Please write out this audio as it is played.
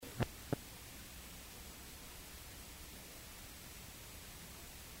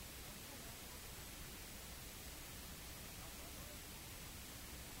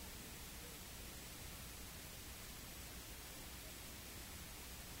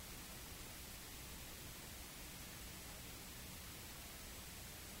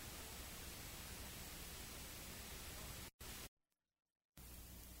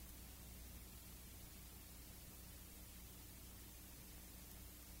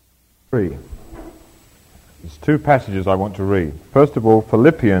3. There's two passages I want to read. First of all,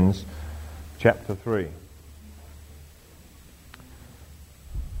 Philippians chapter 3.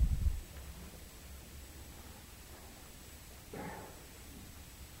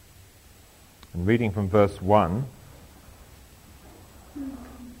 And reading from verse 1.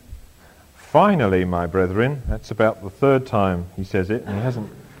 Finally, my brethren, that's about the third time he says it, and he hasn't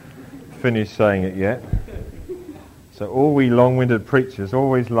finished saying it yet. So all we long-winded preachers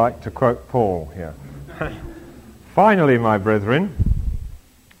always like to quote Paul here. Finally, my brethren,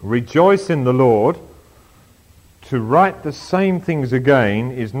 rejoice in the Lord. To write the same things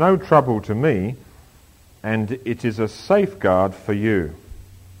again is no trouble to me, and it is a safeguard for you.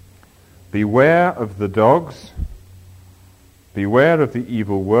 Beware of the dogs, beware of the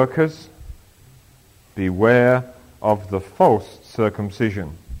evil workers, beware of the false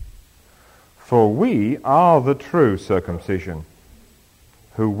circumcision. For we are the true circumcision,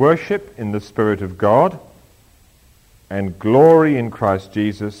 who worship in the Spirit of God and glory in Christ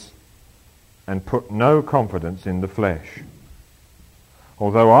Jesus and put no confidence in the flesh.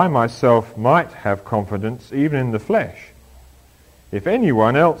 Although I myself might have confidence even in the flesh, if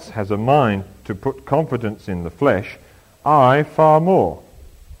anyone else has a mind to put confidence in the flesh, I far more.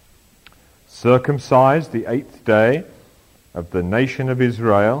 Circumcised the 8th day of the nation of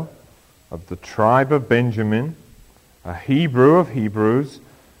Israel, of the tribe of Benjamin, a Hebrew of Hebrews,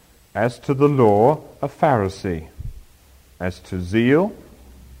 as to the law, a Pharisee, as to zeal,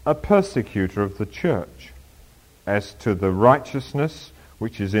 a persecutor of the church, as to the righteousness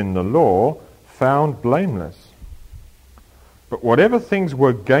which is in the law, found blameless. But whatever things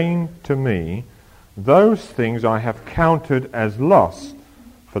were gain to me, those things I have counted as loss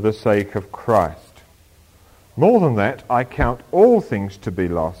for the sake of Christ. More than that, I count all things to be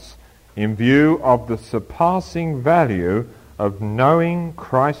loss, in view of the surpassing value of knowing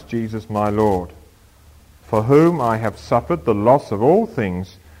Christ Jesus my Lord, for whom I have suffered the loss of all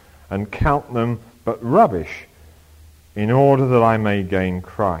things, and count them but rubbish, in order that I may gain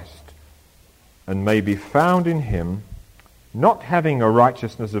Christ, and may be found in him, not having a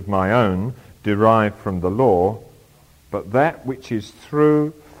righteousness of my own derived from the law, but that which is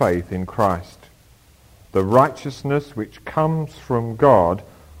through faith in Christ, the righteousness which comes from God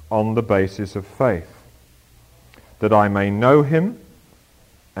on the basis of faith, that I may know him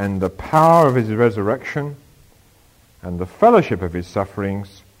and the power of his resurrection and the fellowship of his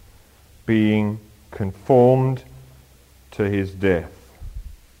sufferings, being conformed to his death,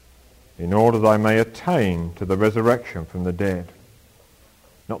 in order that I may attain to the resurrection from the dead.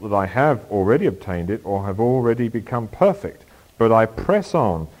 Not that I have already obtained it or have already become perfect, but I press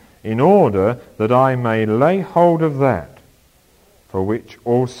on in order that I may lay hold of that for which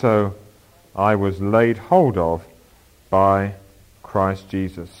also I was laid hold of by Christ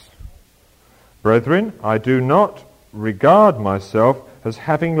Jesus. Brethren, I do not regard myself as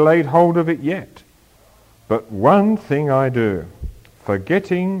having laid hold of it yet, but one thing I do,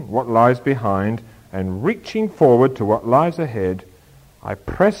 forgetting what lies behind and reaching forward to what lies ahead, I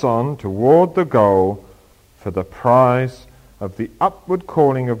press on toward the goal for the prize of the upward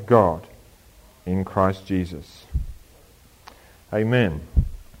calling of God in Christ Jesus. Amen.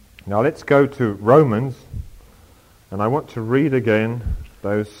 Now let's go to Romans, and I want to read again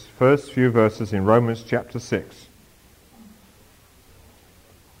those first few verses in Romans chapter 6.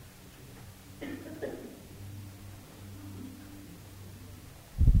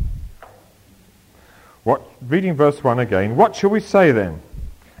 Reading verse 1 again. What shall we say then?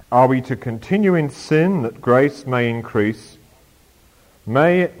 Are we to continue in sin that grace may increase?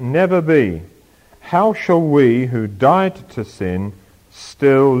 May it never be. How shall we who died to sin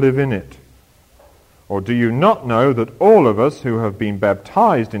still live in it? Or do you not know that all of us who have been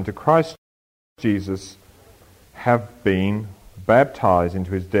baptized into Christ Jesus have been baptized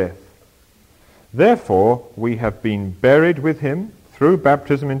into his death? Therefore we have been buried with him through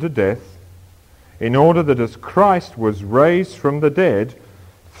baptism into death, in order that as Christ was raised from the dead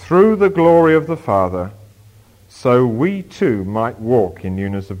through the glory of the Father, so we too might walk in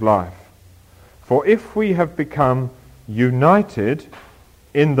newness of life. For if we have become united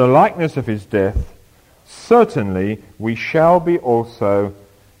in the likeness of his death, certainly we shall be also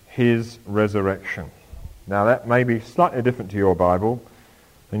his resurrection. Now that may be slightly different to your Bible,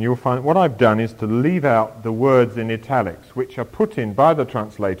 and you'll find what I've done is to leave out the words in italics, which are put in by the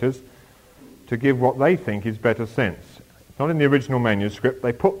translators to give what they think is better sense. It's not in the original manuscript.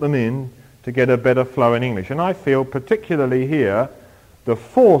 They put them in to get a better flow in English. And I feel particularly here the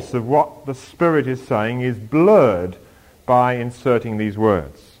force of what the Spirit is saying is blurred by inserting these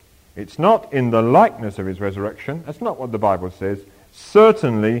words. It's not in the likeness of his resurrection. That's not what the Bible says.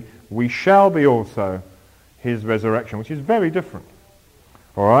 certainly we shall be also his resurrection, which is very different.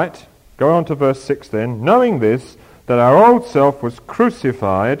 All right, go on to verse 6 then. Knowing this, that our old self was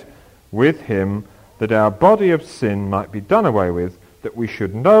crucified with him, that our body of sin might be done away with, that we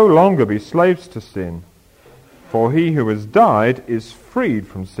should no longer be slaves to sin. For he who has died is freed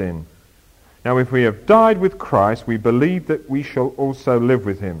from sin. Now if we have died with Christ, we believe that we shall also live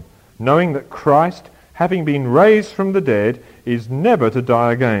with him, knowing that Christ, having been raised from the dead, is never to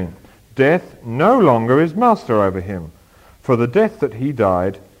die again. Death no longer is master over him. For the death that he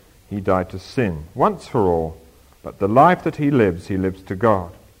died to sin, once for all. But the life that he lives to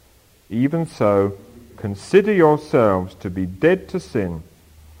God. Even so, consider yourselves to be dead to sin,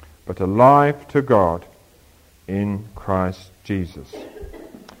 but alive to God in Christ Jesus.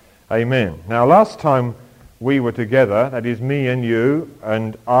 Amen. Now, last time we were together, that is me and you,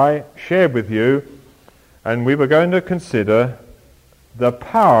 and I shared with you, and we were going to consider the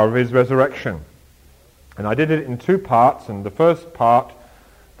power of his resurrection. And I did it in two parts, and the first part,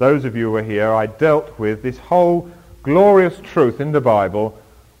 those of you who were here, I dealt with this whole glorious truth in the Bible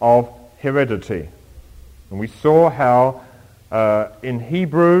of heredity. And we saw how in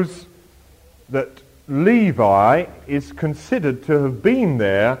Hebrews that Levi is considered to have been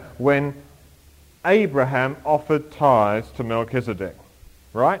there when Abraham offered tithes to Melchizedek.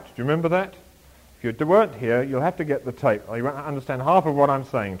 Right? Do you remember that? If you weren't here, you'll have to get the tape. You won't understand half of what I'm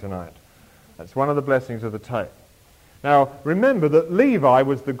saying tonight. That's one of the blessings of the tape. Now, remember that Levi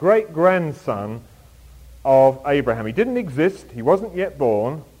was the great-grandson of Abraham. He didn't exist, he wasn't yet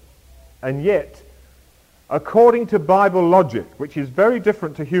born, and yet, according to Bible logic, which is very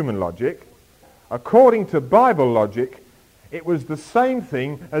different to human logic, according to Bible logic, it was the same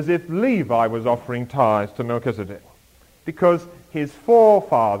thing as if Levi was offering tithes to Melchizedek. Because his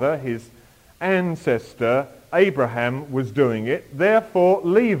forefather, his ancestor, Abraham, was doing it. Therefore,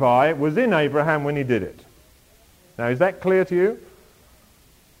 Levi was in Abraham when he did it. Now, is that clear to you?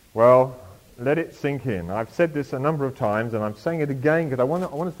 Well, let it sink in. I've said this a number of times, and I'm saying it again because I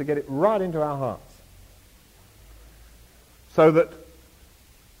want us to get it right into our hearts. So that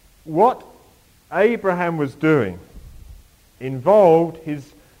what Abraham was doing involved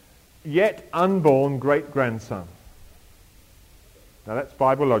his yet unborn great-grandson. Now that's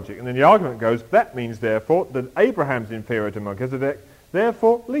Bible logic. And then the argument goes, that means therefore that Abraham's inferior to Melchizedek,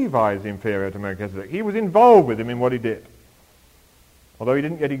 therefore Levi is inferior to Melchizedek. He was involved with him in what he did, although he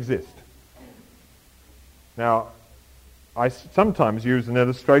didn't yet exist. Now, I sometimes use an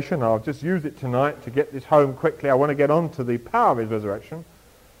illustration. I'll just use it tonight to get this home quickly. I want to get on to the power of his resurrection.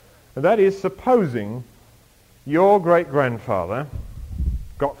 And that is, supposing your great-grandfather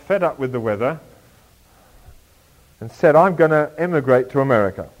got fed up with the weather and said, I'm going to emigrate to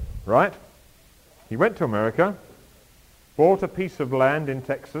America, right? He went to America, bought a piece of land in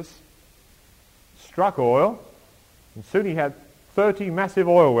Texas, struck oil, and soon he had 30 massive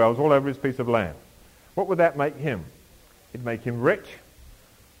oil wells all over his piece of land. What would that make him? It'd make him rich,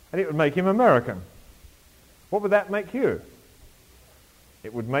 and it would make him American. What would that make you?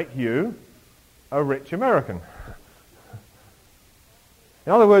 It would make you a rich American.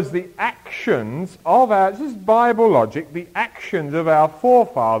 In other words, the actions of this is Bible logic, the actions of our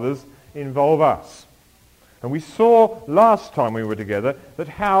forefathers involve us. And we saw last time we were together that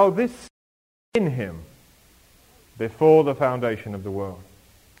how this in him before the foundation of the world.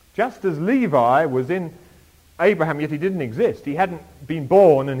 Just as Levi was in Abraham, yet he didn't exist. He hadn't been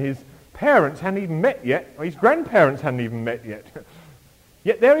born and his parents hadn't even met yet, or his grandparents hadn't even met yet.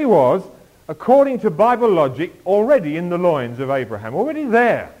 Yet there he was, according to Bible logic, already in the loins of Abraham, already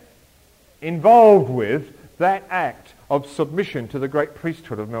there, involved with that act of submission to the great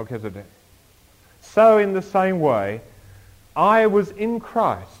priesthood of Melchizedek. So in the same way, I was in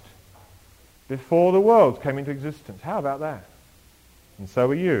Christ before the world came into existence. How about that? And so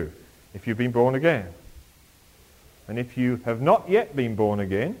are you, if you've been born again. And if you have not yet been born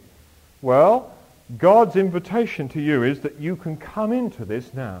again, well, God's invitation to you is that you can come into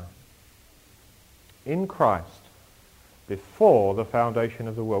this now. In Christ, before the foundation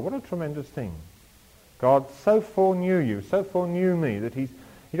of the world. What a tremendous thing. God so foreknew you, so foreknew me, that He'd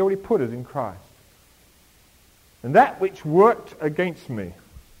already put us in Christ. And that which worked against me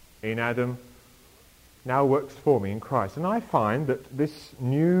in Adam now works for me in Christ. And I find that this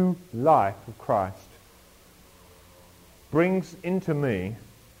new life of Christ brings into me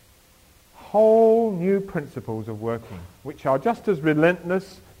whole new principles of working, which are just as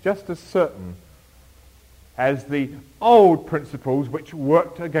relentless, just as certain as the old principles which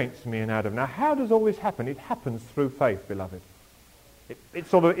worked against me in Adam. Now, how does all this happen? It happens through faith, beloved.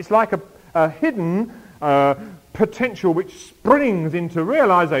 It's like a hidden potential which springs into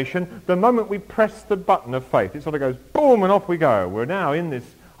realization the moment we press the button of faith. It sort of goes boom and off we go. We're now in this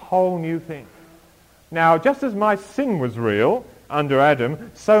whole new thing. Now, just as my sin was real under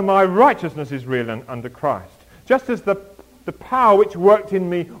Adam, so my righteousness is real under Christ. Just as the power which worked in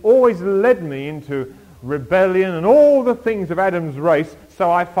me always led me into rebellion and all the things of Adam's race, so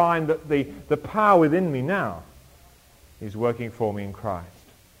I find that the power within me now is working for me in Christ.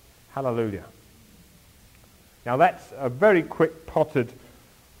 Hallelujah. Now that's a very quick potted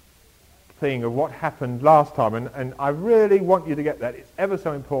thing of what happened last time, and I really want you to get that. It's ever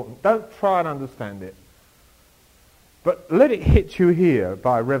so important. Don't try and understand it, but let it hit you here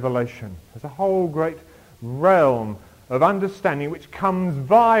by revelation. There's a whole great realm of understanding which comes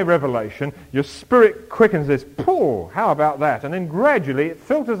by revelation. Your spirit quickens this, how about that? And then gradually it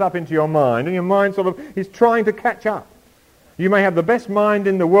filters up into your mind, and your mind sort of is trying to catch up. You may have the best mind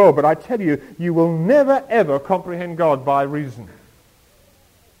in the world, but I tell you, you will never ever comprehend God by reason.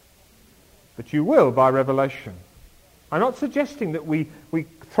 But you will by revelation. I'm not suggesting that we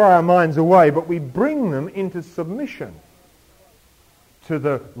throw our minds away, but we bring them into submission to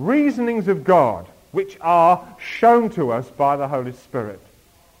the reasonings of God, which are shown to us by the Holy Spirit.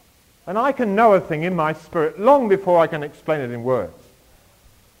 And I can know a thing in my spirit long before I can explain it in words.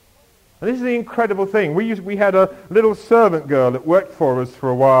 And this is the incredible thing. We had a little servant girl that worked for us for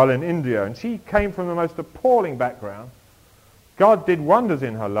a while in India, and she came from the most appalling background. God did wonders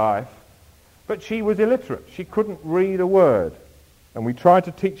in her life, but she was illiterate. She couldn't read a word. And we tried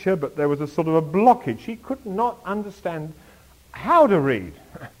to teach her, but there was a sort of a blockage. She could not understand how to read.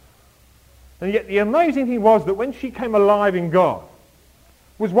 And yet the amazing thing was that when she came alive in God,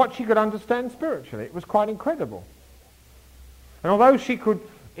 was what she could understand spiritually. It was quite incredible. And although she could,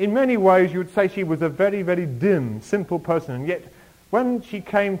 in many ways you would say she was a very, very dim, simple person, and yet when she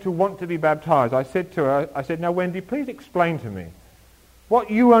came to want to be baptized, I said to her, now Wendy, please explain to me what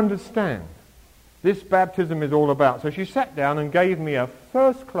you understand this baptism is all about. So she sat down and gave me a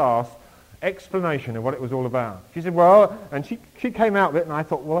first-class explanation of what it was all about. She said, well, and she came out with it, and I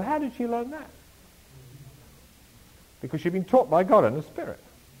thought, well, how did she learn that? Because she'd been taught by God and the Spirit.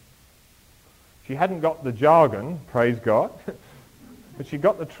 She hadn't got the jargon, praise God, but she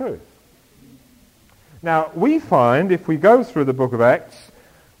got the truth. Now, we find, if we go through the book of Acts,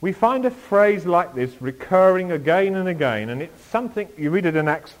 we find a phrase like this recurring again and again, and it's something, you read it in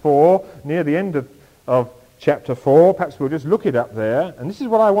Acts 4, near the end of chapter 4, perhaps we'll just look it up there, and this is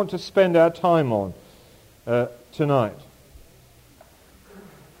what I want to spend our time on tonight.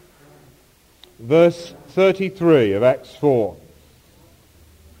 Verse 33 of Acts 4.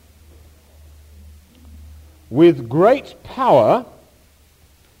 With great power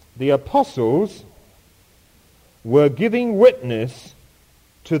the apostles were giving witness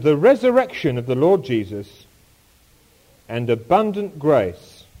to the resurrection of the Lord Jesus, and abundant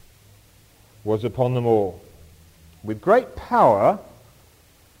grace was upon them all. With great power,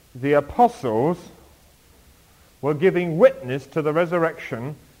 the apostles were giving witness to the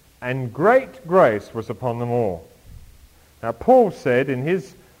resurrection, and great grace was upon them all. Now, Paul said in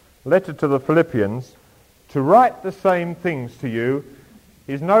his letter to the Philippians, to write the same things to you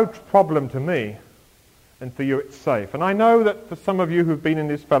is no problem to me, and for you it's safe. And I know that for some of you who've been in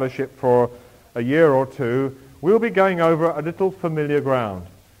this fellowship for a year or two, we'll be going over a little familiar ground.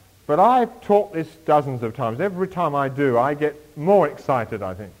 But I've taught this dozens of times. Every time I do, I get more excited,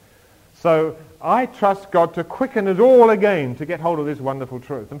 I think. So I trust God to quicken us all again to get hold of this wonderful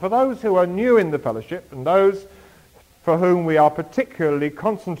truth. And for those who are new in the fellowship, and those for whom we are particularly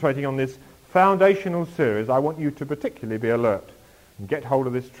concentrating on this foundational series, I want you to particularly be alert and get hold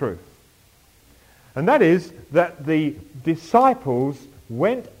of this truth. And that is that the disciples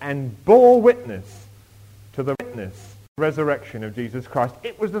went and bore witness to the resurrection of Jesus Christ.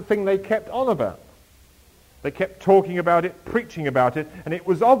 It was the thing they kept on about. They kept talking about it, preaching about it, and it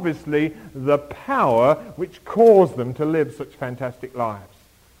was obviously the power which caused them to live such fantastic lives.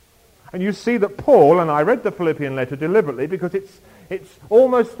 And you see that Paul, and I read the Philippian letter deliberately because it's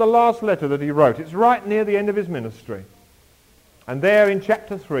almost the last letter that he wrote. It's right near the end of his ministry. And there in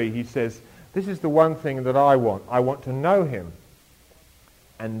chapter 3 he says, this is the one thing that I want. I want to know him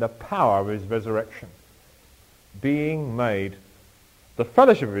and the power of his resurrection, being made, the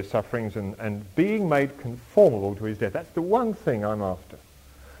fellowship of his sufferings and being made conformable to his death. That's the one thing I'm after.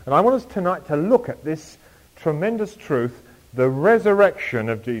 And I want us tonight to look at this tremendous truth, the resurrection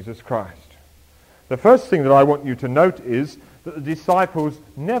of Jesus Christ. The first thing that I want you to note is that the disciples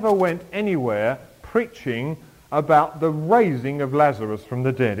never went anywhere preaching about the raising of Lazarus from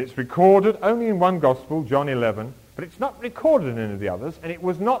the dead. It's recorded only in one gospel, John 11, but it's not recorded in any of the others, and it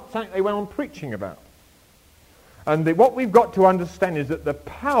was not something they went on preaching about. And what we've got to understand is that the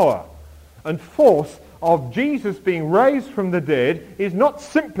power and force of Jesus being raised from the dead is not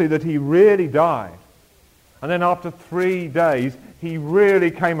simply that he really died, and then after 3 days he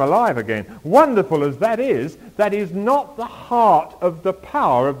really came alive again. Wonderful as that is not the heart of the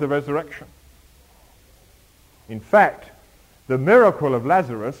power of the resurrection. In fact, the miracle of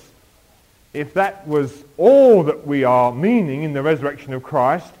Lazarus, if that was all that we are meaning in the resurrection of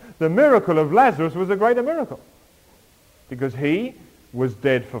Christ, the miracle of Lazarus was a greater miracle. Because he was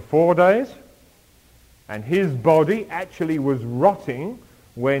dead for 4 days, and his body actually was rotting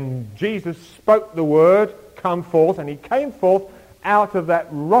when Jesus spoke the word, come forth, and he came forth out of that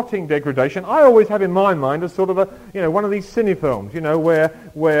rotting degradation. I always have in my mind a sort of one of these cine films,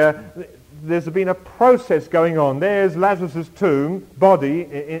 where there's been a process going on. There's Lazarus' body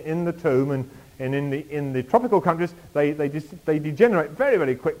in the tomb, and in the tropical countries, they degenerate very,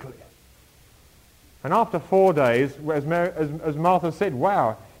 very quickly. And after 4 days, as Martha said,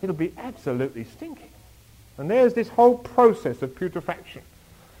 wow, it'll be absolutely stinking. And there's this whole process of putrefaction.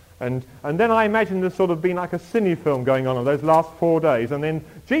 And then I imagine there's sort of been like a cine film going on those last 4 days. And then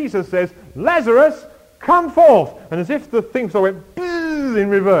Jesus says, Lazarus, come forth. And as if the thing sort of went in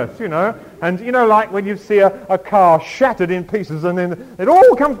reverse, And, like when you see a car shattered in pieces and then it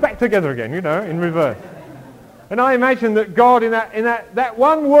all comes back together again, in reverse. And I imagine that God, in that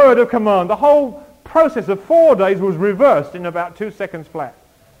one word of command, the whole process of 4 days was reversed in about 2 seconds flat.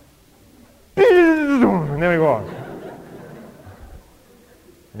 And there he was.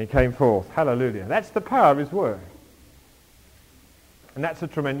 And he came forth. Hallelujah. That's the power of his word. And that's a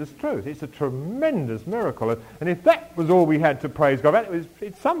tremendous truth. It's a tremendous miracle. And if that was all we had to praise God about,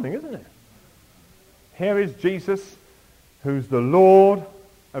 it's something, isn't it? Here is Jesus, who's the Lord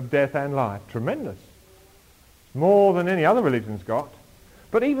of death and life. Tremendous. More than any other religion's got.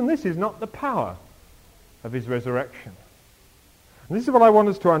 But even this is not the power of his resurrection. And this is what I want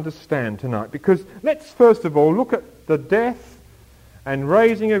us to understand tonight, because let's first of all look at the death and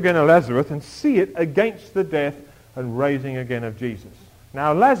raising again of Lazarus and see it against the death and raising again of Jesus.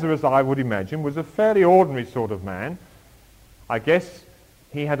 Now Lazarus, I would imagine, was a fairly ordinary sort of man. I guess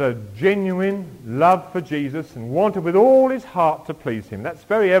he had a genuine love for Jesus and wanted with all his heart to please him. That's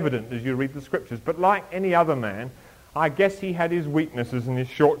very evident as you read the scriptures. But like any other man, I guess he had his weaknesses and his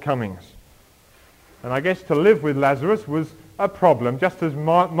shortcomings. And I guess to live with Lazarus was a problem, just as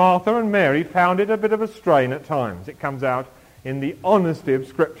Martha and Mary found it a bit of a strain at times. It comes out in the honesty of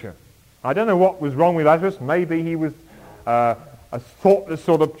Scripture. I don't know what was wrong with Lazarus. Maybe he was a thoughtless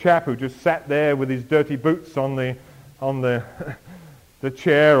sort of chap who just sat there with his dirty boots on the the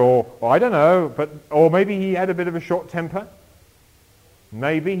chair, or I don't know, or maybe he had a bit of a short temper.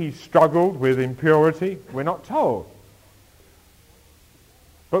 Maybe he struggled with impurity. We're not told.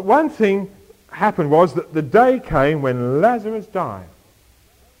 But one thing happened was that the day came when Lazarus died.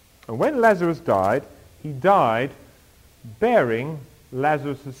 And when Lazarus died, he died bearing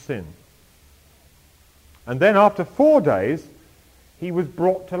Lazarus' sin. And then after 4 days, he was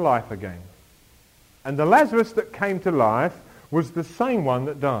brought to life again. And the Lazarus that came to life was the same one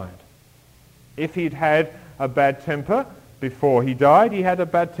that died. If he'd had a bad temper before he died, he had a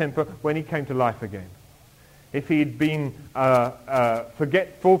bad temper when he came to life again. If he'd been a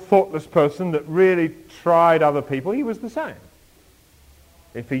forgetful, thoughtless person that really tried other people, he was the same.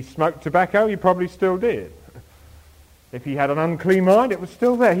 If he smoked tobacco, he probably still did. If he had an unclean mind, it was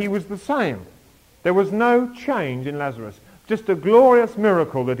still there. He was the same. There was no change in Lazarus. Just a glorious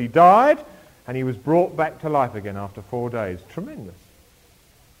miracle that he died and he was brought back to life again after 4 days. Tremendous.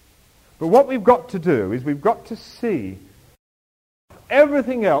 But what we've got to do is we've got to see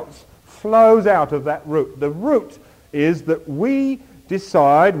everything else flows out of that root. The root is that we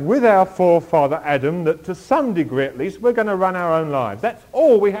decide with our forefather Adam that to some degree at least we're going to run our own lives. That's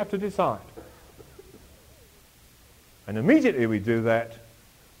all we have to decide. And immediately we do that,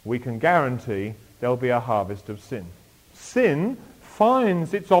 we can guarantee there'll be a harvest of sin. Sin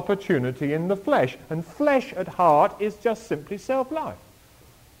finds its opportunity in the flesh, and flesh at heart is just simply self-life.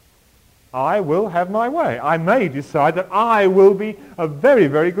 I will have my way. I may decide that I will be a very,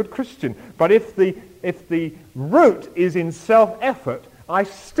 very good Christian. But if the root is in self-effort, I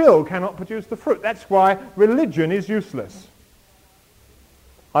still cannot produce the fruit. That's why religion is useless.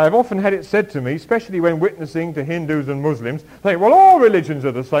 I have often had it said to me, especially when witnessing to Hindus and Muslims, they say, well, all religions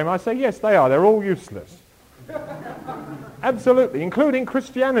are the same. I say, yes, they are. They're all useless. Absolutely, including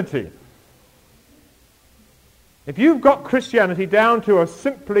Christianity. If you've got Christianity down to a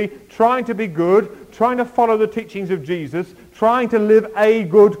simply trying to be good, trying to follow the teachings of Jesus, trying to live a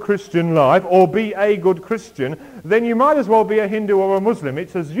good Christian life or be a good Christian, then you might as well be a Hindu or a Muslim.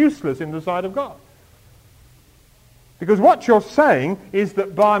 It's as useless in the sight of God. Because what you're saying is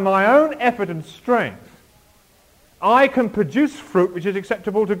that by my own effort and strength, I can produce fruit which is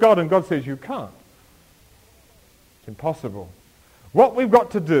acceptable to God, and God says you can't. It's impossible. What we've got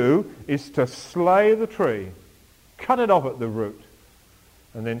to do is to slay the tree, cut it off at the root,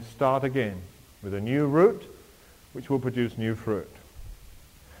 and then start again with a new root which will produce new fruit.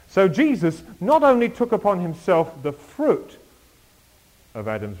 So Jesus not only took upon himself the fruit of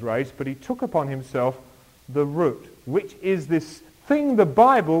Adam's race, but he took upon himself the root, which is this thing the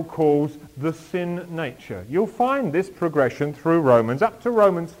Bible calls the sin nature. You'll find this progression through Romans. Up to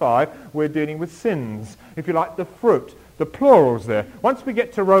Romans 5, we're dealing with sins. If you like, the fruit, the plurals there. Once we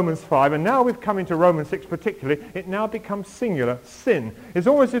get to Romans 5, and now we've come into Romans 6 particularly, it now becomes singular, sin. It's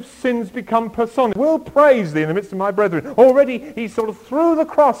almost as if sins become persona. Will praise thee in the midst of my brethren. Already he's sort of through the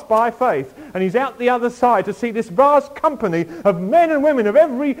cross by faith, and he's out the other side to see this vast company of men and women of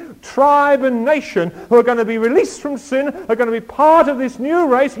every tribe and nation who are going to be released from sin, are going to be part of this new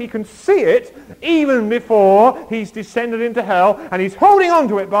race. He can see it even before he's descended into hell, and he's holding on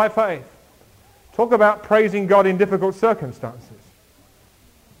to it by faith. Talk about praising God in difficult circumstances.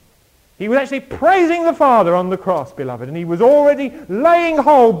 He was actually praising the Father on the cross, beloved, and he was already laying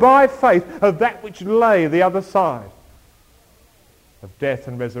hold by faith of that which lay the other side of death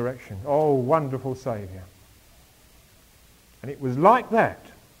and resurrection. Oh, wonderful Saviour. And it was like that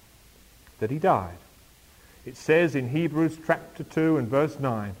he died. It says in Hebrews chapter 2 and verse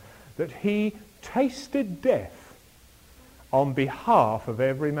 9 that he tasted death on behalf of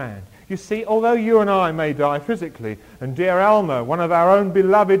every man. You see, although you and I may die physically, and dear Alma, one of our own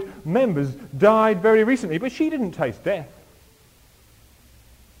beloved members, died very recently, but she didn't taste death.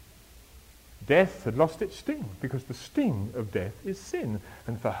 Death had lost its sting, because the sting of death is sin.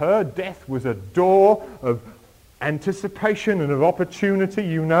 And for her, death was a door of anticipation and of opportunity.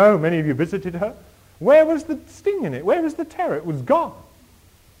 You know, many of you visited her. Where was the sting in it? Where was the terror? It was gone.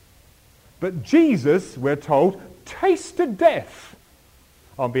 But Jesus, we're told, tasted death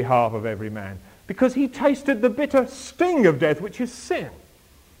on behalf of every man, because he tasted the bitter sting of death, which is sin.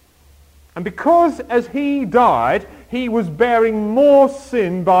 And because as he died, he was bearing more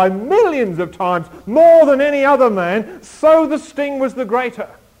sin by millions of times, more than any other man, so the sting was the greater.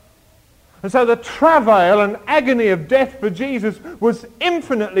 And so the travail and agony of death for Jesus was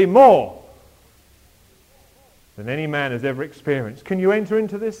infinitely more than any man has ever experienced. Can you enter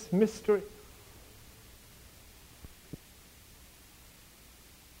into this mystery?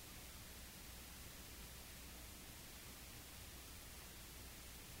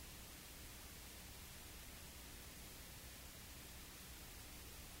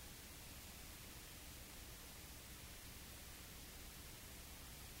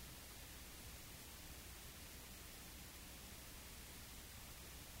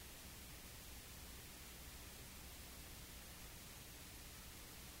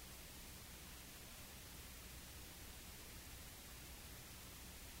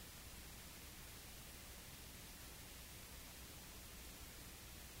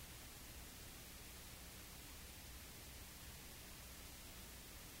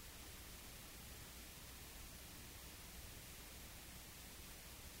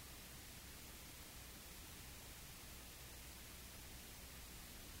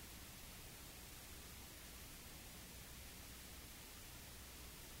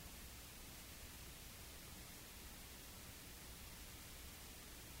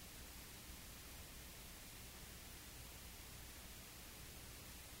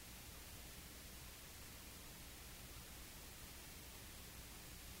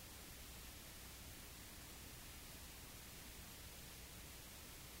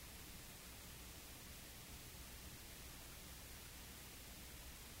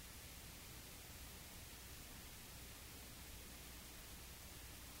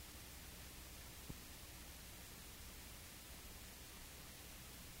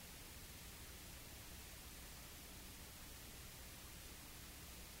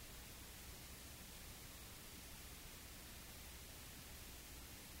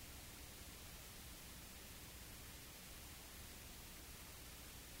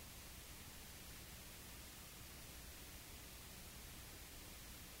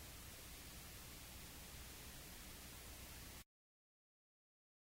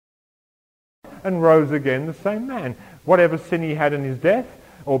 And rose again the same man. Whatever sin he had in his death,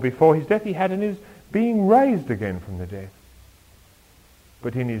 or before his death, he had in his being raised again from the dead.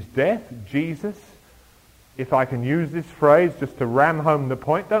 But in his death, Jesus, if I can use this phrase just to ram home the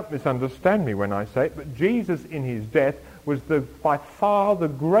point, don't misunderstand me when I say it, but Jesus in his death was by far the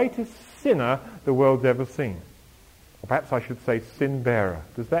greatest sinner the world's ever seen. Or perhaps I should say sin bearer.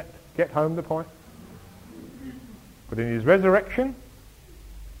 Does that get home the point? But in his resurrection,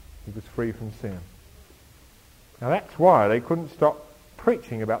 he was free from sin. Now that's why they couldn't stop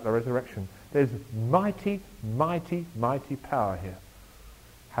preaching about the resurrection. There's mighty, mighty, mighty power here.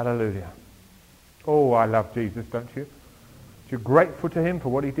 Hallelujah. Oh, I love Jesus, don't you? You're grateful to him for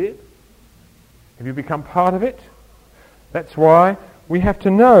what he did? Have you become part of it? That's why we have to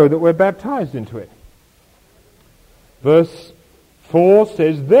know that we're baptized into it. Verse 4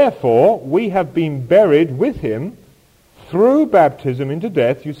 says, therefore, we have been buried with him through baptism into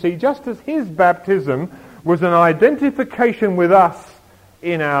death. You see, just as his baptism was an identification with us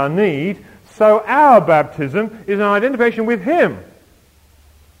in our need, so our baptism is an identification with him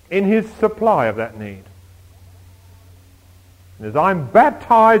in his supply of that need. And as I'm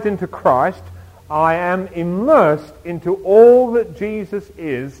baptized into Christ, I am immersed into all that Jesus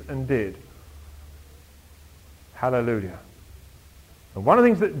is and did. Hallelujah. And one of the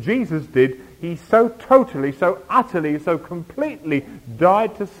things that Jesus did, he so totally, so utterly, so completely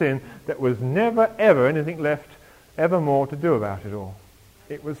died to sin that was never ever anything left ever more to do about it all.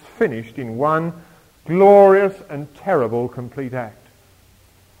 It was finished in one glorious and terrible complete act.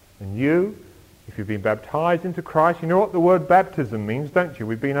 And you, if you've been baptized into Christ, you know what the word baptism means, don't you?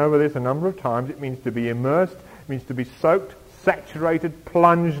 We've been over this a number of times. It means to be immersed. It means to be soaked, saturated,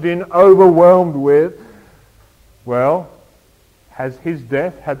 plunged in, overwhelmed with. Well, has his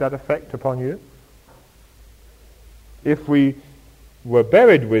death had that effect upon you? If we were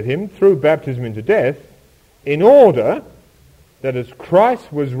buried with him through baptism into death, in order that as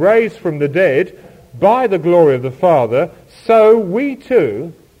Christ was raised from the dead by the glory of the Father, so we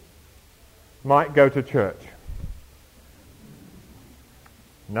too might go to church.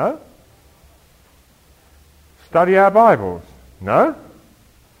 No? Study our Bibles. No?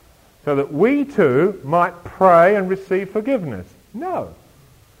 So that we too might pray and receive forgiveness. No.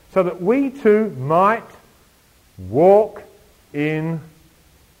 So that we too might walk in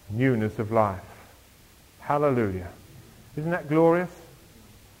newness of life. Hallelujah. Isn't that glorious?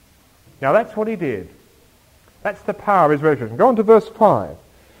 Now that's what he did. That's the power of his resurrection. Go on to verse 5.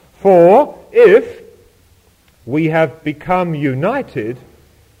 For if we have become united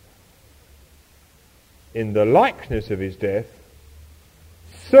in the likeness of his death,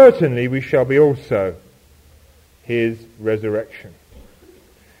 certainly we shall be also his resurrection.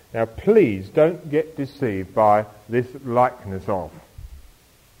 Now please don't get deceived by this likeness of.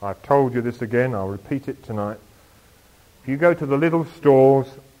 I've told you this again, I'll repeat it tonight. If you go to the little stores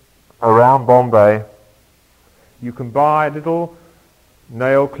around Bombay, you can buy little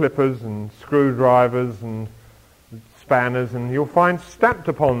nail clippers and screwdrivers and spanners, and you'll find stamped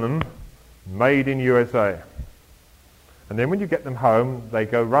upon them, made in USA. And then when you get them home, they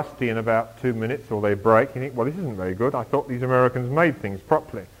go rusty in about 2 minutes, or they break. You think, well, this isn't very good. I thought these Americans made things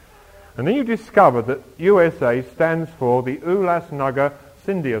properly. And then you discover that USA stands for the Ullasnagar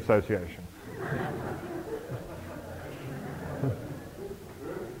Sindhi Association.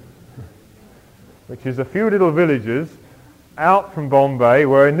 Which is a few little villages out from Bombay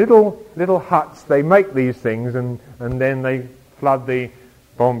where in little huts they make these things, and then they flood the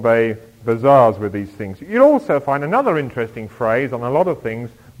Bombay bazaars with these things. You'll also find another interesting phrase on a lot of things,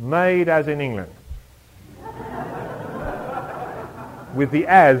 made as in England. With the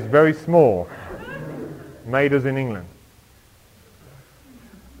as very small. Made as in England.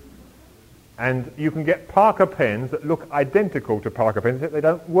 And you can get Parker pens that look identical to Parker pens, except they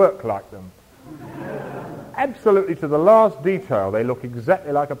don't work like them. Absolutely to the last detail, they look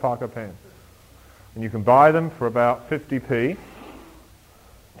exactly like a Parker pen. And you can buy them for about 50p,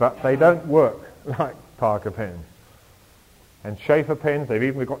 but they don't work like Parker pens. And Schaefer pens, they've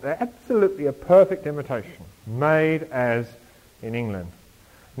even got, they're absolutely a perfect imitation, made as in England.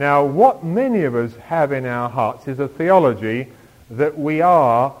 Now, what many of us have in our hearts is a theology that we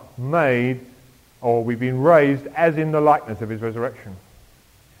are made, or we've been raised as in the likeness of his resurrection.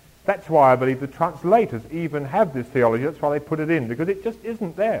 That's why I believe the translators even have this theology. That's why they put it in, because it just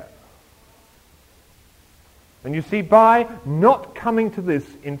isn't there. And you see, by not coming to this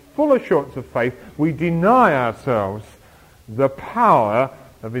in full assurance of faith, we deny ourselves the power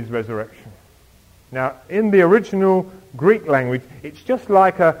of his resurrection. Now, in the original Greek language, it's just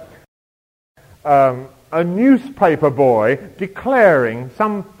like a newspaper boy declaring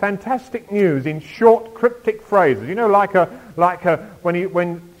some fantastic news in short, cryptic phrases. You know,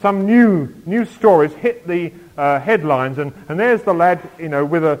 when some news stories hit the headlines, and there's the lad, you know,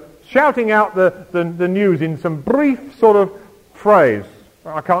 with shouting out the news in some brief sort of phrase.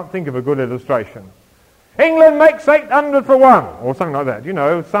 I can't think of a good illustration. England makes 800 for 1, or something like that. You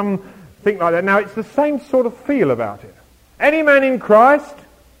know, something like that. Now, it's the same sort of feel about it. Any man in Christ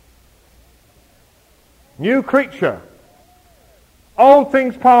New creature. Old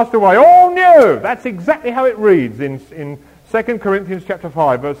things passed away, all new. That's exactly how it reads in 2 Corinthians chapter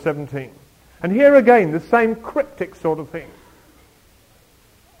 5, verse 17. And here again, the same cryptic sort of thing.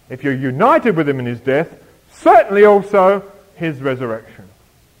 If you're united with him in his death, certainly also his resurrection.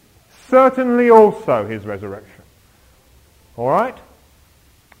 Certainly also his resurrection. All right?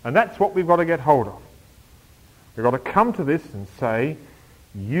 And that's what we've got to get hold of. We've got to come to this and say,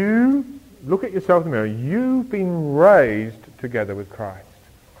 you, look at yourself in the mirror, you've been raised together with Christ.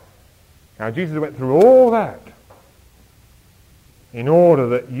 Now Jesus went through all that in order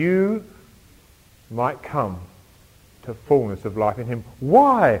that you might come to fullness of life in him.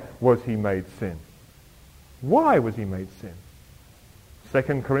 Why was he made sin? Why was he made sin?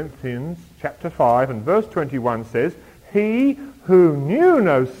 2 Corinthians chapter 5 and verse 21 says, he who knew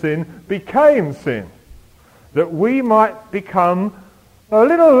no sin became sin, that we might become a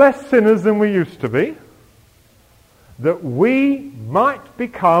little less sinners than we used to be, that we might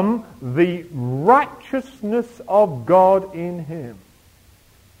become the righteousness of God in him.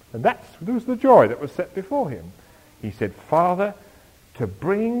 And that was the joy that was set before him. He said, Father, to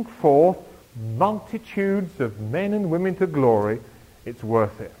bring forth multitudes of men and women to glory, it's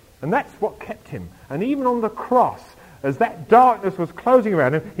worth it. And that's what kept him. And even on the cross, as that darkness was closing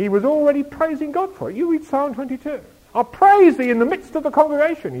around him, he was already praising God for it. You read Psalm 22. I'll praise thee in the midst of the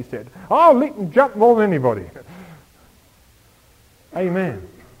congregation, he said. I'll leap and jump more than anybody. Amen.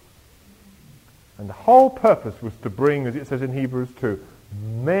 And the whole purpose was to bring, as it says in Hebrews 2,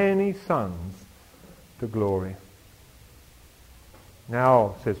 many sons to glory.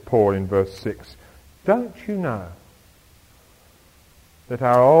 Now, says Paul in verse 6, don't you know that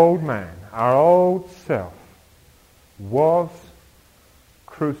our old man, our old self, was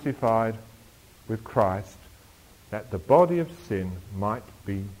crucified with Christ, that the body of sin might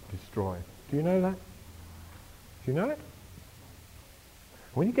be destroyed? Do you know that? Do you know it?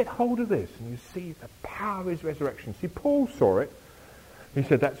 When you get hold of this and you see the power of his resurrection, see, Paul saw it. He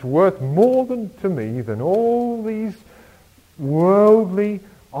said, that's worth more to me than all these worldly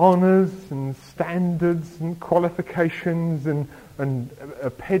honours and standards and qualifications and a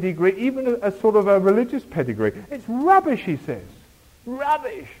pedigree, even a sort of a religious pedigree. It's rubbish, he says.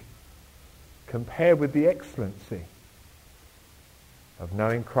 Rubbish. Compared with the excellency of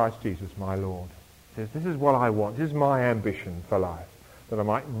knowing Christ Jesus, my Lord. He says, this is what I want. This is my ambition for life, that I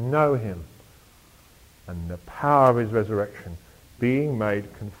might know him and the power of his resurrection, being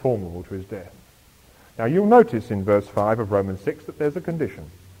made conformable to his death. Now you'll notice in verse 5 of Romans 6 that there's a condition.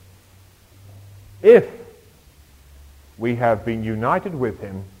 If we have been united with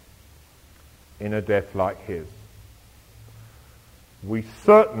him in a death like his, we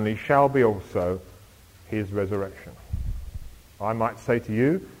certainly shall be also his resurrection. I might say to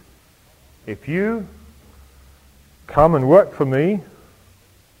you, if you come and work for me,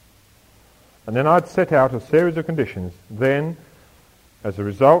 and then I'd set out a series of conditions, then as a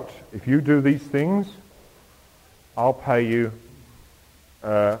result, if you do these things, I'll pay you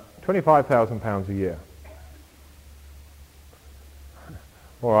 £25,000 a year.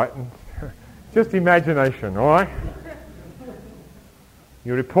 All right, just imagination, all right?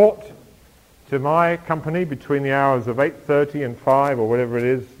 You report to my company between the hours of 8:30 and 5 or whatever it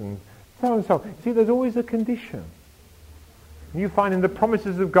is, and so on and so on. See, there's always a condition. You find in the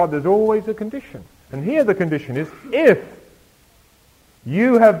promises of God there's always a condition. And here the condition is, if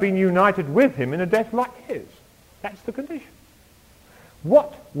you have been united with him in a death like his. That's the condition.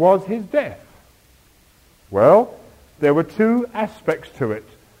 What was his death? Well, there were two aspects to it.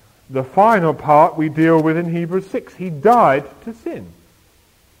 The final part we deal with in Hebrews 6. He died to sin.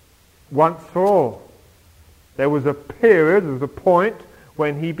 Once for all. There was a period, there was a point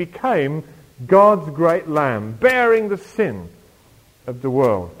when he became God's great lamb, bearing the sin of the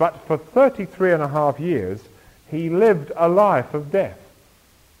world. But for 33 and a half years, he lived a life of death.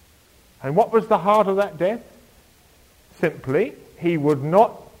 And what was the heart of that death? Simply, he would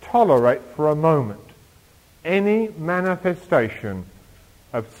not tolerate for a moment any manifestation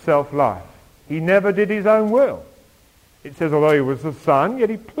of self-life. He never did his own will. It says, although he was the Son,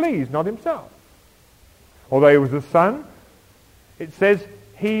 yet he pleased not himself. Although he was the Son, it says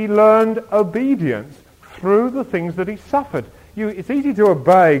he learned obedience through the things that he suffered. It's easy to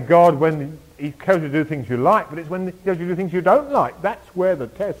obey God when he tells you to do things you like, but it's when he tells you to do things you don't like. That's where the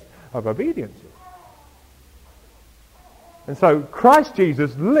test of obedience is. And so Christ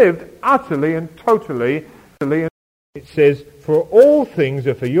Jesus lived utterly and totally. It says, for all things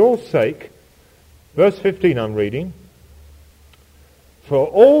are for your sake, verse 15 I'm reading, for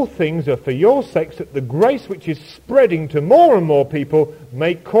all things are for your sakes, that the grace which is spreading to more and more people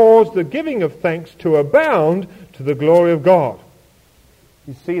may cause the giving of thanks to abound to the glory of God.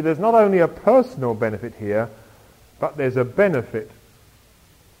 You see, there's not only a personal benefit here, but there's a benefit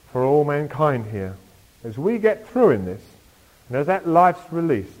for all mankind here. As we get through in this, and as that life's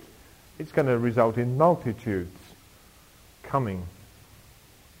released, it's going to result in multitudes coming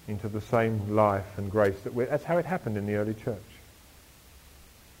into the same life and grace. That's how it happened in the early church.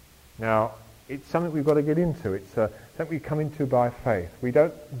 Now, it's something we've got to get into. It's something we come into by faith. We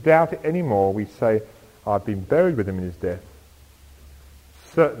don't doubt it anymore. We say, I've been buried with him in his death.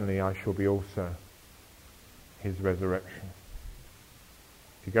 Certainly I shall be also his resurrection.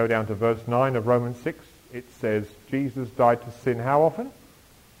 If you go down to verse 9 of Romans 6, it says, Jesus died to sin how often?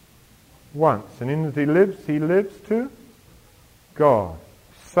 Once. And in that he lives to God.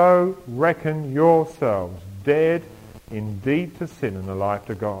 So reckon yourselves dead indeed to sin and alive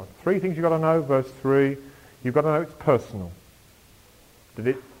to God. Three things you've got to know. Verse 3, you've got to know it's personal. That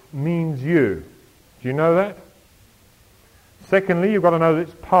it means you. Do you know that? Secondly, you've got to know that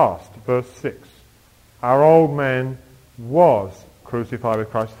it's past. Verse 6. Our old man was crucified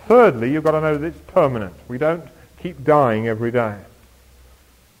with Christ. Thirdly, you've got to know that it's permanent. We don't keep dying every day.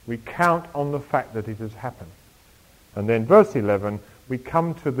 We count on the fact that it has happened. And then verse 11, we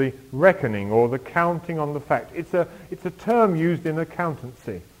come to the reckoning or the counting on the fact. It's a term used in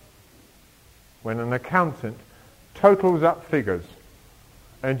accountancy. When an accountant totals up figures.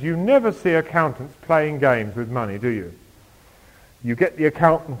 And you never see accountants playing games with money, do you? You get the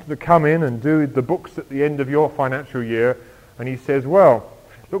accountant to come in and do the books at the end of your financial year, and he says, well,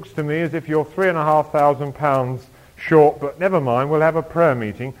 it looks to me as if you're £3,500 short, but never mind, we'll have a prayer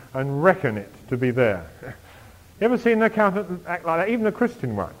meeting and reckon it to be there. You ever seen an accountant act like that, even a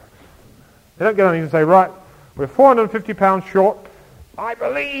Christian one? They don't get on and say, right, we're £450 short, I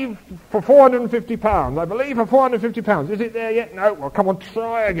believe for £450. I believe for £450. Is it there yet? No. Well, come on,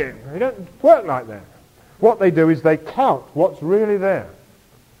 try again. They don't work like that. What they do is they count what's really there.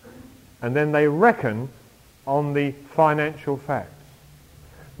 And then they reckon on the financial facts.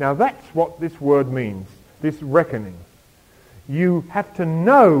 Now that's what this word means, this reckoning. You have to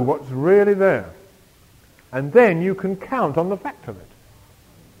know what's really there. And then you can count on the fact of it.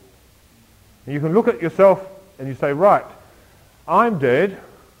 And you can look at yourself and you say, right, I'm dead,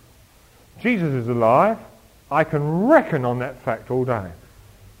 Jesus is alive, I can reckon on that fact all day.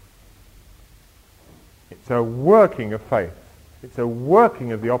 It's a working of faith. It's a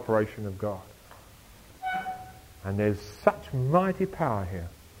working of the operation of God. And there's such mighty power here.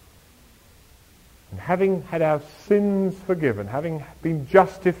 And having had our sins forgiven, having been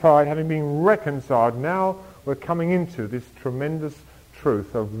justified, having been reconciled, now we're coming into this tremendous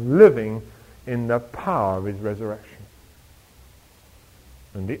truth of living in the power of his resurrection.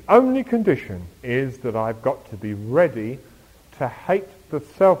 And the only condition is that I've got to be ready to hate the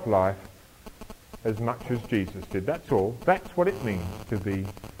self-life as much as Jesus did. That's all. That's what it means to be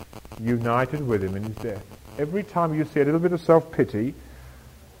united with him in his death. Every time you see a little bit of self-pity,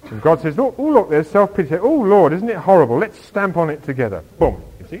 and God says, look, there's self-pity. Oh, Lord, isn't it horrible? Let's stamp on it together. Boom.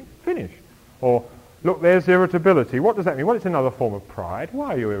 You see? Finish. Or, look, there's irritability. What does that mean? Well, it's another form of pride.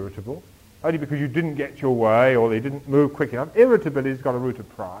 Why are you irritable? Only because you didn't get your way or they didn't move quick enough. Irritability's got a root of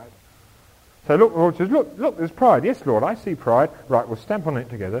pride. So look, the Lord says, look, there's pride. Yes, Lord, I see pride. Right, we'll stamp on it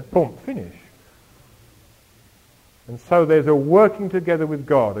together. Boom, finish. And so there's a working together with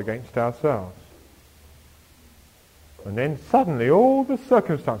God against ourselves. And then suddenly all the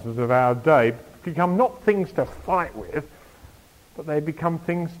circumstances of our day become not things to fight with, but they become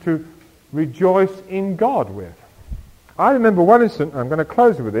things to rejoice in God with. I remember one incident, I'm going to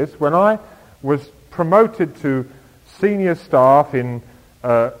close with this, when I was promoted to senior staff in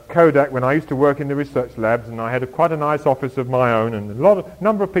Kodak when I used to work in the research labs, and I had quite a nice office of my own and a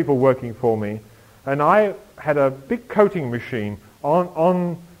number of people working for me, and I had a big coating machine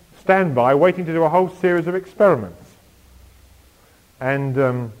on standby waiting to do a whole series of experiments.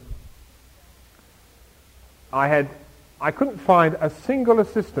 And I couldn't find a single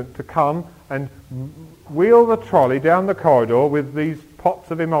assistant to come and wheel the trolley down the corridor with these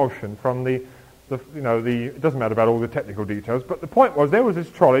pots of emulsion from it doesn't matter about all the technical details, but the point was there was this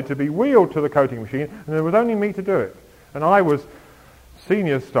trolley to be wheeled to the coating machine, and there was only me to do it. And I was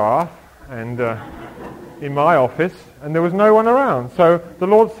senior staff and in my office, and there was no one around. So the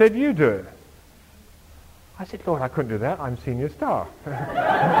Lord said, you do it. I said, Lord, I couldn't do that. I'm senior staff.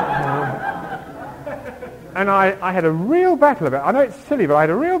 And I had a real battle about it. I know it's silly, but I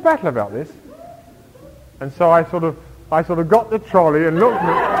had a real battle about this. And so I sort of got the trolley and looked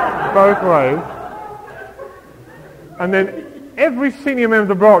at it both ways. And then every senior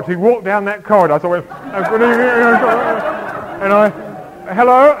member of the laboratory walked down that corridor. So I went, and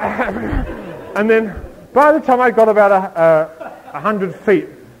hello, and then by the time I got about 100 feet,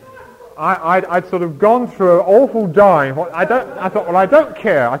 I'd sort of gone through an awful dying. I thought, well, I don't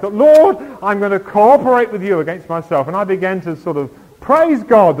care. I thought, Lord, I'm going to cooperate with you against myself. And I began to sort of praise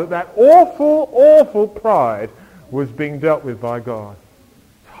God that awful, awful pride was being dealt with by God.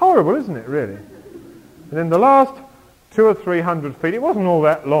 It's horrible, isn't it, really? And then the last 200 or 300 feet, it wasn't all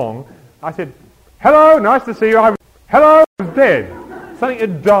that long, I said, hello, nice to see you. Hello, I was dead. Something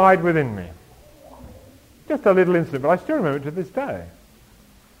had died within me. Just a little incident, but I still remember it to this day.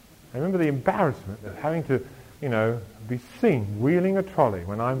 I remember the embarrassment of having to, be seen wheeling a trolley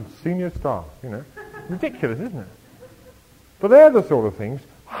when I'm senior staff, Ridiculous, isn't it? But they're the sort of things,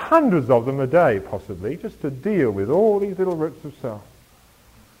 hundreds of them a day possibly, just to deal with all these little roots of self.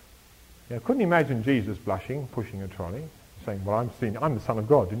 Couldn't imagine Jesus blushing, pushing a trolley, saying, well, I'm the Son of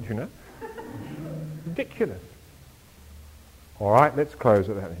God, didn't you know? Ridiculous. All right, let's close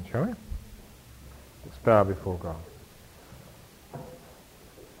at that then, shall we? Let's bow before God.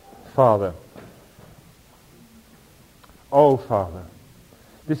 Father, oh Father,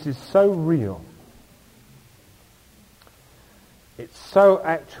 this is so real. It's so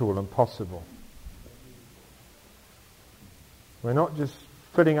actual and possible. We're not just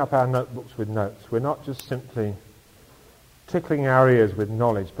filling up our notebooks with notes. We're not just simply tickling our ears with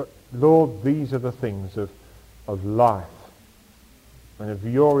knowledge. But Lord, these are the things of life and of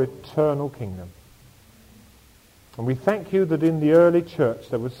your eternal kingdom. And we thank you that in the early church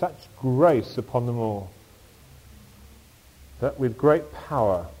there was such grace upon them all, that with great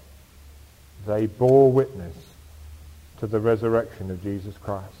power they bore witness to the resurrection of Jesus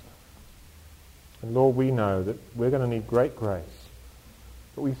Christ. And Lord, we know that we're going to need great grace.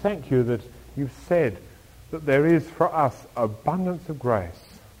 But we thank you that you've said that there is for us abundance of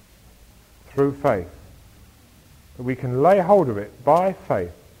grace through faith. That we can lay hold of it by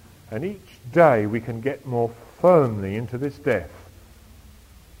faith, and each day we can get more firmly into this death.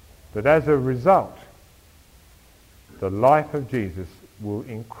 That as a result, the life of Jesus will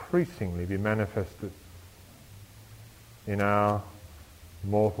increasingly be manifested in our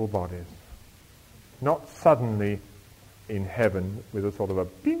mortal bodies. Not suddenly in heaven with a sort of a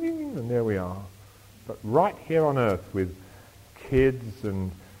bing, and there we are, but right here on earth with kids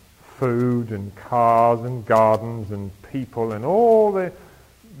and food and cars and gardens and people and all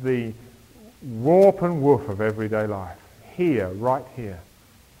the warp and woof of everyday life. Here, right here,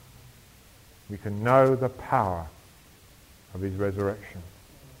 we can know the power of his resurrection.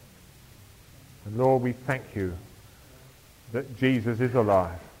 And Lord, we thank you that Jesus is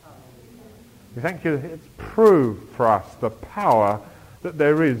alive. We thank you that it's proved for us the power that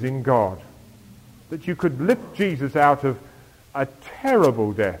there is in God. That you could lift Jesus out of a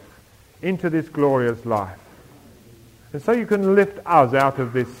terrible death into this glorious life. And so you can lift us out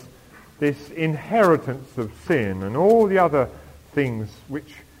of this inheritance of sin and all the other things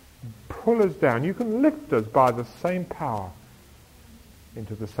which pull us down. You can lift us by the same power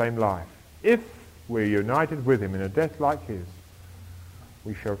into the same life. If we're united with him in a death like his,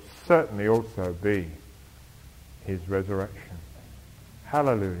 we shall certainly also be his resurrection.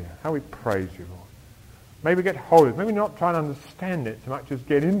 Hallelujah. How we praise you, Lord. May we get hold of it. Maybe not try and understand it so much as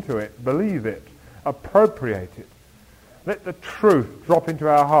get into it, believe it, appropriate it. Let the truth drop into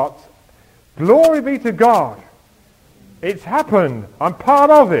our hearts. Glory be to God. It's happened. I'm part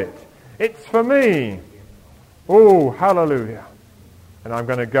of it. It's for me. Oh, hallelujah. And I'm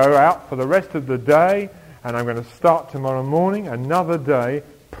going to go out for the rest of the day, and I'm going to start tomorrow morning, another day,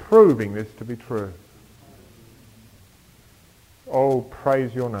 proving this to be true. Oh,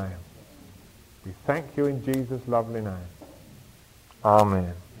 praise your name. We thank you in Jesus' lovely name.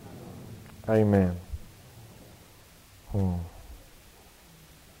 Amen. Amen.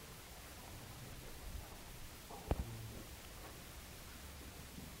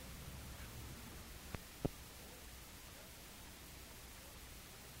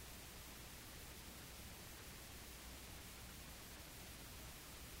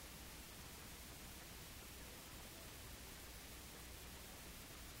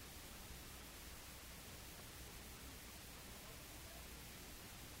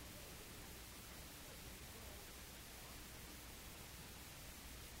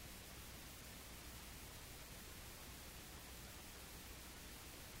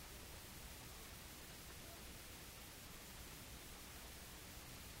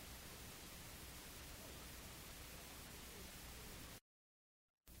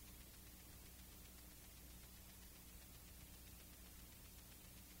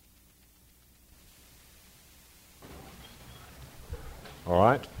 All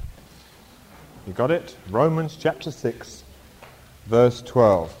right? You got it? Romans chapter 6, verse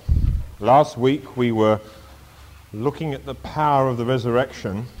 12. Last week we were looking at the power of the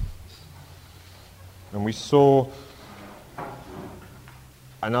resurrection, and we saw,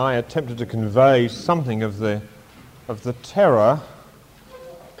 and I attempted to convey something of the terror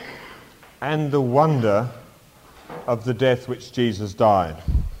and the wonder of the death which Jesus died.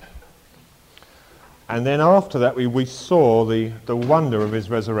 And then after that we saw the wonder of his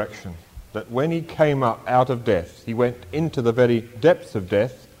resurrection, that when he came up out of death, he went into the very depths of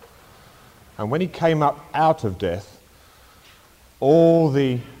death, and when he came up out of death, all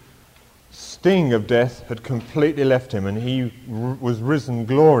the sting of death had completely left him, and he was risen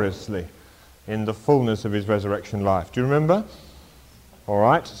gloriously in the fullness of his resurrection life. Do you remember? All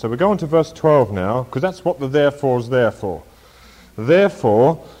right, so we go on to verse 12 now, because that's what the therefore is there for.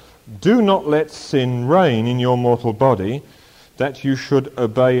 Therefore, do not let sin reign in your mortal body, that you should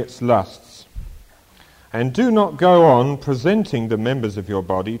obey its lusts. And do not go on presenting the members of your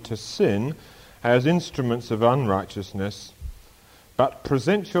body to sin as instruments of unrighteousness, but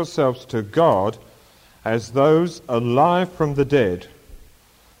present yourselves to God as those alive from the dead,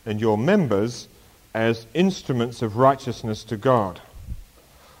 and your members as instruments of righteousness to God.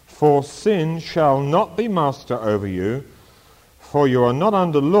 For sin shall not be master over you, for you are not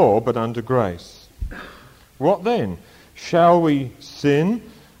under law, but under grace. What then? Shall we sin?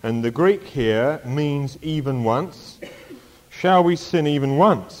 And the Greek here means even once. Shall we sin even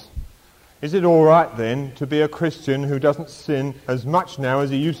once? Is it all right then to be a Christian who doesn't sin as much now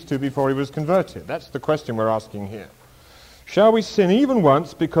as he used to before he was converted? That's the question we're asking here. Shall we sin even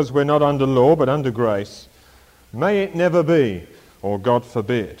once because we're not under law but under grace? May it never be, or God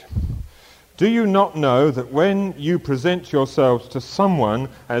forbid. Do you not know that when you present yourselves to someone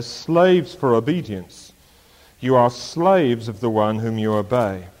as slaves for obedience, you are slaves of the one whom you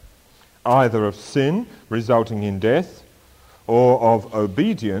obey, either of sin, resulting in death, or of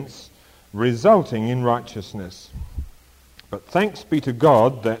obedience, resulting in righteousness? But thanks be to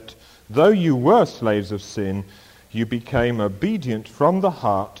God that, though you were slaves of sin, you became obedient from the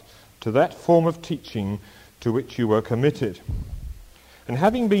heart to that form of teaching to which you were committed. And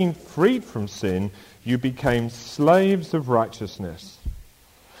having been freed from sin, you became slaves of righteousness.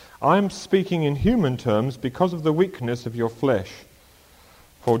 I am speaking in human terms because of the weakness of your flesh.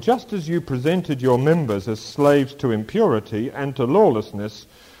 For just as you presented your members as slaves to impurity and to lawlessness,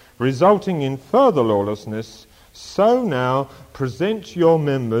 resulting in further lawlessness, so now present your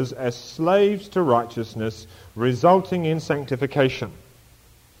members as slaves to righteousness, resulting in sanctification.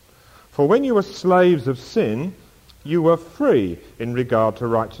 For when you were slaves of sin, you were free in regard to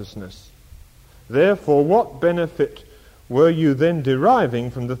righteousness. Therefore, what benefit were you then deriving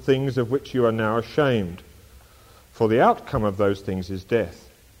from the things of which you are now ashamed? For the outcome of those things is death.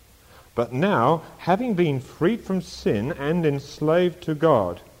 But now, having been freed from sin and enslaved to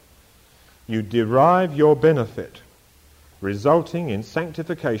God, you derive your benefit, resulting in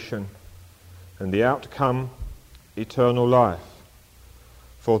sanctification, and the outcome, eternal life.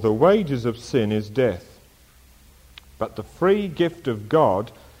 For the wages of sin is death, but the free gift of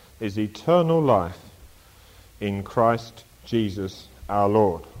God is eternal life in Christ Jesus our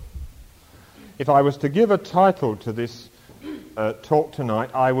Lord. If I was to give a title to this talk tonight,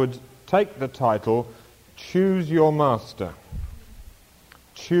 I would take the title, Choose Your Master.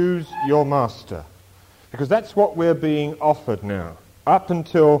 Choose your master. Because that's what we're being offered now. Up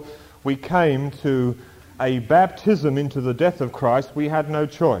until we came to a baptism into the death of Christ, we had no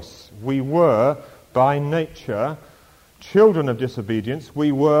choice. We were, by nature, children of disobedience.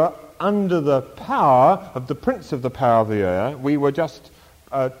 We were under the power of the prince of the power of the air. We were just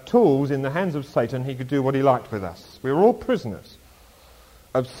tools in the hands of Satan. He could do what he liked with us. We were all prisoners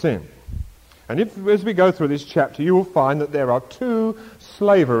of sin. And as we go through this chapter, you will find that there are two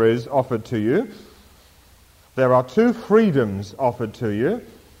slaveries offered to you. There are two freedoms offered to you.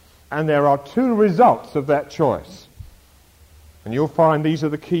 And there are two results of that choice. And you'll find these are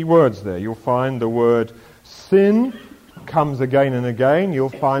the key words there. You'll find the word sin comes again and again. You'll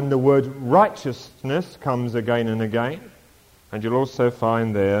find the word righteousness comes again and again. And you'll also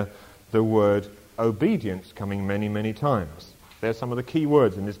find there the word obedience coming many, many times. They're some of the key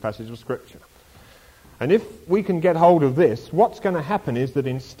words in this passage of Scripture. And if we can get hold of this, what's going to happen is that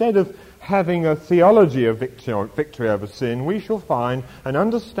instead of having a theology of victory over sin, we shall find an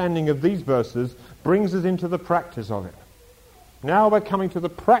understanding of these verses brings us into the practice of it. Now we're coming to the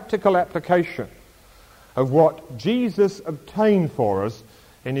practical application of what Jesus obtained for us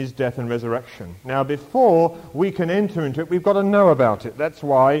in his death and resurrection. Now, before we can enter into it, we've got to know about it. That's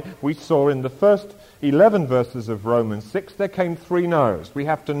why we saw in the first 11 verses of Romans 6, there came 3 no's. We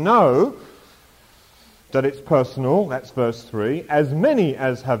have to know that it's personal, that's verse 3. As many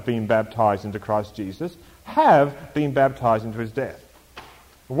as have been baptized into Christ Jesus have been baptized into his death.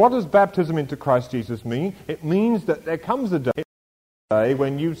 What does baptism into Christ Jesus mean? It means that there comes a day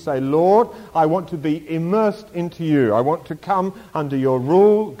when you say, Lord, I want to be immersed into you. I want to come under your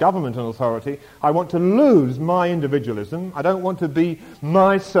rule, government and authority. I want to lose my individualism. I don't want to be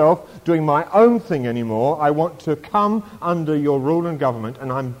myself doing my own thing anymore. I want to come under your rule and government, and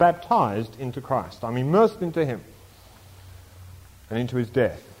I'm baptized into Christ. I'm immersed into him and into his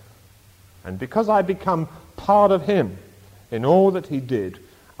death. And because I become part of him in all that he did,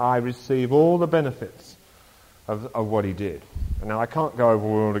 I receive all the benefits of what he did. And now I can't go over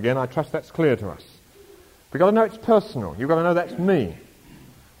all again. I trust that's clear to us. We've got to know it's personal. You've got to know that's me.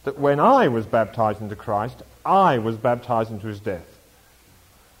 That when I was baptized into Christ, I was baptized into his death.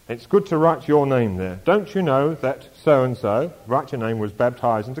 It's good to write your name there. Don't you know that so-and-so, write your name, was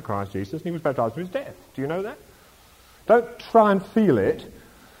baptized into Christ Jesus, and he was baptized into his death? Do you know that? Don't try and feel it.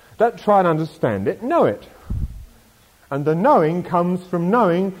 Don't try and understand it. Know it. And the knowing comes from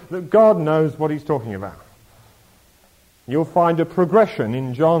knowing that God knows what he's talking about. You'll find a progression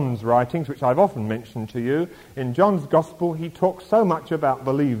in John's writings, which I've often mentioned to you. In John's Gospel, he talks so much about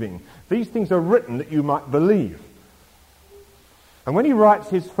believing. These things are written that you might believe. And when he writes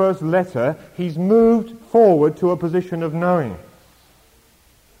his first letter, he's moved forward to a position of knowing.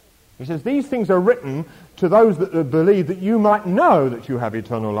 He says, these things are written to those that believe, that you might know that you have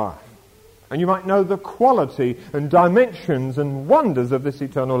eternal life. And you might know the quality and dimensions and wonders of this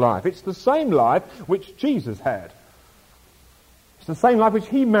eternal life. It's the same life which Jesus had. It's the same life which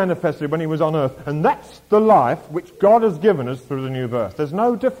he manifested when he was on earth. And that's the life which God has given us through the new birth. There's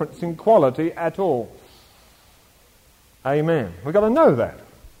no difference in quality at all. Amen. We've got to know that.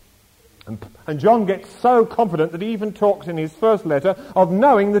 And John gets so confident that he even talks in his first letter of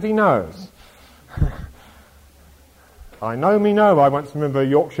knowing that he knows. I know me know, I once remember a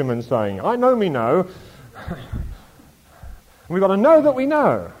Yorkshireman saying. I know me know. We've got to know that we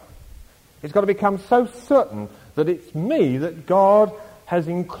know. It's got to become so certain that it's me that God has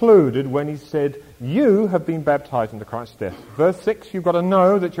included when he said, you have been baptized into Christ's death. Verse 6, you've got to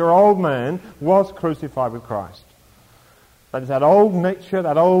know that your old man was crucified with Christ. That is that old nature,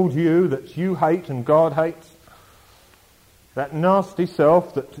 that old you that you hate and God hates. That nasty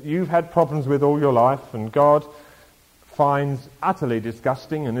self that you've had problems with all your life and God finds utterly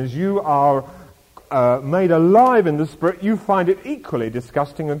disgusting. And as you are made alive in the Spirit, you find it equally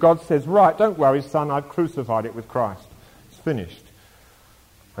disgusting. And God says, right, don't worry, son, I've crucified it with Christ. It's finished.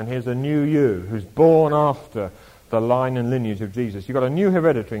 And here's a new you who's born after the line and lineage of Jesus. You've got a new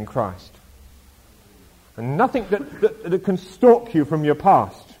heredity in Christ. And nothing that can stalk you from your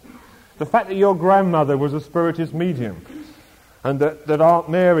past. The fact that your grandmother was a spiritist medium, and that Aunt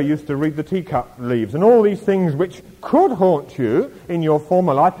Mary used to read the teacup leaves, and all these things which could haunt you in your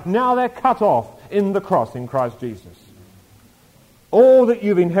former life, now they're cut off in the cross in Christ Jesus. All that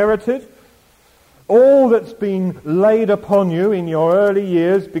you've inherited, all that's been laid upon you in your early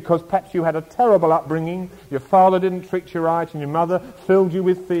years because perhaps you had a terrible upbringing, your father didn't treat you right and your mother filled you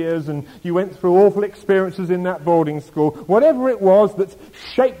with fears and you went through awful experiences in that boarding school, whatever it was that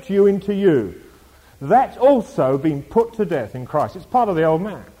shaped you into you, that's also been put to death in Christ. It's part of the old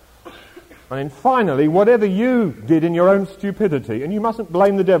man. And then finally, whatever you did in your own stupidity, and you mustn't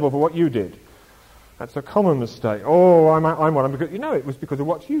blame the devil for what you did. That's a common mistake. Oh, I'm what I'm because... You know, it was because of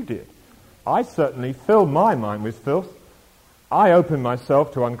what you did. I certainly filled my mind with filth. I opened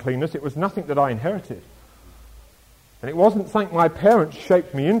myself to uncleanness. It was nothing that I inherited. And it wasn't something my parents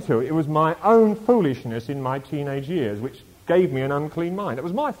shaped me into. It was my own foolishness in my teenage years which gave me an unclean mind. It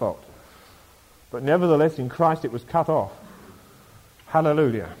was my fault. But nevertheless, in Christ it was cut off.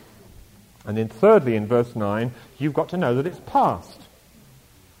 Hallelujah. And then thirdly, in verse 9, you've got to know that it's past.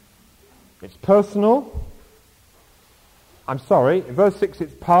 It's personal. I'm sorry, in verse 6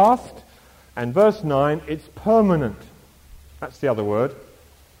 it's past, and verse 9 it's permanent. That's the other word.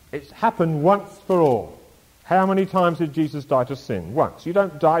 It's happened once for all. How many times did Jesus die to sin? Once. You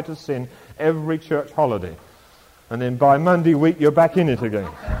don't die to sin every church holiday, and then by Monday week you're back in it again.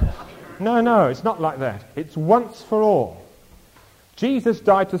 No, it's not like that. It's once for all. Jesus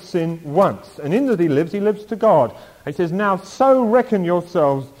died to sin once, and in that he lives to God. He says, now so reckon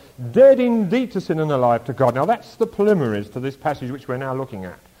yourselves dead indeed to sin and alive to God. Now that's the preliminaries to this passage which we're now looking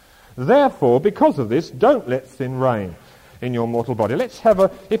at. Therefore, because of this, don't let sin reign in your mortal body. Let's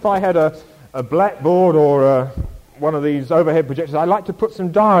have if I had a blackboard or one of these overhead projectors, I like to put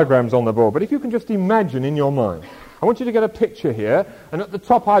some diagrams on the board. But if you can just imagine in your mind, I want you to get a picture here, and at the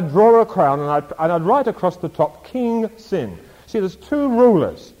top I'd draw a crown, and I'd write across the top, King Sin. See, there's two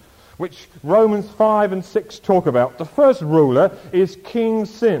rulers, which Romans 5 and 6 talk about. The first ruler is King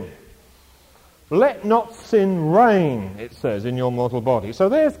Sin. Let not sin reign, it says, in your mortal body. So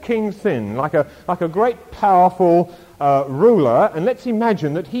there's King Sin, like a great powerful ruler, and let's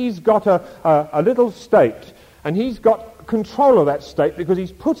imagine that he's got a little state, and he's got control of that state because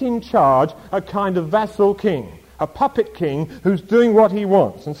he's put in charge a kind of vassal king, a puppet king who's doing what he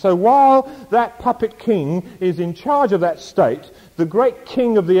wants. And so while that puppet king is in charge of that state, the great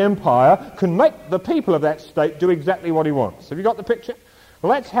king of the empire can make the people of that state do exactly what he wants. Have you got the picture?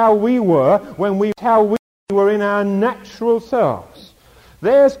 Well, that's how we were when we were in our natural selves.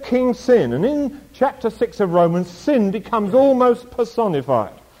 There's King Sin, and in chapter 6 of Romans, sin becomes almost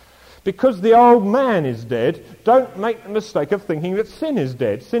personified. Because the old man is dead, don't make the mistake of thinking that sin is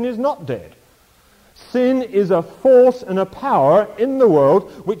dead. Sin is not dead. Sin is a force and a power in the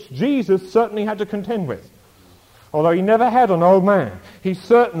world which Jesus certainly had to contend with. Although he never had an old man, he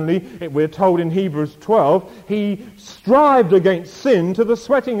certainly, we're told in Hebrews 12, he strived against sin to the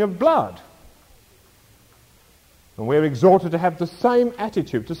sweating of blood. And we're exhorted to have the same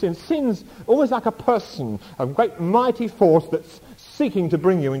attitude to sin. Sin's almost like a person, a great mighty force that's seeking to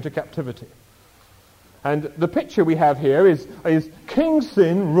bring you into captivity. And the picture we have here is King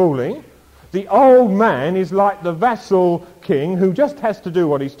Sin ruling. The old man is like the vassal king who just has to do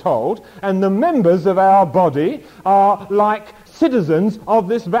what he's told, and the members of our body are like citizens of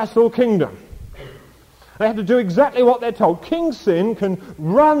this vassal kingdom. They have to do exactly what they're told. King Sin can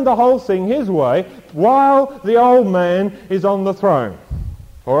run the whole thing his way while the old man is on the throne.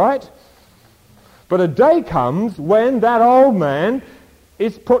 All right? But a day comes when that old man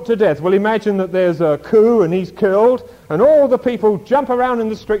is put to death. Well, imagine that there's a coup and he's killed, and all the people jump around in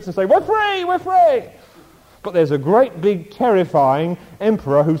the streets and say, "We're free, we're free!" But there's a great big terrifying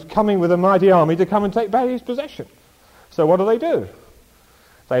emperor who's coming with a mighty army to come and take back his possession. So what do?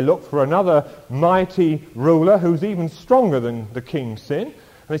 They look for another mighty ruler who's even stronger than the King Sin, and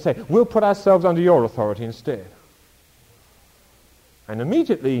they say, "We'll put ourselves under your authority instead." And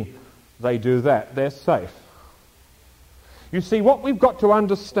immediately they do that, they're safe. You see, what we've got to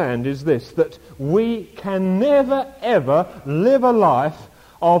understand is this, that we can never, ever live a life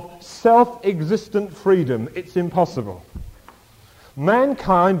of self-existent freedom. It's impossible.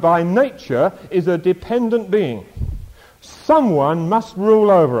 Mankind, by nature, is a dependent being. Someone must rule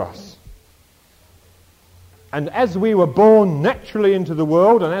over us. And as we were born naturally into the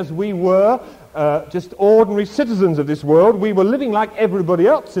world, and as we were just ordinary citizens of this world, we were living like everybody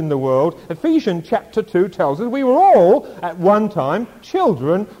else in the world. Ephesians chapter 2 tells us we were all, at one time,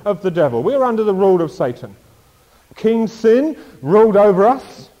 children of the devil. We were under the rule of Satan. King Sin ruled over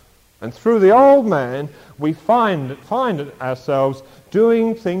us, and through the old man, we find ourselves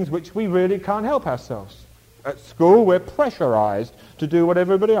doing things which we really can't help ourselves. At school, we're pressurized to do what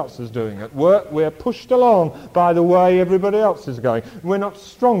everybody else is doing. At work, we're pushed along by the way everybody else is going. We're not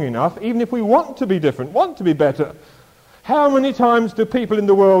strong enough, even if we want to be different, want to be better. How many times do people in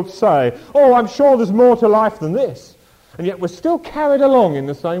the world say, "Oh, I'm sure there's more to life than this," and yet we're still carried along in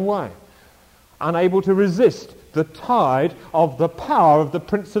the same way, unable to resist the tide of the power of the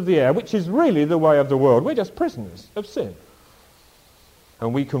prince of the air, which is really the way of the world. We're just prisoners of sin.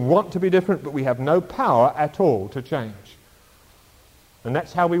 And we can want to be different, but we have no power at all to change. And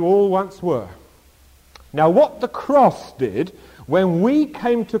that's how we all once were. Now, what the cross did, when we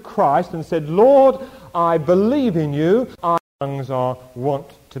came to Christ and said, "Lord, I believe in you," our tongues are want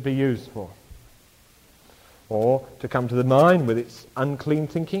to be used for. Or, to come to the mind with its unclean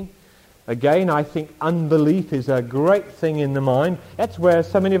thinking, again, I think unbelief is a great thing in the mind. That's where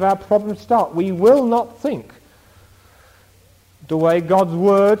so many of our problems start. We will not think the way God's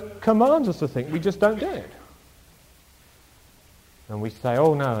Word commands us to think. We just don't do it. And we say,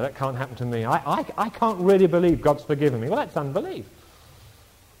 "Oh no, that can't happen to me. I can't really believe God's forgiven me." Well, that's unbelief.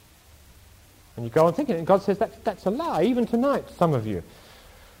 And you go on thinking it, and God says, that's a lie. Even tonight, some of you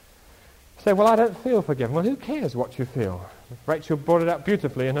say, "Well, I don't feel forgiven." Well, who cares what you feel? Rachel brought it up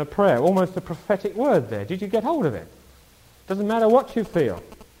beautifully in her prayer, almost a prophetic word there. Did you get hold of it? Doesn't matter what you feel.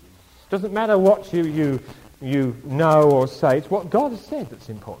 Doesn't matter what you know or say. It's what God has said that's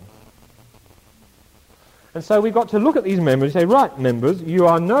important. And so we've got to look at these members and say, "Right, members, you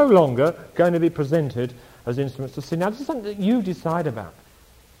are no longer going to be presented as instruments of sin." Now, this is something that you decide about.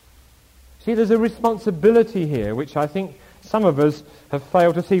 See, there's a responsibility here, which I think some of us have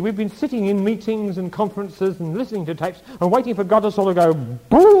failed to see. We've been sitting in meetings and conferences and listening to tapes and waiting for God to sort of go,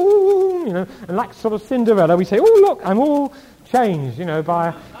 boom, boom, and like sort of Cinderella, we say, oh, look, I'm all changed,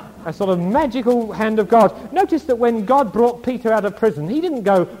 by a sort of magical hand of God. Notice that when God brought Peter out of prison, he didn't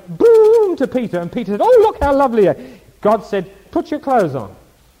go boom to Peter, and Peter said, oh, look how lovely you are. God said, put your clothes on.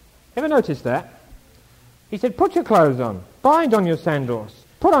 Ever notice that? He said, put your clothes on, bind on your sandals,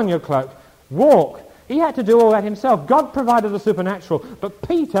 put on your cloak, walk. He had to do all that himself. God provided the supernatural, but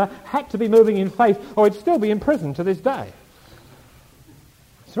Peter had to be moving in faith, or he'd still be in prison to this day.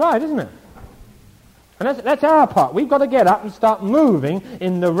 That's right, isn't it? And that's our part. We've got to get up and start moving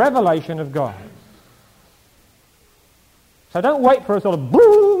in the revelation of God. So don't wait for a sort of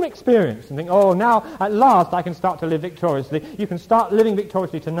boom experience and think, oh, now at last I can start to live victoriously. You can start living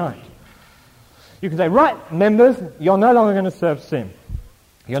victoriously tonight. You can say, right, members, you're no longer going to serve sin.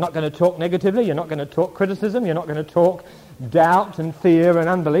 You're not going to talk negatively. You're not going to talk criticism. You're not going to talk doubt and fear and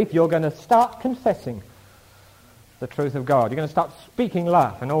unbelief. You're going to start confessing the truth of God. You're going to start speaking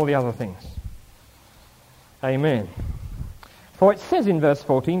love and all the other things. Amen. For it says in verse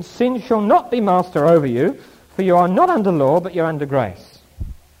 14, sin shall not be master over you, for you are not under law, but you're under grace.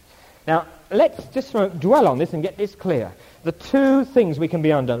 Now, let's just dwell on this and get this clear. The two things we can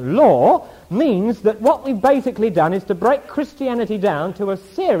be under. Law means that what we've basically done is to break Christianity down to a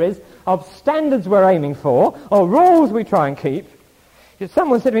series of standards we're aiming for, or rules we try and keep.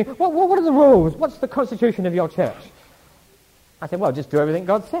 Someone said to me, what are the rules? What's the constitution of your church? I said, well, just do everything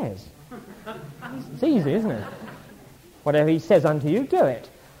God says. It's easy, isn't it? Whatever he says unto you, do it.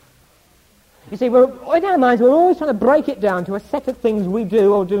 You see, in our minds, we're always trying to break it down to a set of things we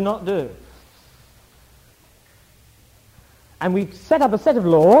do or do not do. And we set up a set of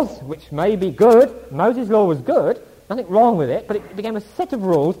laws, which may be good. Moses' law was good, nothing wrong with it, but it became a set of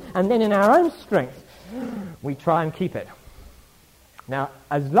rules, and then in our own strength, we try and keep it. Now,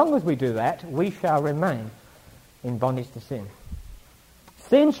 as long as we do that, we shall remain in bondage to sin.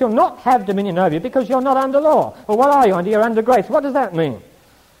 Sin shall not have dominion over you because you're not under law. Well, what are you under? You're under grace. What does that mean?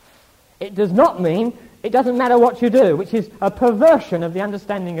 It does not mean it doesn't matter what you do, which is a perversion of the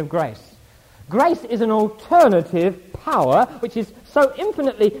understanding of grace. Grace is an alternative power which is so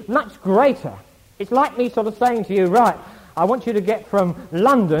infinitely much greater. It's like me sort of saying to you, right, I want you to get from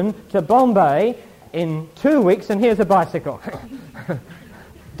London to Bombay in 2 weeks, and here's a bicycle.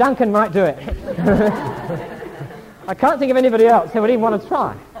 Duncan might do it. I can't think of anybody else who would even want to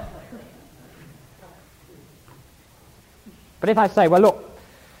try. But if I say, well, look,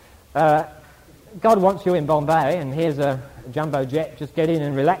 God wants you in Bombay, and here's a jumbo jet, just get in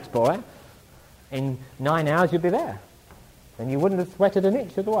and relax, boy. In 9 hours you'd be there. And you wouldn't have sweated an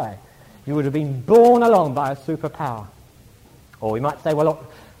inch of the way. You would have been borne along by a superpower. Or we might say, well,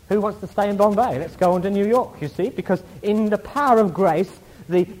 look, who wants to stay in Bombay? Let's go on to New York, you see, because in the power of grace,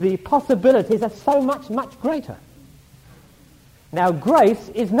 the possibilities are so much, much greater. Now, grace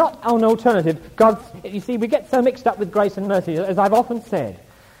is not an alternative. You see, we get so mixed up with grace and mercy, as I've often said.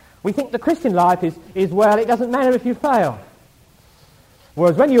 We think the Christian life is well, it doesn't matter if you fail.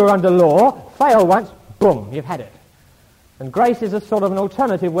 Whereas when you're under law, fail once, boom, you've had it. And grace is a sort of an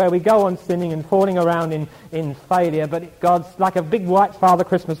alternative where we go on sinning and falling around in failure, but God's like a big white Father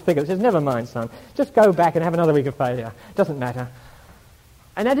Christmas figure that says, never mind, son, just go back and have another week of failure. Doesn't matter.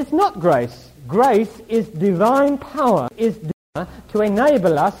 And that is not grace. Grace is divine power, is to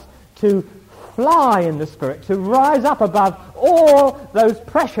enable us to fly in the Spirit, to rise up above all those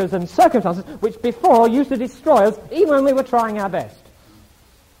pressures and circumstances which before used to destroy us, even when we were trying our best.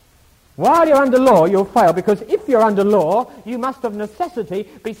 While you're under law, you'll fail, because if you're under law, you must of necessity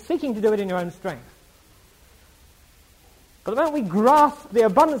be seeking to do it in your own strength. But the moment we grasp the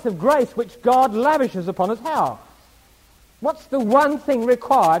abundance of grace which God lavishes upon us, how? What's the one thing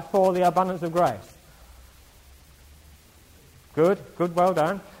required for the abundance of grace? Good, well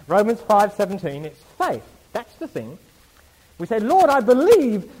done. Romans 5:17, it's faith. That's the thing. We say, Lord, I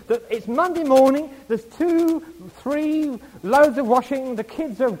believe that it's Monday morning, there's 2, 3 loads of washing, the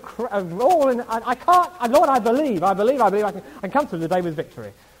kids are all in, I can't, Lord, I believe I can come through the day with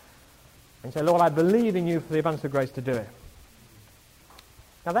victory. And say, Lord, I believe in you for the abundance of grace to do it.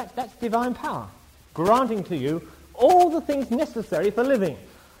 Now that's divine power, granting to you all the things necessary for living.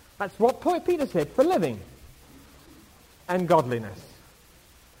 That's what Peter said, for living and godliness.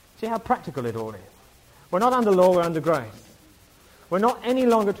 See how practical it all is. We're not under law, we're under grace. We're not any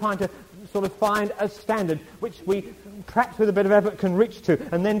longer trying to sort of find a standard which we perhaps with a bit of effort can reach to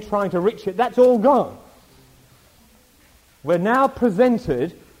and then trying to reach it. That's all gone. We're now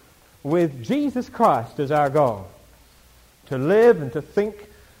presented with Jesus Christ as our goal. To live and to think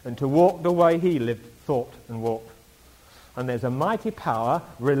and to walk the way he lived, thought and walked. And there's a mighty power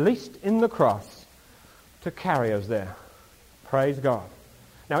released in the cross to carry us there. Praise God.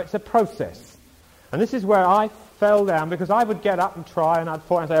 Now, it's a process. And this is where I fell down, because I would get up and try and I'd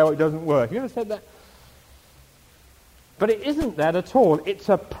fall and say, oh, it doesn't work. You ever said that? But it isn't that at all. It's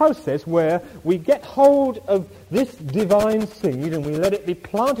a process where we get hold of this divine seed and we let it be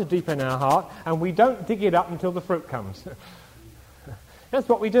planted deep in our heart, and we don't dig it up until the fruit comes. That's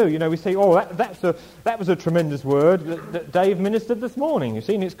what we do. You know, we say, oh, that was a tremendous word that Dave ministered this morning. You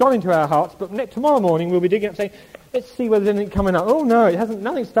see, and it's gone into our hearts, but tomorrow morning we'll be digging up and saying, let's see whether there's anything coming up. Oh, no,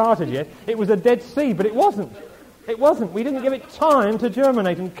 nothing started yet. It was a dead seed, but it wasn't. It wasn't. We didn't give it time to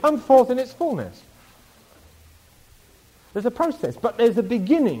germinate and come forth in its fullness. There's a process, but there's a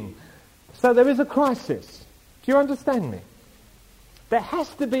beginning. So there is a crisis. Do you understand me? There has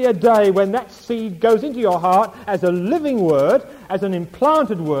to be a day when that seed goes into your heart as a living word, as an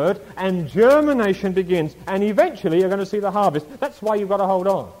implanted word, and germination begins. And eventually you're going to see the harvest. That's why you've got to hold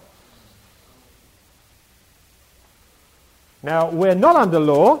on. Now, we're not under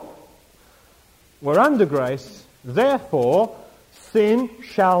law. We're under grace. Therefore, sin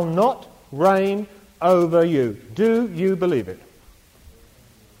shall not reign over you. Do you believe it?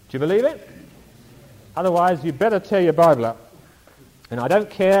 Do you believe it? Otherwise, you better tear your Bible up. And I don't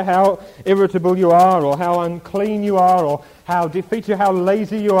care how irritable you are, or how unclean you are, or how defeated, how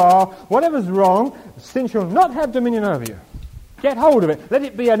lazy you are. Whatever's wrong, sin shall not have dominion over you. Get hold of it. Let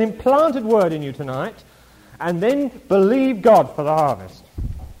it be an implanted word in you tonight, and then believe God for the harvest.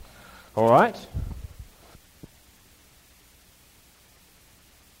 All right?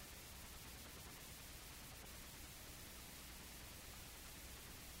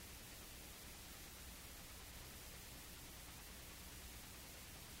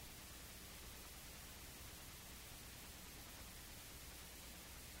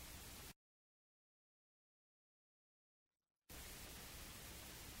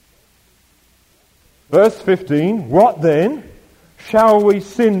 Verse 15, what then? Shall we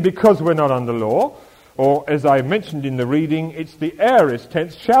sin because we're not under law? Or, as I mentioned in the reading, it's the aorist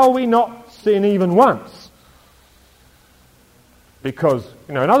tense, shall we not sin even once? Because,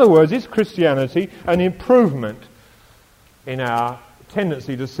 in other words, is Christianity an improvement in our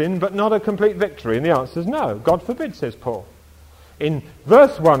tendency to sin, but not a complete victory? And the answer is no. God forbid, says Paul. In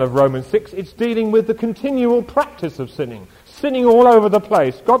verse 1 of Romans 6, it's dealing with the continual practice of sinning. Sinning all over the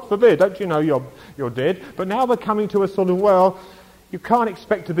place. God forbid, don't you know you're dead? But now we're coming to a sort of, well, you can't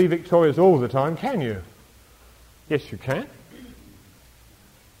expect to be victorious all the time, can you? Yes, you can.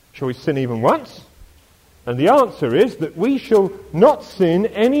 Shall we sin even once? And the answer is that we shall not sin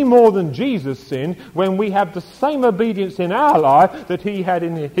any more than Jesus sinned when we have the same obedience in our life that he had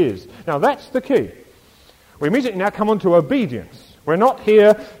in his. Now that's the key. We immediately now come on to obedience. We're not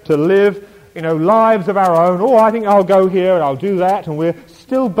here to live lives of our own. Oh, I think I'll go here and I'll do that. And we're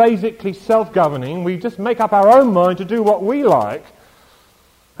still basically self-governing. We just make up our own mind to do what we like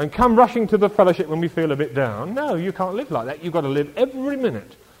and come rushing to the fellowship when we feel a bit down. No, you can't live like that. You've got to live every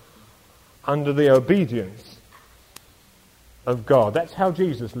minute under the obedience of God. That's how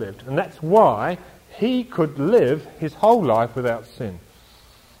Jesus lived. And that's why he could live his whole life without sin.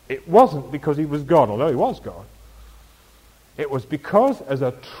 It wasn't because he was God, although he was God. It was because, as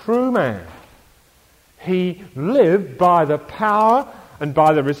a true man, he lived by the power and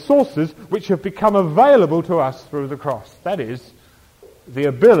by the resources which have become available to us through the cross. That is, the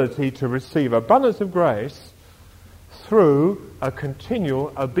ability to receive abundance of grace through a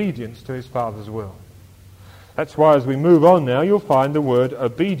continual obedience to his Father's will. That's why as we move on now, you'll find the word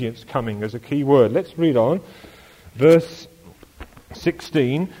obedience coming as a key word. Let's read on. Verse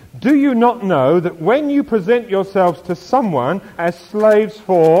 16, do you not know that when you present yourselves to someone as slaves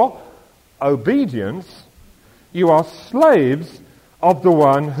for obedience, you are slaves of the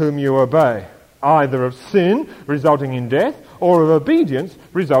one whom you obey, either of sin resulting in death or of obedience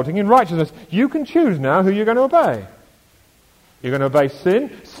resulting in righteousness? You can choose now who you're going to obey. You're going to obey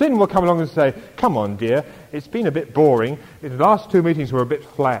sin. Sin will come along and say, come on dear, it's been a bit boring. The last two meetings were a bit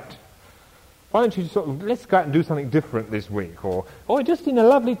flat. Why don't you let's go out and do something different this week? Or just in a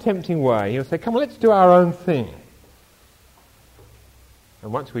lovely, tempting way. You'll say, come on, let's do our own thing.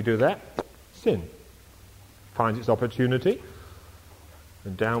 And once we do that, sin finds its opportunity,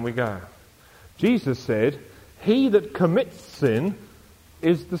 and down we go. Jesus said, he that commits sin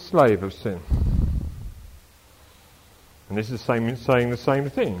is the slave of sin. And this is saying the same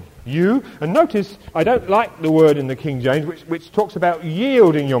thing. You, and notice, I don't like the word in the King James which talks about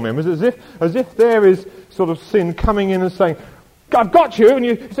yielding your members as if there is sort of sin coming in and saying, I've got you, and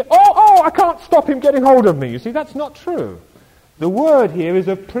you say, oh, I can't stop him getting hold of me. You see, that's not true. The word here is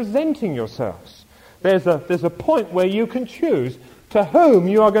of presenting yourselves. There's a point where you can choose to whom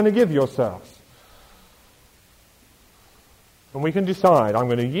you are going to give yourselves. And we can decide, I'm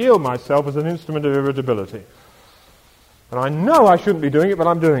going to yield myself as an instrument of irritability. And I know I shouldn't be doing it, but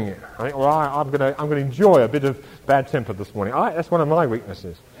I'm doing it. I think, well, I'm going to enjoy a bit of bad temper this morning. That's one of my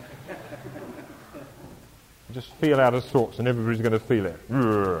weaknesses. I just feel out of sorts, and everybody's going to feel it.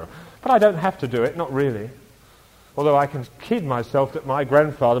 But I don't have to do it, not really. Although I can kid myself that my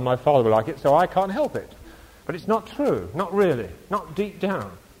grandfather and my father were like it, so I can't help it. But it's not true, not really, not deep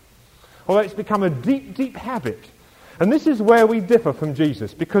down. Although it's become a deep, deep habit. And this is where we differ from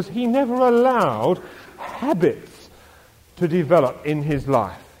Jesus, because he never allowed habits to develop in his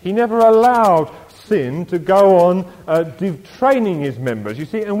life. He never allowed sin to go on training his members. You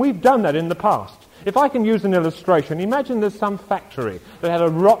see, and we've done that in the past. If I can use an illustration, imagine there's some factory that had a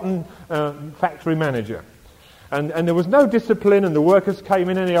rotten factory manager. And there was no discipline, and the workers came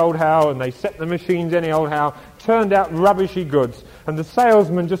in any old how, and they set the machines any old how, turned out rubbishy goods, and the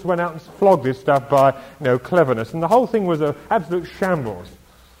salesman just went out and flogged this stuff by, cleverness, and the whole thing was an absolute shambles.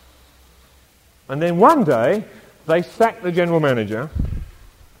 And then one day, they sacked the general manager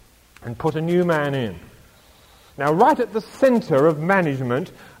and put a new man in. Now, right at the centre of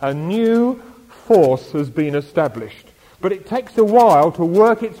management, a new force has been established, but it takes a while to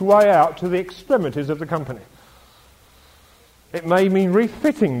work its way out to the extremities of the company. It may mean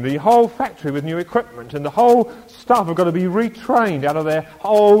refitting the whole factory with new equipment, and the whole staff have got to be retrained out of their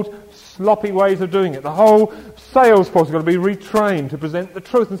old sloppy ways of doing it. The whole sales force has got to be retrained to present the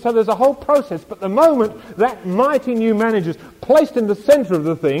truth. And so there's a whole process. But the moment that mighty new manager is placed in the centre of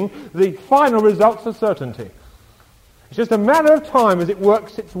the thing, the final results are certainty. It's just a matter of time as it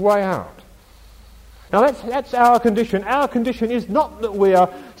works its way out. Now that's our condition. Our condition is not that we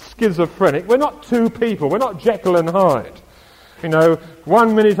are schizophrenic. We're not two people. We're not Jekyll and Hyde.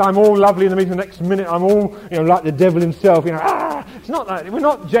 1 minute I'm all lovely, and the next minute I'm all, like the devil himself. It's not that. We're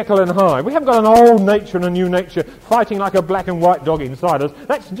not Jekyll and Hyde. We haven't got an old nature and a new nature fighting like a black and white dog inside us.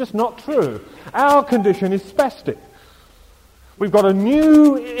 That's just not true. Our condition is spastic. We've got a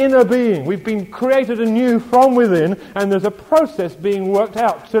new inner being. We've been created anew from within, and there's a process being worked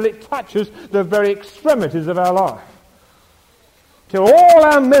out till it touches the very extremities of our life. Till all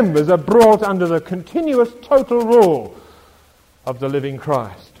our members are brought under the continuous total rule of the living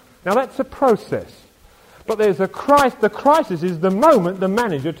Christ. Now that's a process. But there's a crisis. The crisis is the moment the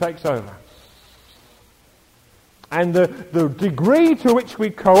manager takes over. And the degree to which we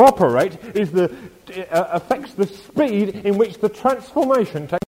cooperate affects the speed in which the transformation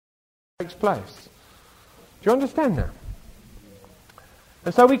takes place. Do you understand that?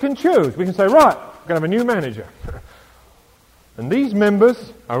 And so we can choose. We can say, right, we're going to have a new manager. And these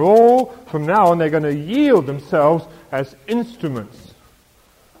members are all, from now on, they're going to yield themselves as instruments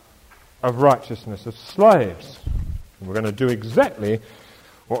of righteousness, as slaves. And we're going to do exactly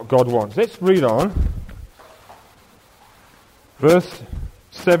what God wants. Let's read on. Verse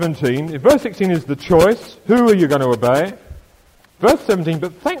 17. Verse 16 is the choice. Who are you going to obey? Verse 17,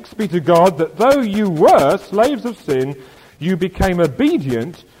 but thanks be to God that though you were slaves of sin, you became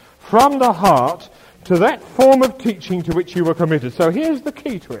obedient from the heart to that form of teaching to which you were committed. So here's the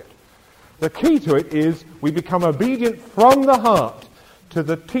key to it. The key to it is we become obedient from the heart to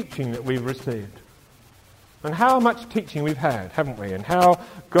the teaching that we've received. And how much teaching we've had, haven't we? And how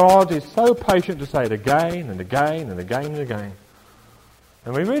God is so patient to say it again and again and again and again.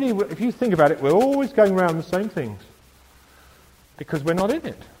 And we really, if you think about it, we're always going around the same things. Because we're not in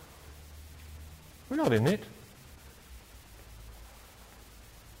it. We're not in it.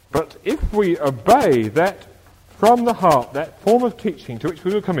 But if we obey that from the heart, that form of teaching to which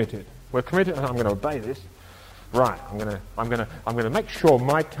we were committed, we're committed, and I'm going to obey this. Right, I'm going to make sure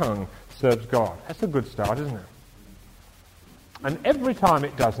my tongue serves God. That's a good start, isn't it? And every time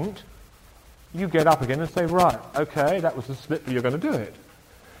it doesn't, you get up again and say, right, okay, that was a slip, but you're going to do it.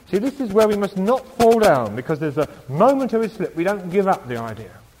 See, this is where we must not fall down, because there's a momentary slip. We don't give up the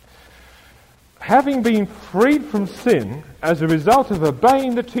idea. Having been freed from sin as a result of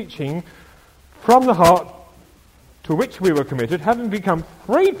obeying the teaching from the heart to which we were committed, having become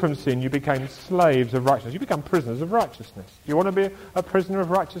freed from sin, you became slaves of righteousness. You become prisoners of righteousness. Do you want to be a prisoner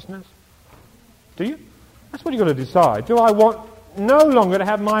of righteousness? Do you? That's what you've got to decide. Do I want no longer to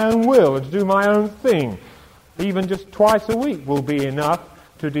have my own will and to do my own thing? Even just twice a week will be enough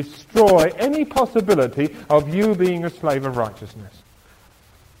to destroy any possibility of you being a slave of righteousness.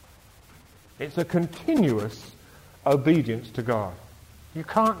 It's a continuous obedience to God. You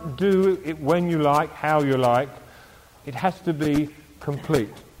can't do it when you like, how you like. It has to be complete.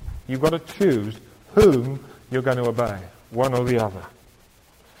 You've got to choose whom you're going to obey, one or the other.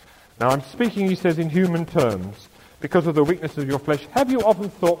 Now I'm speaking, he says, in human terms, because of the weakness of your flesh. Have you often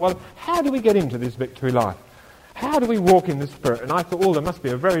thought, well, how do we get into this victory life? how do we walk in the Spirit? And I thought, there must be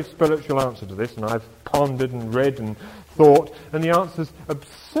a very spiritual answer to this, and I've pondered and read and thought, and the answer's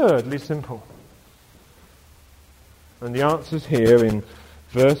absurdly simple. And the answer's here in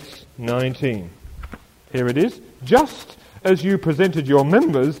verse 19. Here it is. Just as you presented your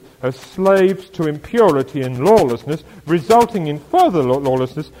members as slaves to impurity and lawlessness, resulting in further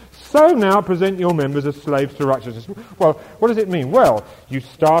lawlessness, so now present your members as slaves to righteousness. Well, what does it mean? Well, you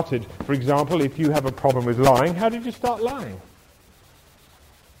started, for example, if you have a problem with lying, how did you start lying?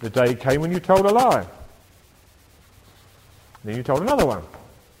 The day came when you told a lie. Then you told another one.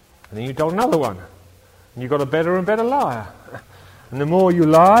 And then you told another one. And you got a better and better liar. And the more you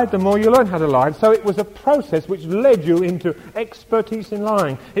lied, the more you learned how to lie. And so it was a process which led you into expertise in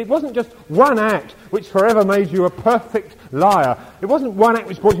lying. It wasn't just one act which forever made you a perfect liar. It wasn't one act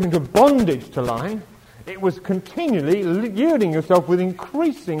which brought you into bondage to lying. It was continually yielding yourself with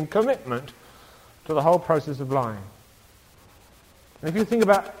increasing commitment to the whole process of lying. And if you think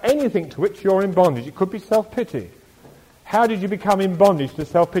about anything to which you're in bondage, it could be self-pity. How did you become in bondage to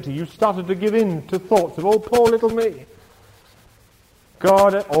self-pity? You started to give in to thoughts of, oh, poor little me.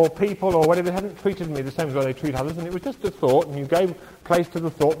 God or people or whatever hadn't treated me the same as they treat others, and it was just a thought, and you gave place to the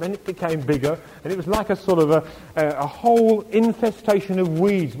thought, then it became bigger, and it was like a sort of a whole infestation of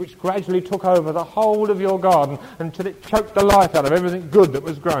weeds which gradually took over the whole of your garden until it choked the life out of everything good that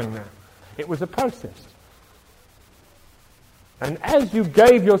was growing there. It was a process. And as you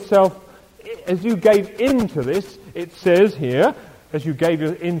gave into this, it says here, as you gave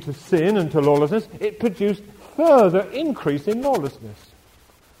into sin and to lawlessness, it produced further increase in lawlessness.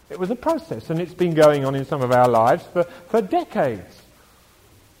 It was a process, and it's been going on in some of our lives for decades.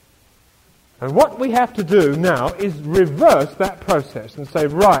 And what we have to do now is reverse that process and say,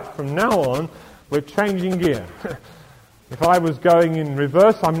 right, from now on, we're changing gear. If I was going in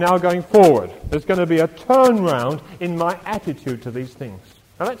reverse, I'm now going forward. There's going to be a turnaround in my attitude to these things.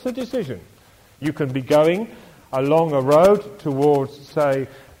 Now, that's a decision. You can be going along a road towards, say,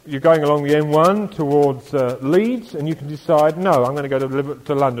 you're going along the M1 towards Leeds, and you can decide, no, I'm going to go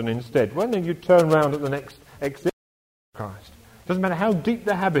to London instead. Well, then you turn round at the next exit. Christ. Doesn't matter how deep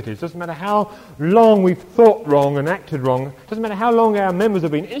the habit is. Doesn't matter how long we've thought wrong and acted wrong. Doesn't matter how long our members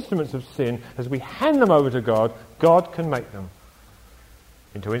have been instruments of sin. As we hand them over to God, God can make them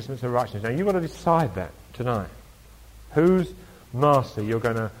into instruments of righteousness. Now, you've got to decide that tonight. Whose master you're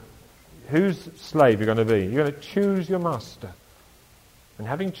going to, whose slave you're going to be. You're going to choose your master. And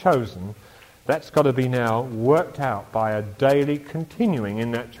having chosen, that's got to be now worked out by a daily continuing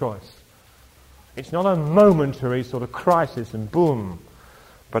in that choice. It's not a momentary sort of crisis and boom,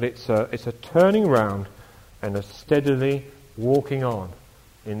 but it's a turning round and a steadily walking on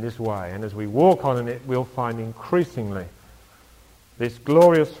in this way. And as we walk on in it, we'll find increasingly this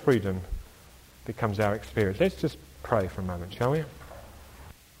glorious freedom becomes our experience. Let's just pray for a moment, shall we?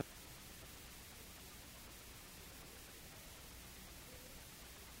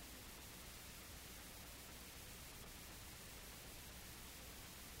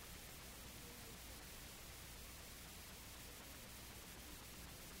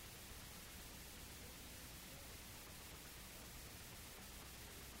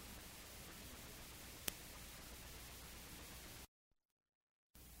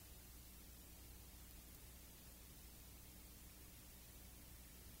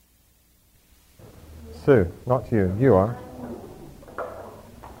 Sue, not you. You are.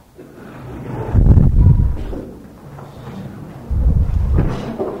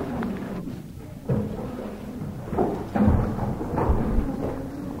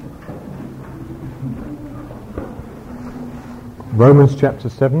 Romans chapter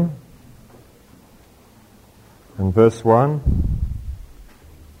 7 and verse 1.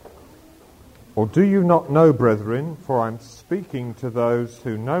 Or do you not know, brethren, for I'm speaking to those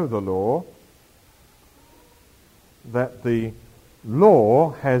who know the law, that the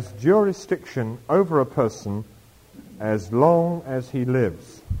law has jurisdiction over a person as long as he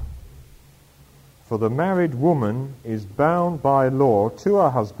lives. For the married woman is bound by law to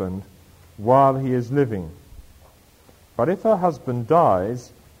her husband while he is living. But if her husband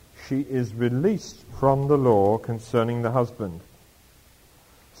dies, she is released from the law concerning the husband.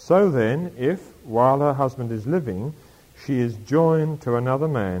 So then, if, while her husband is living, she is joined to another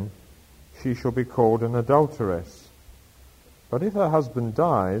man, she shall be called an adulteress. But if her husband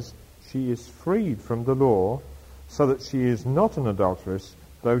dies, she is freed from the law, so that she is not an adulteress,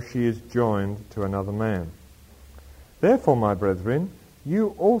 though she is joined to another man. Therefore, my brethren,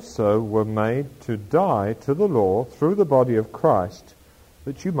 you also were made to die to the law through the body of Christ,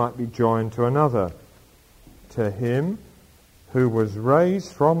 that you might be joined to another, to him who was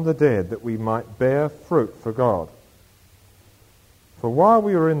raised from the dead, that we might bear fruit for God. For while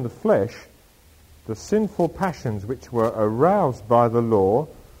we were in the flesh, the sinful passions which were aroused by the law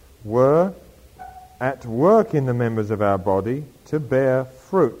were at work in the members of our body to bear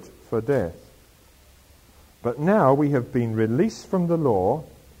fruit for death. But now we have been released from the law,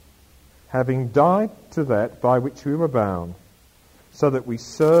 having died to that by which we were bound, so that we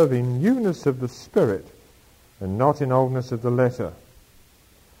serve in newness of the Spirit and not in oldness of the letter.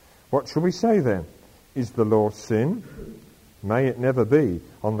 What shall we say then? Is the law sin? May it never be.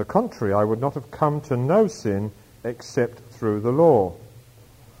 On the contrary, I would not have come to know sin except through the law.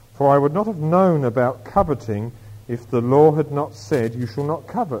 For I would not have known about coveting if the law had not said, you shall not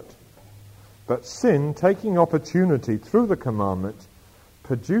covet. But sin, taking opportunity through the commandment,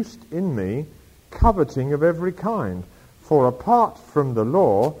 produced in me coveting of every kind. For apart from the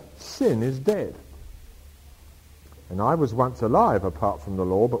law, sin is dead. And I was once alive apart from the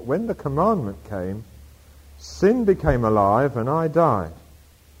law, but when the commandment came, sin became alive and I died.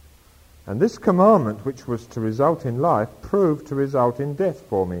 And this commandment, which was to result in life, proved to result in death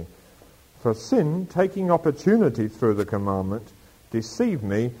for me. For sin, taking opportunity through the commandment, deceived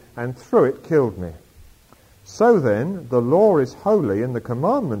me, and through it killed me. So then, the law is holy, and the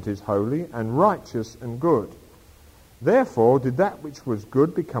commandment is holy, and righteous, and good. Therefore, did that which was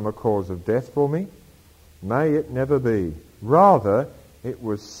good become a cause of death for me? May it never be. Rather, it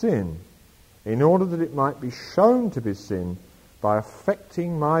was sin, in order that it might be shown to be sin by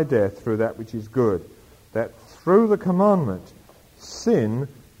affecting my death through that which is good, that through the commandment, sin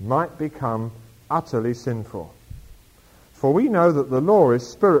might become utterly sinful. For we know that the law is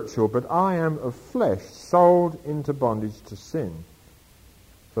spiritual, but I am of flesh, sold into bondage to sin.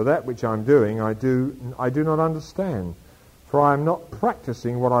 For that which I'm doing, I do not understand, for I am not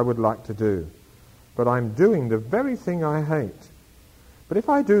practicing what I would like to do, but I'm doing the very thing I hate. But if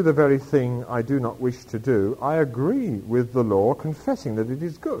I do the very thing I do not wish to do, I agree with the law, confessing that it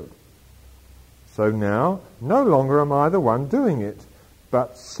is good. So now, no longer am I the one doing it,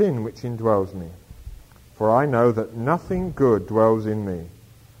 but sin which indwells me. For I know that nothing good dwells in me,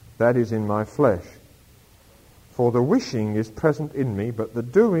 that is, in my flesh. For the wishing is present in me, but the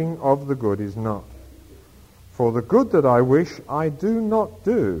doing of the good is not. For the good that I wish I do not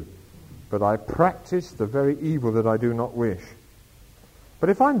do, but I practice the very evil that I do not wish. But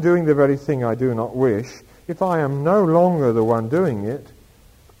if I'm doing the very thing I do not wish, if I am no longer the one doing it,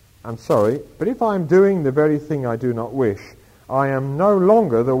 but if I'm doing the very thing I do not wish, I am no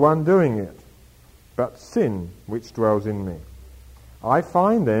longer the one doing it, but sin which dwells in me. I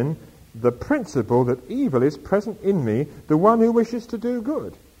find then the principle that evil is present in me, the one who wishes to do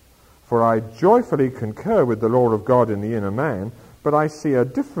good. For I joyfully concur with the law of God in the inner man, but I see a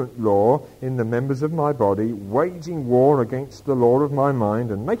different law in the members of my body, waging war against the law of my mind,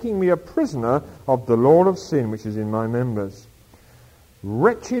 and making me a prisoner of the law of sin which is in my members.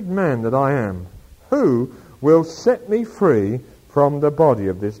 Wretched man that I am, who will set me free from the body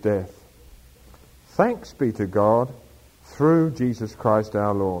of this death? Thanks be to God through Jesus Christ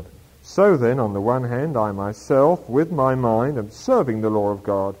our Lord. So then, on the one hand, I myself, with my mind, am serving the law of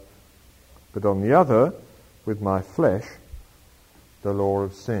God, but on the other, with my flesh, the law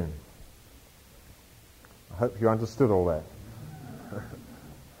of sin. I hope you understood all that.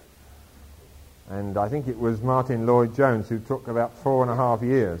 And I think it was Martin Lloyd-Jones who took about 4.5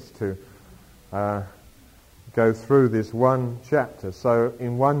 years to go through this one chapter. So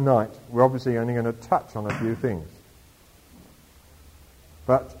in one night, we're obviously only going to touch on a few things.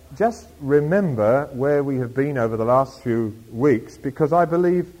 But just remember where we have been over the last few weeks, because I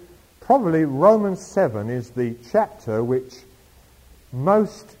believe probably Romans 7 is the chapter which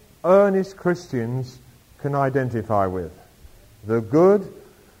most earnest Christians can identify with. The good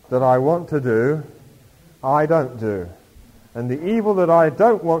that I want to do, I don't do. And the evil that I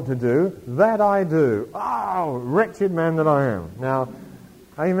don't want to do, that I do. Oh, wretched man that I am. Now,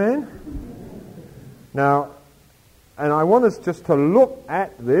 amen? Now, and I want us just to look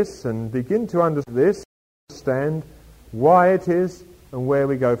at this and begin to understand why it is and where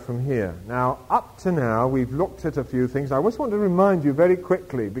we go from here. Now, up to now, we've looked at a few things. I just want to remind you very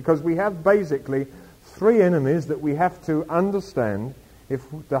quickly, because we have basically 3 enemies that we have to understand. If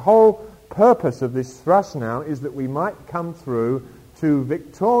the whole purpose of this thrust now is that we might come through to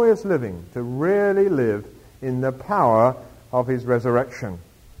victorious living, to really live in the power of his resurrection.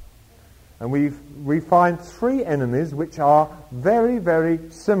 And we find 3 enemies which are very, very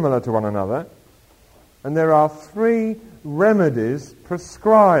similar to one another. And there are 3 remedies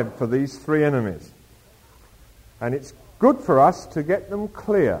prescribed for these 3 enemies. And it's good for us to get them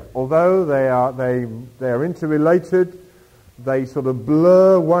clear. Although they are interrelated, they sort of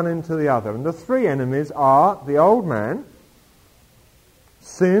blur one into the other. And the three enemies are the old man,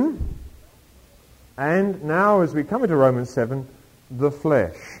 sin, and now as we come into Romans 7, the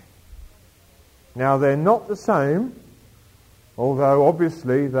flesh. Now they're not the same, although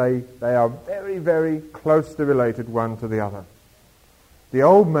obviously they are very, very closely related one to the other. The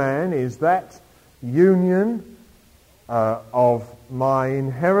old man is that union of my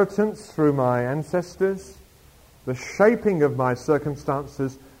inheritance through my ancestors, the shaping of my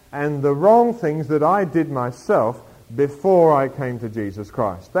circumstances, and the wrong things that I did myself before I came to Jesus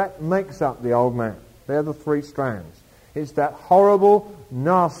Christ. That makes up the old man. They're the three strands. It's that horrible,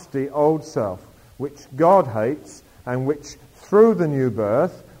 nasty old self which God hates and which through the new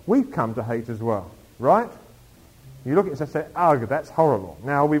birth we've come to hate as well. Right? You look at it and say, "Ugh, that's horrible."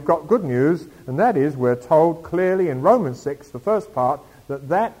 Now we've got good news, and that is we're told clearly in Romans 6, the first part,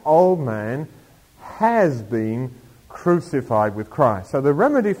 that old man has been crucified with Christ. So the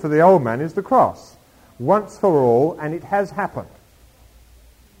remedy for the old man is the cross, once for all, and it has happened.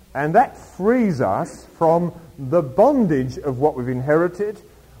 And that frees us from the bondage of what we've inherited,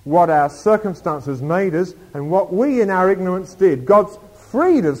 what our circumstances made us, and what we in our ignorance did. God's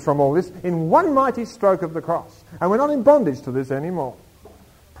freed us from all this in one mighty stroke of the cross. And we're not in bondage to this anymore.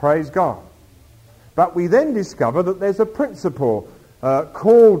 Praise God. But we then discover that there's a principle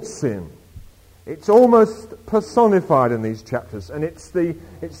called sin. It's almost personified in these chapters, and it's the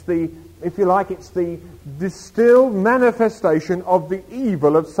if you like, it's the distilled manifestation of the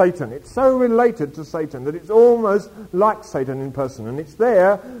evil of Satan. It's so related to Satan that it's almost like Satan in person, and it's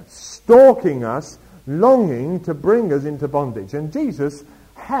there stalking us, longing to bring us into bondage. And Jesus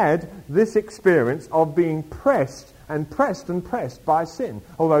had this experience of being pressed and pressed and pressed by sin,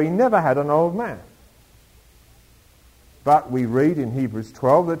 although he never had an old man. But we read in Hebrews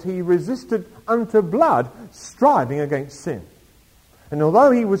 12 that he resisted unto blood, striving against sin. And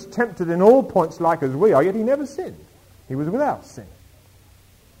although he was tempted in all points like as we are, yet he never sinned. He was without sin.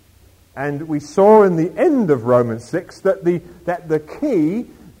 And we saw in the end of Romans 6 that the key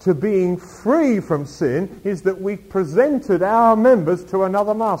to being free from sin is that we presented our members to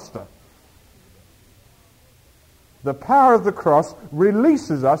another master. The power of the cross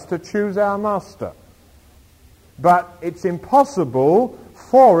releases us to choose our master. But it's impossible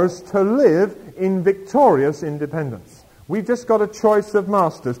for us to live in victorious independence. We've just got a choice of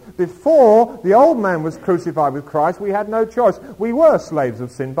masters. Before the old man was crucified with Christ, we had no choice. We were slaves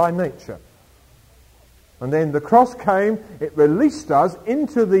of sin by nature. And then the cross came, it released us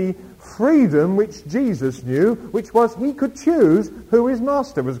into the freedom which Jesus knew, which was he could choose who his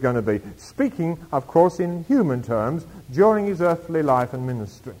master was going to be. Speaking, of course, in human terms, during his earthly life and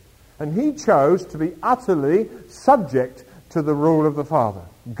ministry. And he chose to be utterly subject to the rule of the Father.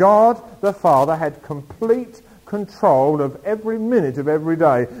 God, the Father, had complete control of every minute of every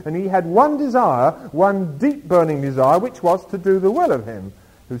day. And he had one desire, one deep burning desire, which was to do the will of him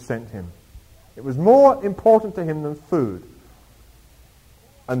who sent him. It was more important to him than food.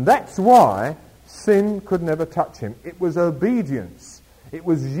 And that's why sin could never touch him. It was obedience. It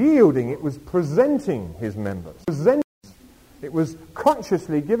was yielding. It was presenting his members. It was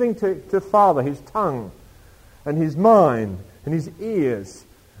consciously giving to Father his tongue and his mind and his ears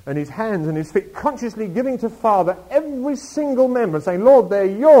and his hands and his feet, consciously giving to Father every single member, saying, "Lord, they're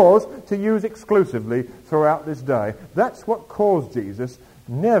yours to use exclusively throughout this day." That's what caused Jesus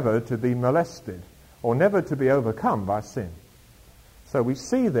never to be molested or never to be overcome by sin. So we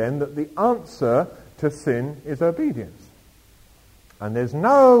see then that the answer to sin is obedience. And there's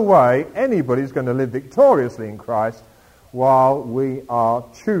no way anybody's going to live victoriously in Christ while we are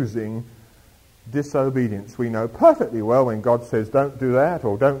choosing disobedience. We know perfectly well when God says don't do that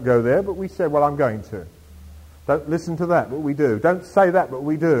or don't go there, but we say, well, I'm going to. Don't listen to that, but we do. Don't say that, but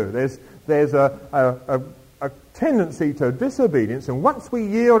we do. There's a tendency to disobedience, and once we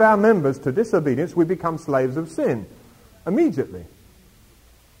yield our members to disobedience, we become slaves of sin immediately.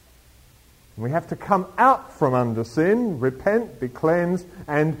 We have to come out from under sin, repent, be cleansed,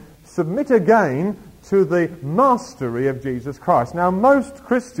 and submit again to the mastery of Jesus Christ. Now, most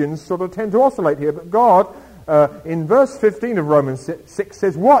Christians sort of tend to oscillate here, but God, in verse 15 of Romans 6,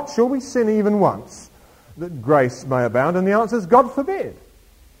 says, "What, shall we sin even once, that grace may abound?" And the answer is, God forbid.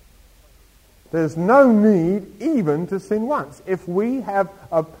 There's no need even to sin once if we have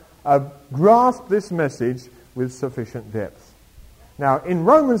grasped this message with sufficient depth. Now, in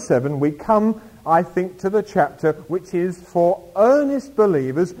Romans 7, we come, I think, to the chapter which is for earnest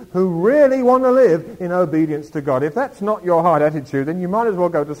believers who really want to live in obedience to God. If that's not your heart attitude, then you might as well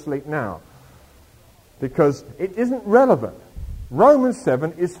go to sleep now, because it isn't relevant. Romans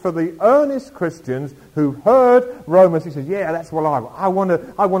 7 is for the earnest Christians who heard Romans. He says, yeah, that's what I want.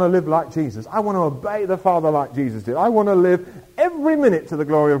 I want to live like Jesus. I want to obey the Father like Jesus did. I want to live every minute to the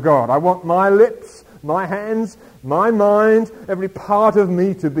glory of God. I want my lips, my hands, my mind, every part of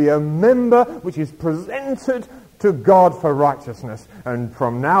me to be a member which is presented to God for righteousness. And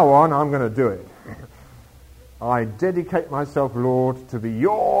from now on, I'm going to do it. I dedicate myself, Lord, to be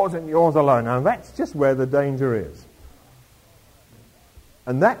yours and yours alone. Now, that's just where the danger is.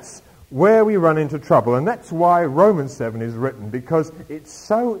 And that's where we run into trouble. And that's why Romans 7 is written, because it's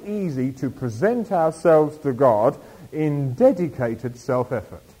so easy to present ourselves to God in dedicated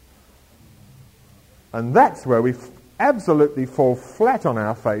self-effort. And that's where we absolutely fall flat on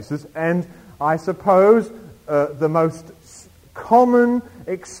our faces. And I suppose the most common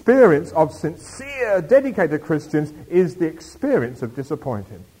experience of sincere, dedicated Christians is the experience of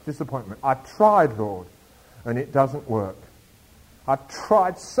disappointment. I've tried, Lord, and it doesn't work. I've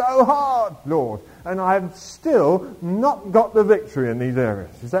tried so hard, Lord, and I've still not got the victory in these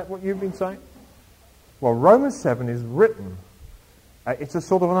areas. Is that what you've been saying? Well, Romans 7 is written. It's a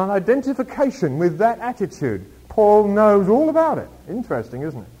sort of an identification with that attitude. Paul knows all about it. Interesting,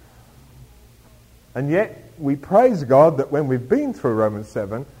 isn't it? And yet, we praise God that when we've been through Romans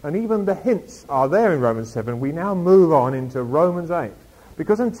 7, and even the hints are there in Romans 7, we now move on into Romans 8.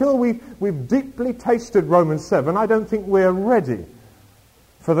 Because until we've deeply tasted Romans 7, I don't think we're ready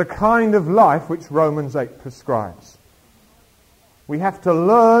for the kind of life which Romans 8 prescribes. We have to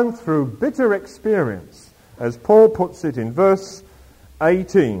learn through bitter experience, as Paul puts it in verse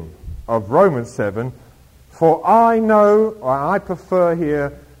 18 of Romans 7, for I know, or I prefer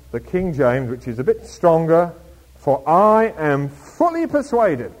here the King James, which is a bit stronger, for I am fully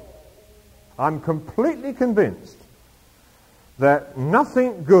persuaded, I'm completely convinced, that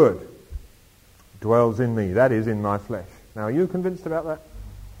nothing good dwells in me, that is, in my flesh. Now, are you convinced about that?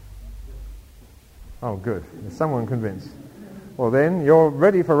 Oh, good. Is someone convinced? Well, then, you're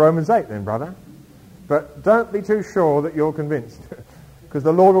ready for Romans 8 then, brother. But don't be too sure that you're convinced, because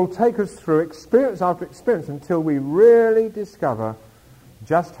the Lord will take us through experience after experience until we really discover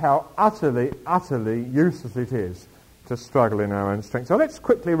just how utterly, utterly useless it is to struggle in our own strength. So let's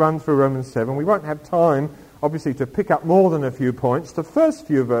quickly run through Romans 7. We won't have time, obviously, to pick up more than a few points. The first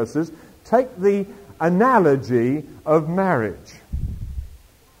few verses take the analogy of marriage.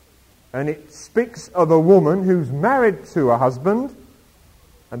 And it speaks of a woman who's married to a husband,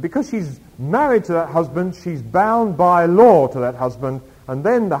 and because she's married to that husband, she's bound by law to that husband, and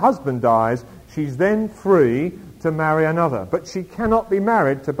then the husband dies, she's then free to marry another. But she cannot be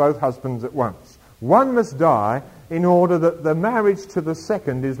married to both husbands at once. One must die in order that the marriage to the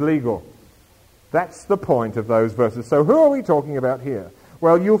second is legal. That's the point of those verses. So who are we talking about here?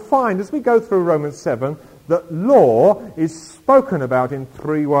 Well, you'll find as we go through Romans 7 that law is spoken about in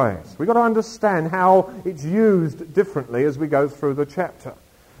three ways. We've got to understand how it's used differently as we go through the chapter.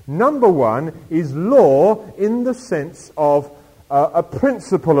 Number one is law in the sense of a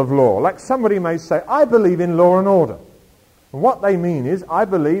principle of law. Like somebody may say, I believe in law and order. And what they mean is, I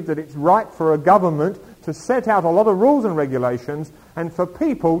believe that it's right for a government to set out a lot of rules and regulations and for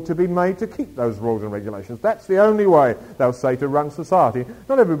people to be made to keep those rules and regulations. That's the only way, they'll say, to run society.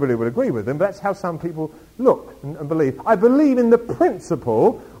 Not everybody will agree with them, but that's how some people look and believe. I believe in the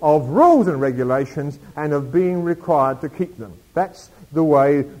principle of rules and regulations and of being required to keep them. That's the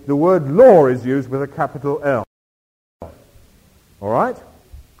way the word law is used with a capital L. All right?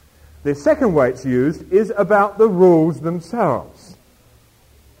 The second way it's used is about the rules themselves.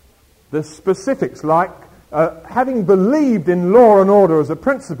 The specifics, like having believed in law and order as a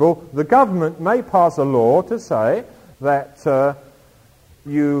principle, the government may pass a law to say that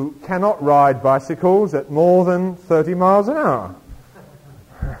you cannot ride bicycles at more than 30 miles an hour.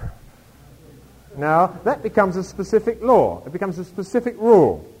 Now, that becomes a specific law. It becomes a specific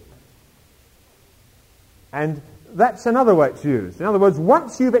rule. And that's another way it's used. In other words,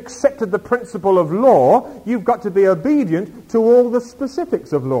 once you've accepted the principle of law, you've got to be obedient to all the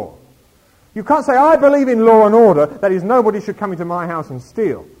specifics of law. You can't say, I believe in law and order, that is, nobody should come into my house and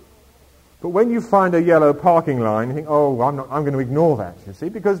steal. But when you find a yellow parking line, you think, oh, I'm going to ignore that, you see,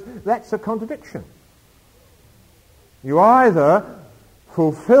 because that's a contradiction. You either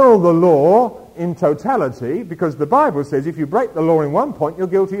fulfill the law in totality, because the Bible says if you break the law in one point, you're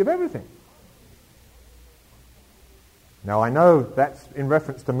guilty of everything. Now, I know that's in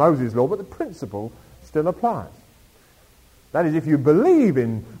reference to Moses' law, but the principle still applies. That is, if you believe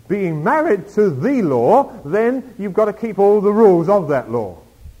in being married to the law, then you've got to keep all the rules of that law.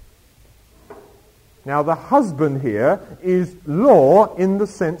 Now, the husband here is law in the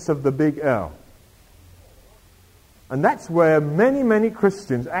sense of the big L. And that's where many, many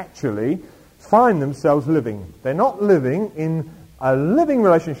Christians actually find themselves living. They're not living in a living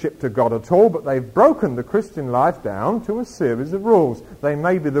relationship to God at all, but they've broken the Christian life down to a series of rules. They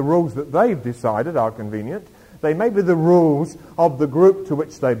may be the rules that they've decided are convenient. They may be the rules of the group to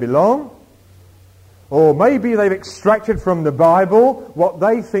which they belong. Or maybe they've extracted from the Bible what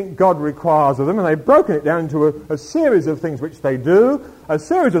they think God requires of them, and they've broken it down into a series of things which they do, a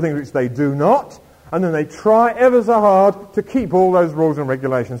series of things which they do not, and then they try ever so hard to keep all those rules and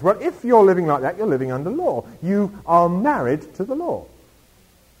regulations. Well, if you're living like that, you're living under law. You are married to the law.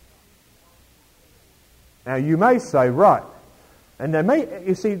 Now, you may say, right, and there may,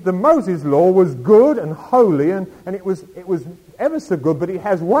 you see, the Moses law was good and holy, and it was ever so good, but it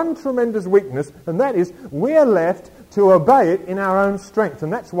has one tremendous weakness, and that is we're left to obey it in our own strength,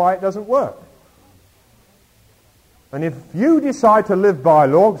 and that's why it doesn't work. And if you decide to live by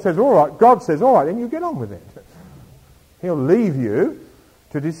law, says, all right, God says, all right, then you get on with it. He'll leave you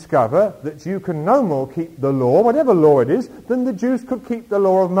to discover that you can no more keep the law, whatever law it is, than the Jews could keep the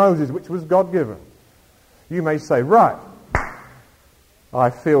law of Moses, which was God-given. You may say, right, I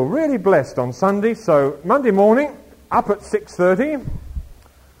feel really blessed on Sunday, so Monday morning, up at 6:30,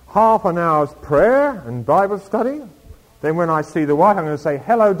 half an hour's prayer and Bible study. Then when I see the wife, I'm going to say,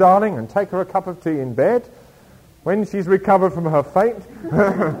 hello, darling, and take her a cup of tea in bed. When she's recovered from her faint,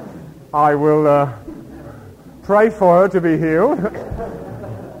 I will pray for her to be healed.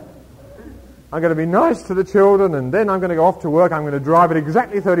 I'm going to be nice to the children, and then I'm going to go off to work. I'm going to drive at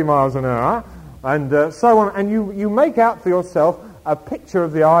exactly 30 miles an hour, and so on. And you make out for yourself a picture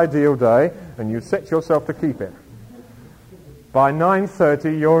of the ideal day, and you set yourself to keep it. By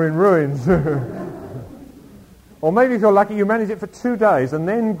 9:30, you're in ruins. Or maybe if you're lucky, you manage it for 2 days, and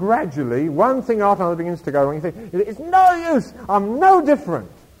then gradually, one thing after another begins to go wrong. You think, it's no use, I'm no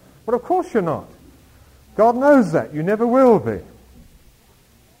different. But of course you're not. God knows that. You never will be.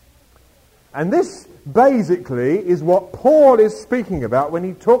 And this basically is what Paul is speaking about when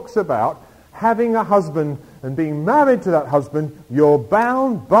he talks about having a husband and being married to that husband. You're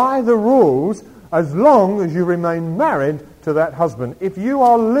bound by the rules as long as you remain married to that husband. If you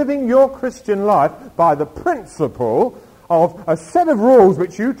are living your Christian life by the principle of a set of rules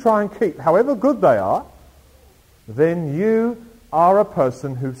which you try and keep, however good they are, then you are a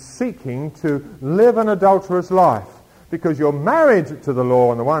person who's seeking to live an adulterous life, because you're married to the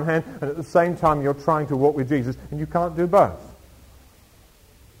law on the one hand, and at the same time you're trying to walk with Jesus, and you can't do both.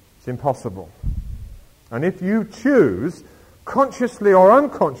 It's impossible. And if you choose, consciously or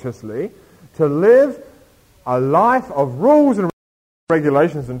unconsciously, to live a life of rules and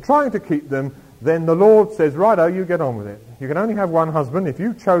regulations and trying to keep them, then the Lord says, righto, you get on with it. You can only have one husband. If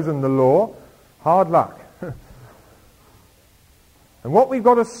you've chosen the law, hard luck. And what we've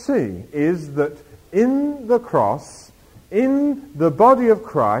got to see is that in the cross, in the body of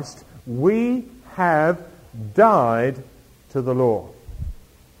Christ, we have died to the law.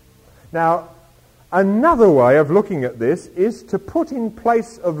 Now, another way of looking at this is to put in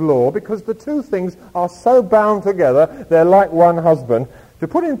place of law, because the two things are so bound together, they're like one husband. To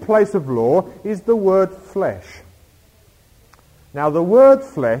put in place of law is the word flesh. Now, the word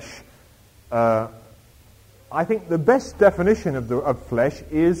flesh, I think the best definition of flesh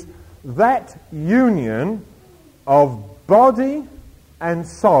is that union of body and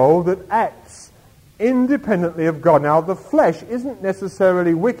soul that acts independently of God. Now, the flesh isn't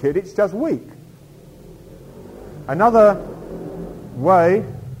necessarily wicked, it's just weak. Another way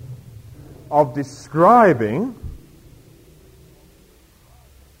of describing...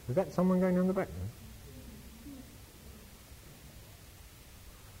 Is that someone going on the back?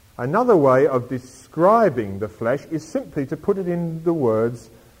 Another way of describing the flesh is simply to put it in the words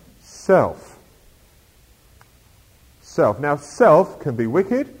self. Self. Now, self can be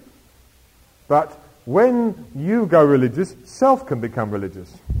wicked, but when you go religious, self can become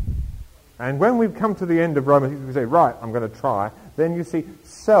religious. And when we come to the end of Romans, we say, right, I'm going to try, then you see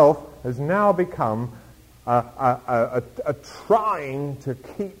self has now become a trying to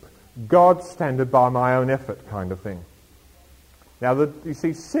keep God's standard by my own effort kind of thing. Now, you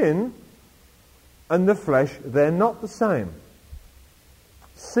see, sin and the flesh, they're not the same.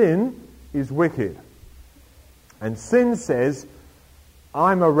 Sin is wicked. And sin says,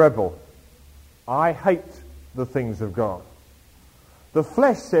 I'm a rebel. I hate the things of God. The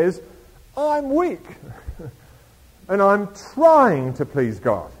flesh says, I'm weak. And I'm trying to please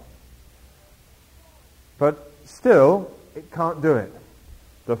God. But still, it can't do it.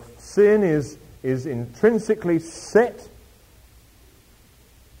 The sin is intrinsically set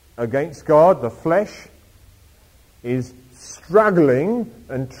against God. The flesh is struggling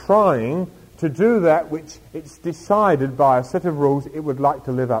and trying to do that which it's decided by a set of rules it would like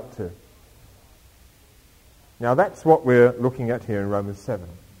to live up to. Now that's what we're looking at here in Romans 7.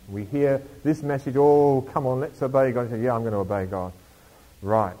 We hear this message, oh, come on, let's obey God. You say, yeah, I'm going to obey God.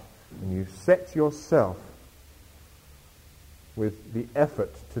 Right. And you set yourself with the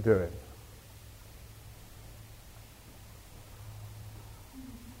effort to do it.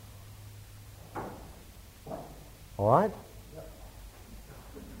 All right?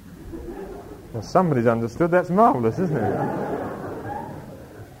 Well, somebody's understood. That's marvellous, isn't it?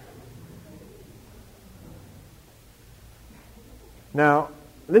 Now,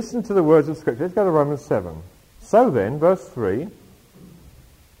 listen to the words of Scripture. Let's go to Romans 7. So then, verse 3,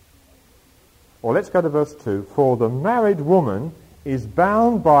 or let's go to verse 2. For the married woman is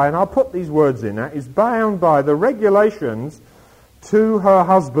bound by, and I'll put these words in there, is bound by the regulations to her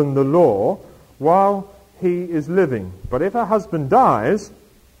husband, the law, while he is living. But if her husband dies,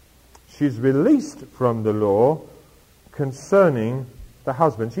 she's released from the law concerning the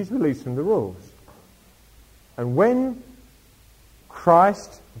husband. She's released from the rules. And when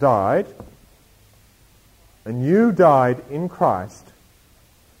Christ died, and you died in Christ,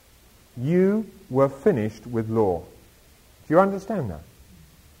 you were finished with law. Do you understand that?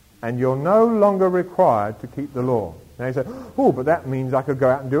 And you're no longer required to keep the law. Now you say, oh, but that means I could go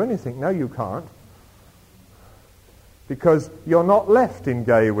out and do anything. No, you can't. Because you're not left in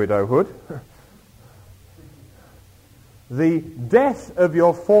gay widowhood. The death of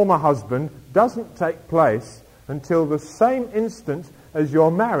your former husband doesn't take place until the same instant as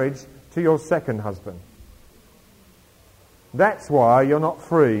your marriage to your second husband. That's why you're not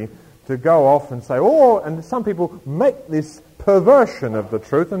free to go off and say, oh, and some people make this perversion of the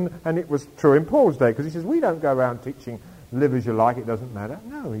truth, and it was true in Paul's day, because he says, we don't go around teaching live as you like, it doesn't matter.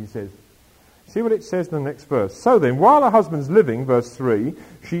 No, he says, see what it says in the next verse. So then, while her husband's living, verse 3,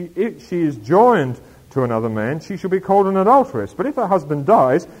 if she is joined to another man, she shall be called an adulteress. But if her husband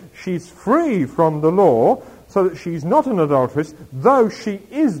dies, she's free from the law, so that she's not an adulteress, though she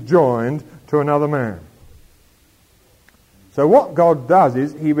is joined to another man. So what God does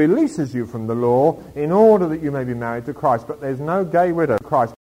is he releases you from the law in order that you may be married to Christ. But there's no gay widow.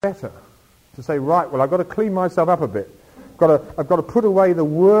 Christ better to say, right, well, I've got to clean myself up a bit. I've got to put away the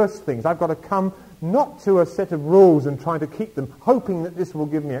worst things. I've got to come not to a set of rules and trying to keep them, hoping that this will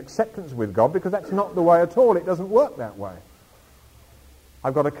give me acceptance with God, because that's not the way at all. It doesn't work that way.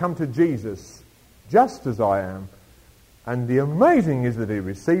 I've got to come to Jesus just as I am. And the amazing is that he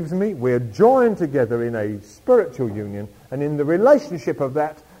receives me. We're joined together in a spiritual union. And in the relationship of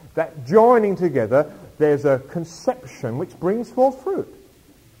that joining together, there's a conception which brings forth fruit.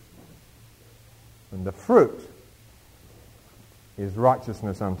 And the fruit is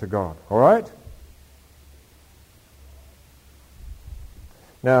righteousness unto God. All right?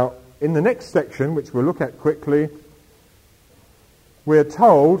 Now, in the next section, which we'll look at quickly, we're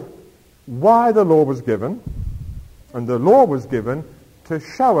told why the law was given. And the law was given to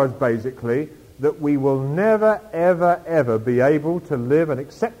show us, basically, that we will never, ever, ever be able to live an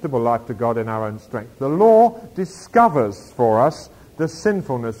acceptable life to God in our own strength. The law discovers for us the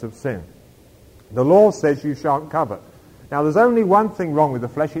sinfulness of sin. The law says you shan't covet. Now, there's only one thing wrong with the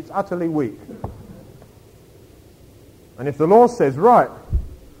flesh. It's utterly weak. And if the law says, right,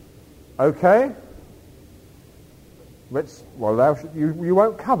 okay, you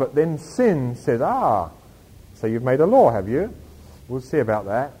won't covet, then sin says, so you've made a law, have you? We'll see about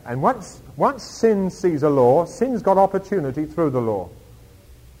that. And once sin sees a law, sin's got opportunity through the law.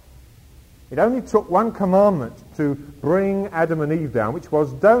 It only took one commandment to bring Adam and Eve down, which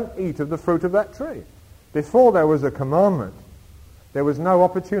was, don't eat of the fruit of that tree. Before there was a commandment, there was no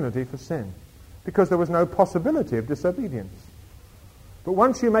opportunity for sin, because there was no possibility of disobedience. But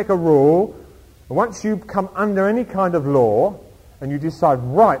once you make a rule, once you come under any kind of law, and you decide,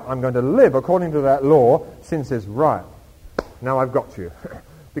 right, I'm going to live according to that law, sin says, right, now I've got you.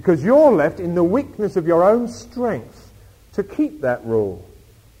 Because you're left in the weakness of your own strength to keep that rule.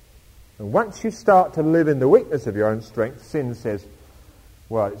 And once you start to live in the weakness of your own strength, sin says,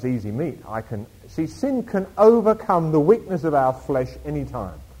 well, it's easy meat. Sin can overcome the weakness of our flesh any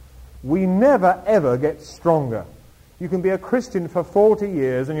time. We never, ever get stronger. You can be a Christian for 40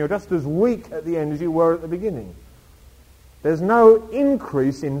 years and you're just as weak at the end as you were at the beginning. There's no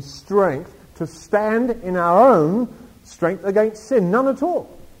increase in strength to stand in our own strength against sin. None at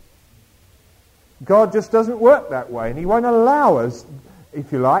all. God just doesn't work that way, and he won't allow us,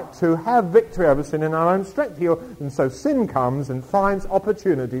 if you like, to have victory over sin in our own strength. And so sin comes and finds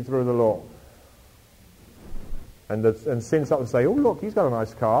opportunity through the law. And sin starts to say, oh, look, he's got a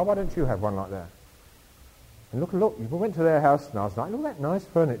nice car. Why don't you have one like that? And look, we went to their house last night. Look at that nice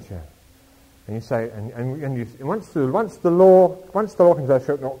furniture. And you say, once the law comes out,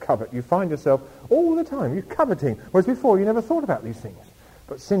 shalt not covet, you find yourself all the time, you're coveting, whereas before you never thought about these things.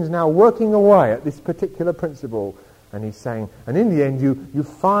 But sin's now working away at this particular principle, and he's saying, and in the end you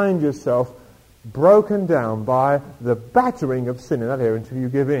find yourself broken down by the battering of sin in that area until you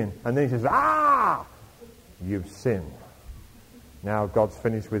give in. And then he says, you've sinned. Now God's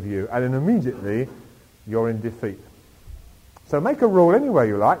finished with you. And then immediately you're in defeat. So make a rule any way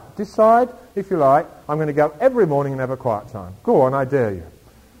you like. Decide, if you like, I'm going to go every morning and have a quiet time. Go on, I dare you.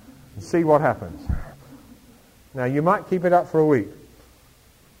 And see what happens. Now you might keep it up for a week.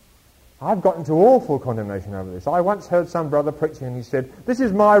 I've got into awful condemnation over this. I once heard some brother preaching and he said, this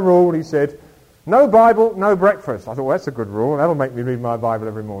is my rule, he said, no Bible, no breakfast. I thought, well, that's a good rule. That'll make me read my Bible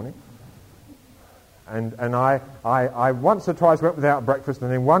every morning. And I once or twice went without breakfast,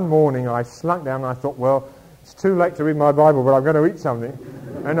 and then one morning I slunk down and I thought, well, it's too late to read my Bible, but I'm going to eat something.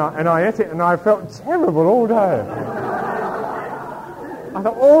 And I ate it, and I felt terrible all day. I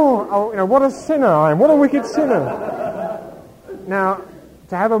thought, what a sinner I am. What a wicked sinner. Now,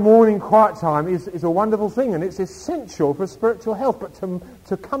 to have a morning quiet time is a wonderful thing, and it's essential for spiritual health. But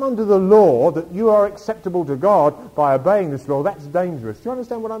to come under the law that you are acceptable to God by obeying this law, that's dangerous. Do you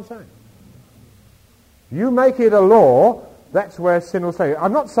understand what I'm saying? You make it a law, that's where sin will stay.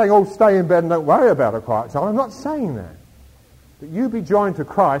 I'm not saying, stay in bed and don't worry about a quiet time. I'm not saying that. But you be joined to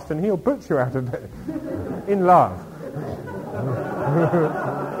Christ and he'll boot you out of bed in love.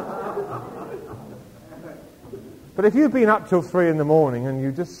 But if you've been up till 3 in the morning and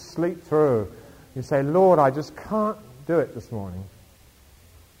you just sleep through, you say, Lord, I just can't do it this morning.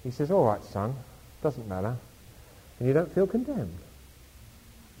 He says, all right, son, doesn't matter. And you don't feel condemned.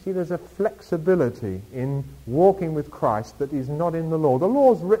 See, there's a flexibility in walking with Christ that is not in the law. The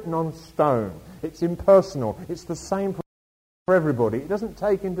law's written on stone. It's impersonal. It's the same for everybody. It doesn't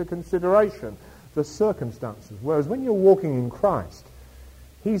take into consideration the circumstances. Whereas when you're walking in Christ,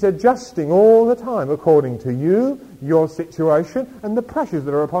 he's adjusting all the time according to you, your situation, and the pressures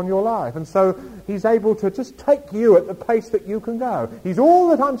that are upon your life. And so he's able to just take you at the pace that you can go. He's all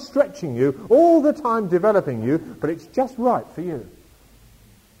the time stretching you, all the time developing you, but it's just right for you.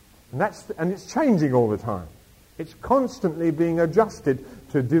 And it's changing all the time. It's constantly being adjusted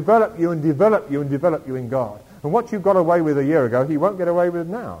to develop you and develop you and develop you in God. And what you got away with a year ago, he won't get away with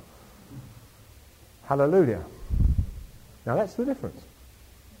now. Hallelujah. Now that's the difference.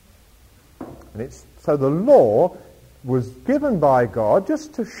 And so the law was given by God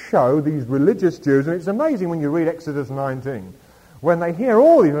just to show these religious Jews, and it's amazing when you read Exodus 19, when they hear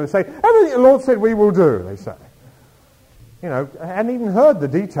all these, and they say, everything the Lord said we will do, they say. Hadn't even heard the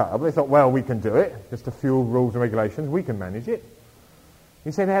detail, but they thought, well, we can do it. Just a few rules and regulations, we can manage it.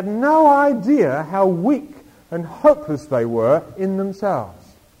 He said they had no idea how weak and hopeless they were in themselves.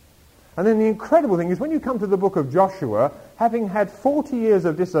 And then the incredible thing is when you come to the book of Joshua, having had 40 years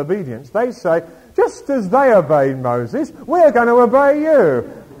of disobedience, they say, just as they obeyed Moses, we're going to obey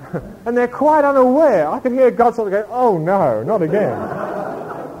you. And they're quite unaware. I could hear God sort of go, oh no, not again.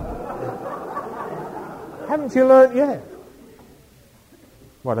 Haven't you learnt yet?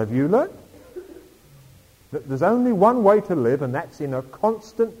 What have you learnt? That there's only one way to live, and that's in a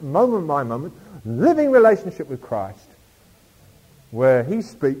constant, moment by moment, living relationship with Christ, where he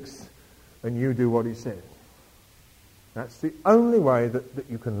speaks and you do what he says. That's the only way that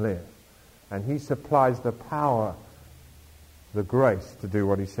you can live. And he supplies the power, the grace to do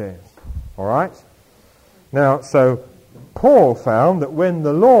what he says. All right? Now, so Paul found that when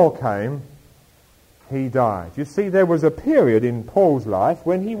the law came, he died. You see, there was a period in Paul's life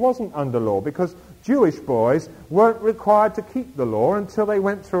when he wasn't under law, because Jewish boys weren't required to keep the law until they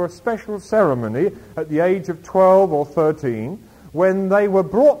went through a special ceremony at the age of 12 or 13, when they were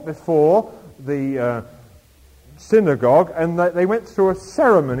brought before the synagogue, and they went through a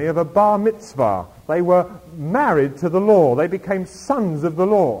ceremony of a bar mitzvah. They were married to the law. They became sons of the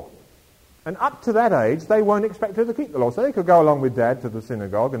law. And up to that age, they weren't expected to keep the law. So they could go along with Dad to the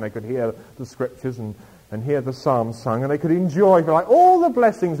synagogue, and they could hear the scriptures and hear the psalms sung, and they could enjoy, if you like, all the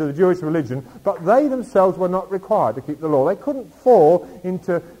blessings of the Jewish religion, but they themselves were not required to keep the law. They couldn't fall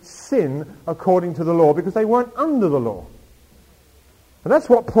into sin according to the law because they weren't under the law. And that's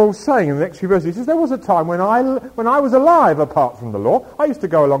what Paul's saying in the next few verses. He says, there was a time when I was alive apart from the law. I used to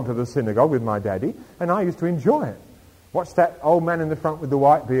go along to the synagogue with my daddy, and I used to enjoy it. Watch that old man in the front with the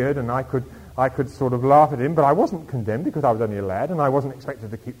white beard, and I could sort of laugh at him, but I wasn't condemned because I was only a lad, and I wasn't expected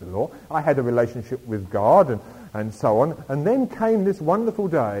to keep the law. I had a relationship with God and so on. And then came this wonderful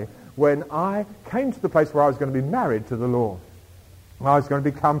day when I came to the place where I was going to be married to the law. I was going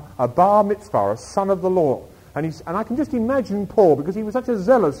to become a bar mitzvah, a son of the law. And I can just imagine Paul, because he was such a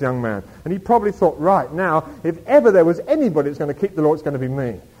zealous young man, and he probably thought, right, now, if ever there was anybody that's going to keep the law, it's going to be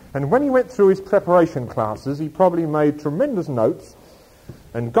me. And when he went through his preparation classes, he probably made tremendous notes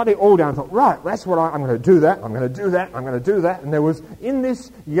and got it all down, thought, right, that's what I'm going to do that, I'm going to do that, I'm going to do that. And there was in this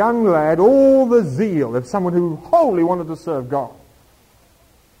young lad all the zeal of someone who wholly wanted to serve God.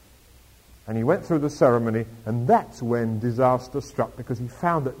 And he went through the ceremony, and that's when disaster struck, because he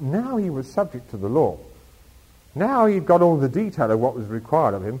found that now he was subject to the law. Now he'd got all the detail of what was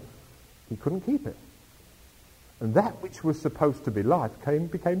required of him, he couldn't keep it. And that which was supposed to be life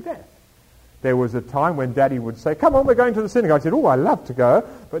became death. There was a time when Daddy would say, come on, we're going to the synagogue. I said, oh, I love to go.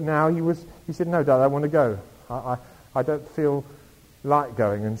 But now he said, no, Dad, I want to go. I don't feel like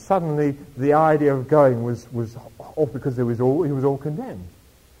going. And suddenly the idea of going was off, because he was all condemned.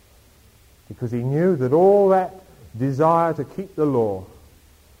 Because he knew that all that desire to keep the law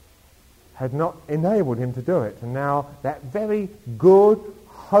had not enabled him to do it. And now that very good,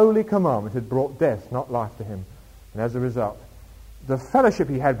 holy commandment had brought death, not life, to him. And as a result, the fellowship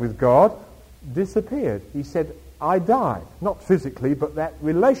he had with God disappeared. He said, I died. Not physically, but that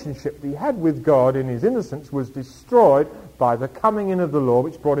relationship he had with God in his innocence was destroyed by the coming in of the law,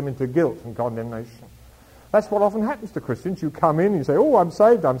 which brought him into guilt and condemnation. That's what often happens to Christians. You come in, you say, oh, I'm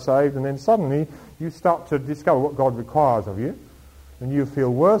saved, and then suddenly you start to discover what God requires of you, and you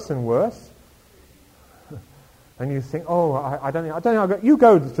feel worse and worse. And you think, oh, I don't know. You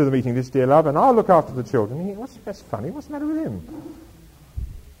go to the meeting, this dear love, and I'll look after the children. And you think, that's funny. What's the matter with him?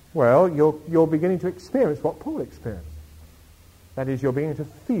 Well, you're beginning to experience what Paul experienced. That is, you're beginning to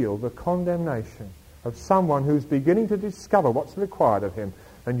feel the condemnation of someone who's beginning to discover what's required of him,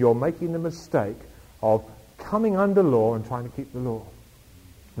 and you're making the mistake of coming under law and trying to keep the law.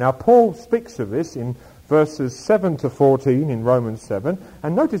 Now, Paul speaks of this in verses 7 to 14 in Romans 7,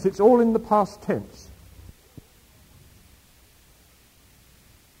 and notice it's all in the past tense.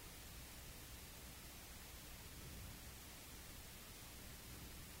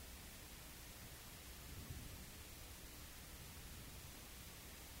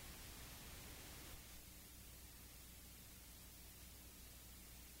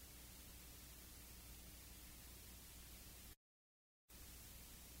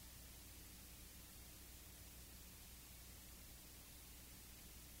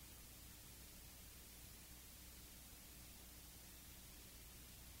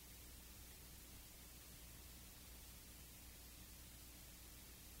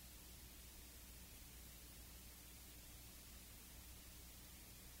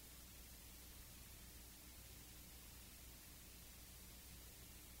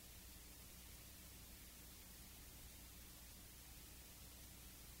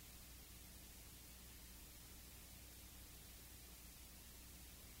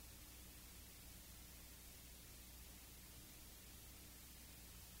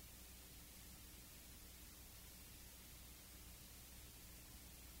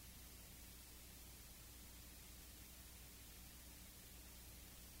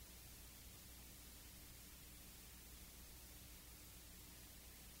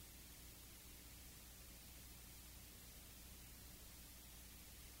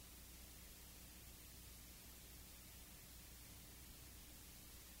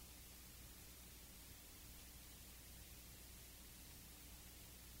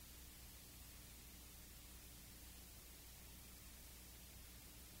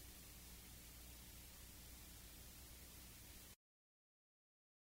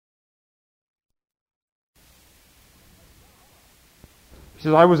 He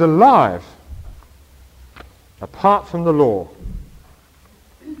says, I was alive apart from the law.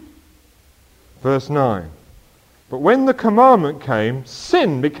 Verse 9. But when the commandment came,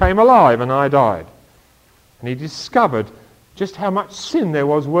 sin became alive and I died. And he discovered just how much sin there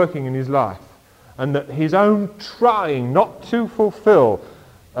was working in his life, and that his own trying not to fulfill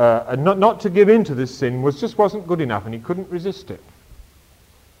and not to give in to this sin wasn't good enough, and he couldn't resist it.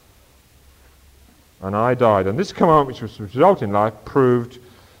 And I died. And this commandment, which was to result in life, proved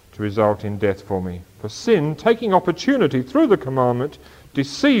to result in death for me. For sin, taking opportunity through the commandment,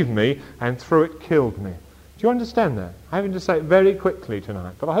 deceived me, and through it killed me. Do you understand that? I'm having to say it very quickly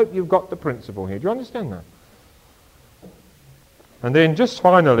tonight, but I hope you've got the principle here. Do you understand that? And then just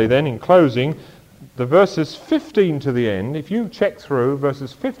finally then, in closing, the verses 15 to the end, if you check through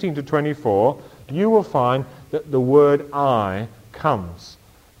verses 15 to 24, you will find that the word I comes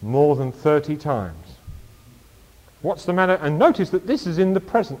more than 30 times. What's the matter? And notice that this is in the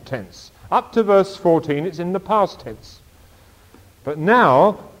present tense. Up to verse 14, it's in the past tense. But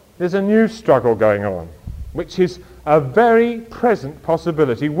now, there's a new struggle going on, which is a very present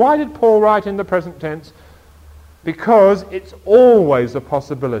possibility. Why did Paul write in the present tense? Because it's always a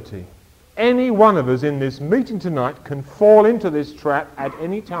possibility. Any one of us in this meeting tonight can fall into this trap at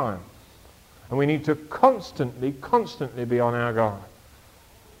any time. And we need to constantly be on our guard.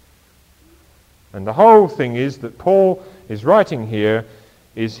 And the whole thing is that Paul is writing here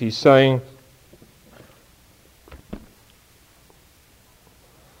is he's saying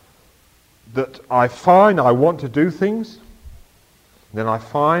that I find I want to do things, then I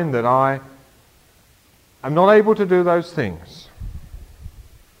find that I'm not able to do those things.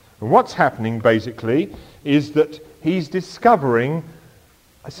 And what's happening basically is that he's discovering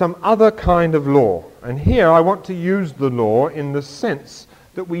some other kind of law. And here I want to use the law in the sense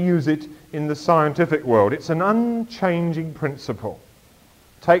that we use it in the scientific world. It's an unchanging principle.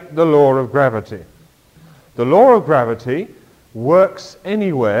 Take the law of gravity. The law of gravity works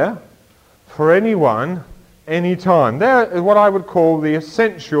anywhere, for anyone, anytime. They're what I would call the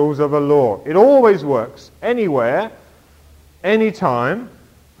essentials of a law. It always works anywhere, anytime,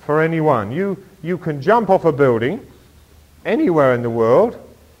 for anyone. You can jump off a building anywhere in the world,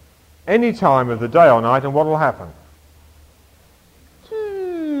 any time of the day or night, and what will happen?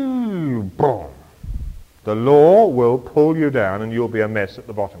 Boom. The law will pull you down and you'll be a mess at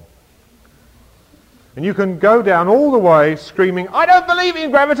the bottom. And you can go down all the way screaming, I don't believe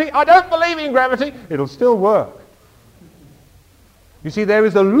in gravity, I don't believe in gravity. It'll still work. You see, there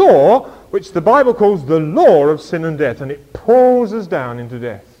is a law which the Bible calls the law of sin and death, and it pulls us down into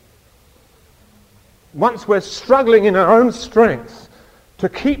death. Once we're struggling in our own strength to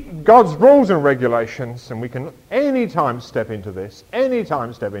keep God's rules and regulations, and we can any time step into this,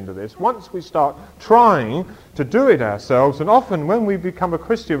 once we start trying to do it ourselves, and often when we become a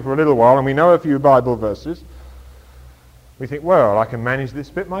Christian for a little while and we know a few Bible verses, we think, well, I can manage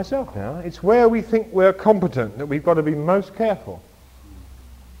this bit myself now. It's where we think we're competent that we've got to be most careful.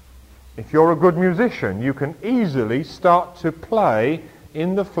 If you're a good musician, you can easily start to play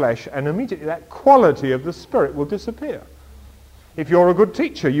in the flesh, and immediately that quality of the Spirit will disappear. If you're a good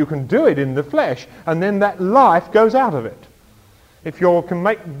teacher, you can do it in the flesh, and then that life goes out of it. If you can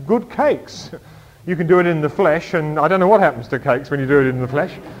make good cakes, you can do it in the flesh, and I don't know what happens to cakes when you do it in the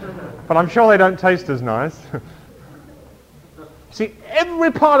flesh, but I'm sure they don't taste as nice. See,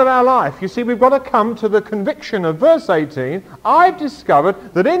 every part of our life, you see, we've got to come to the conviction of verse 18. I've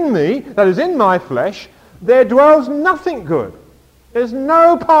discovered that in me, that is in my flesh, there dwells nothing good. There's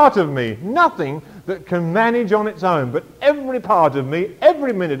no part of me, nothing that can manage on its own, but every part of me,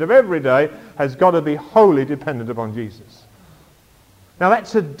 every minute of every day, has got to be wholly dependent upon Jesus. Now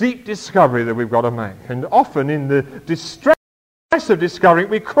that's a deep discovery that we've got to make, and often in the distress of discovering,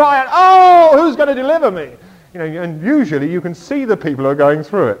 we cry out, oh, who's going to deliver me? You know, and usually you can see the people who are going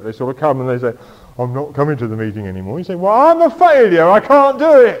through it. They sort of come and they say, I'm not coming to the meeting anymore. You say, well, I'm a failure, I can't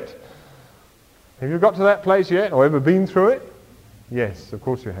do it. Have you got to that place yet, or ever been through it? Yes, of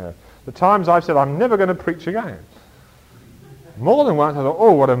course you have. The times I've said, I'm never going to preach again. More than once I thought,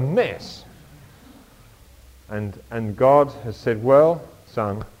 oh, what a mess. And God has said, well,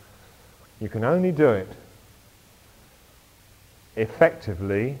 son, you can only do it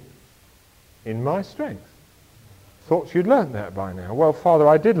effectively in my strength. Thought you'd learnt that by now. Well, Father,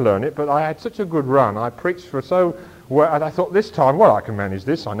 I did learn it, but I had such a good run. I preached for so well, and I thought this time, well, I can manage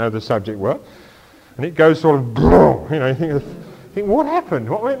this. I know the subject well. And it goes sort of, you know, you think, what happened?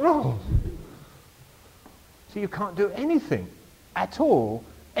 What went wrong? So you can't do anything at all,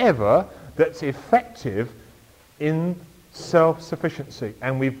 ever, that's effective in self-sufficiency.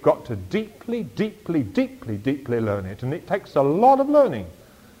 And we've got to deeply learn it. And it takes a lot of learning.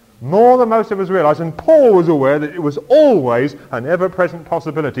 More than most of us realize. And Paul was aware that it was always an ever-present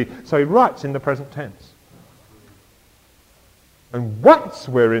possibility. So he writes in the present tense. And once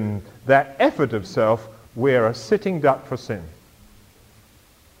we're in that effort of self, we're a sitting duck for sin.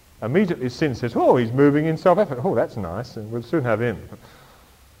 Immediately sin says, oh, he's moving in self-effort. Oh, that's nice, and we'll soon have him.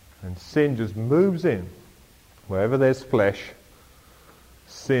 And sin just moves in. Wherever there's flesh,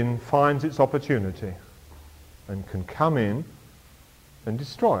 sin finds its opportunity and can come in and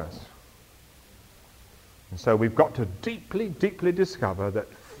destroy us. And so we've got to deeply discover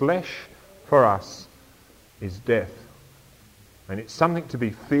that flesh for us is death. And it's something to be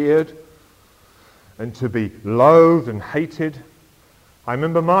feared and to be loathed and hated. I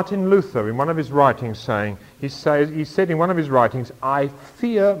remember Martin Luther in one of his writings saying, he said in one of his writings, I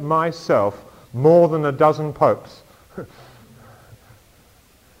fear myself more than a dozen popes.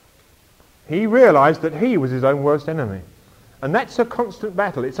 He realized that he was his own worst enemy. And that's a constant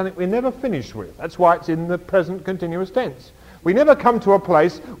battle. It's something we're never finished with. That's why it's in the present continuous tense. We never come to a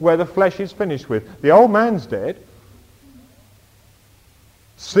place where the flesh is finished with. The old man's dead.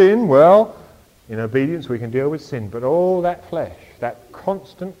 Sin, well, In obedience we can deal with sin, but all that flesh, that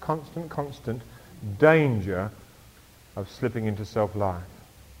constant danger of slipping into self-life.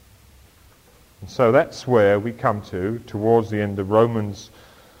 And so that's where we come to towards the end of Romans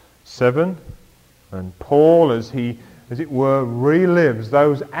 7, and Paul, as he, as it were, relives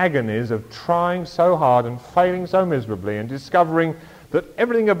those agonies of trying so hard and failing so miserably and discovering that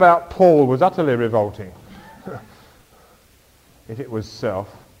everything about Paul was utterly revolting. If it was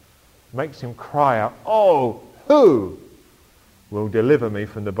self, makes him cry out, "Oh, who will deliver me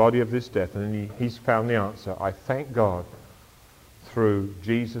from the body of this death?" And he's found the answer. I thank God through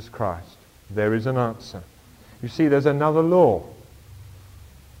Jesus Christ. There is an answer. You see, there's another law.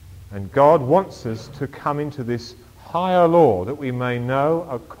 And God wants us to come into this higher law that we may know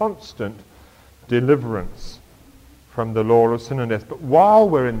a constant deliverance from the law of sin and death. But while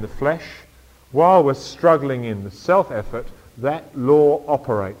we're in the flesh, while we're struggling in the self-effort, that law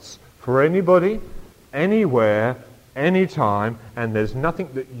operates for anybody, anywhere, anytime, and there's nothing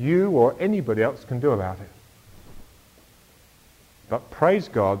that you or anybody else can do about it. But praise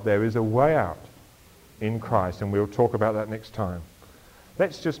God, there is a way out in Christ, and we'll talk about that next time.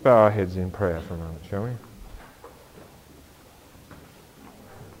 Let's just bow our heads in prayer for a moment, shall we?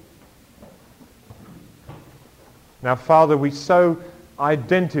 Now, Father, we so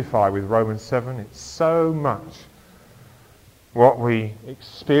identify with Romans 7. It's so much what we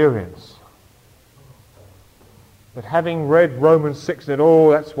experience. But having read Romans 6, that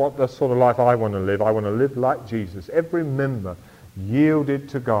that's what the sort of life I want to live. I want to live like Jesus. Every member yielded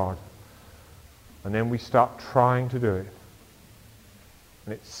to God. And then we start trying to do it.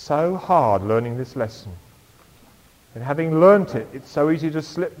 And it's so hard learning this lesson. And having learnt it, it's so easy to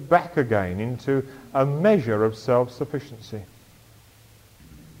slip back again into a measure of self-sufficiency.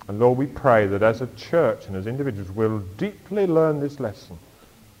 And Lord, we pray that as a church and as individuals we'll deeply learn this lesson.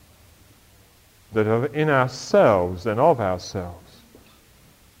 That in ourselves and of ourselves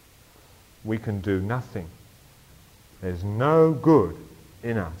we can do nothing. There's no good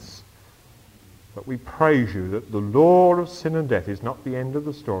in us. But we praise you that the law of sin and death is not the end of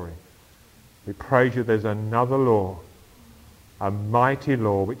the story. We praise you there's another law, a mighty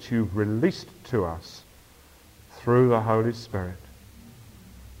law which you've released to us through the Holy Spirit.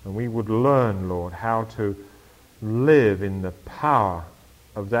 And we would learn, Lord, how to live in the power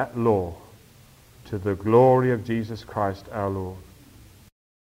of that law to the glory of Jesus Christ our Lord.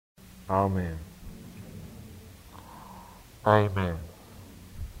 Amen. Amen.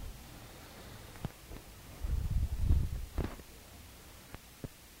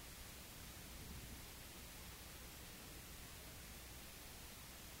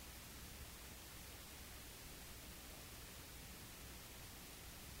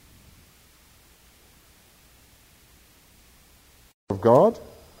 Of God,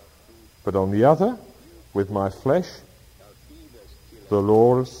 but on the other, with my flesh, the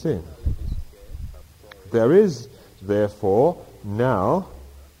law of sin. There is, therefore, now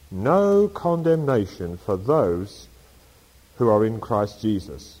no condemnation for those who are in Christ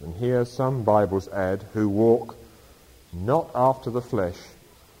Jesus. And here some Bibles add, who walk not after the flesh,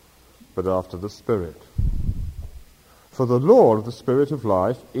 but after the Spirit. For the law of the Spirit of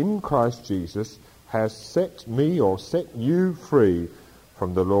life in Christ Jesus has set me or set you free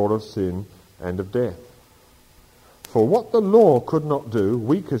from the law of sin and of death. For what the law could not do,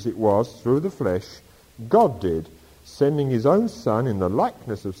 weak as it was through the flesh, God did, sending his own Son in the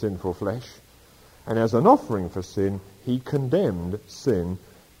likeness of sinful flesh, and as an offering for sin, he condemned sin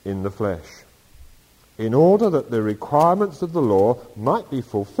in the flesh, in order that the requirements of the law might be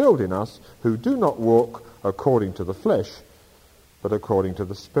fulfilled in us who do not walk according to the flesh, but according to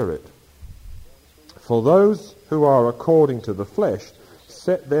the Spirit. For those who are according to the flesh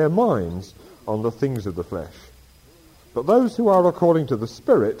set their minds on the things of the flesh, but those who are according to the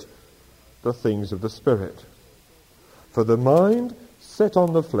Spirit, the things of the Spirit. For the mind set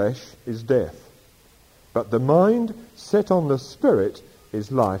on the flesh is death, but the mind set on the Spirit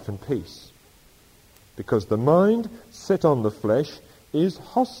is life and peace. Because the mind set on the flesh is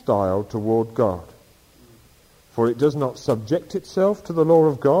hostile toward God. For it does not subject itself to the law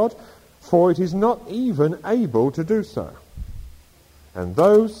of God, for it is not even able to do so. And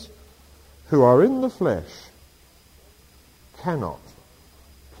those who are in the flesh cannot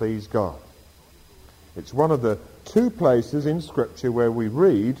please God. It's one of the two places in Scripture where we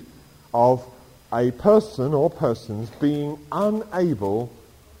read of a person or persons being unable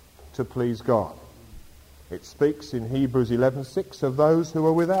to please God. It speaks in Hebrews 11:6 of those who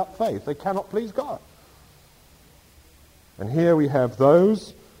are without faith. They cannot please God. And here we have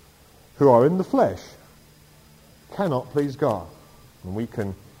those who are in the flesh cannot please God. And we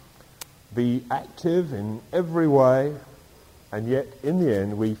can be active in every way, and yet in the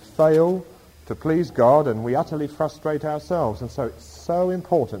end we fail to please God and we utterly frustrate ourselves. And so it's so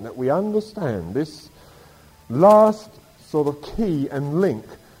important that we understand this last sort of key and link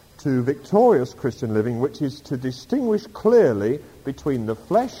to victorious Christian living, which is to distinguish clearly between the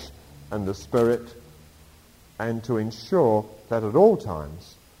flesh and the spirit, and to ensure that at all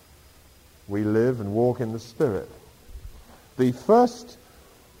times we live and walk in the Spirit. The first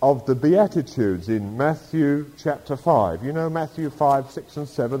of the Beatitudes in Matthew chapter 5, you know Matthew 5, 6 and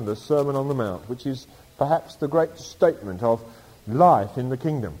 7, the Sermon on the Mount, which is perhaps the great statement of life in the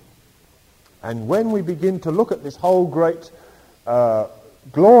kingdom. And when we begin to look at this whole great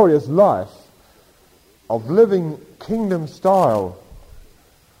glorious life of living kingdom style,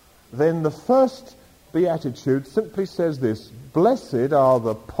 then the first Beatitude simply says this: blessed are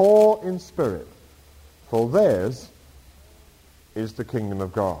the poor in spirit, for theirs is the kingdom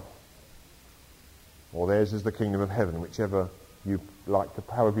of God. Or theirs is the kingdom of heaven, whichever you like to,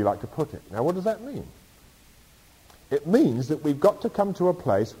 however you like to put it. Now what does that mean? It means that we've got to come to a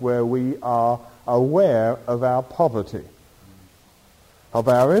place where we are aware of our poverty, of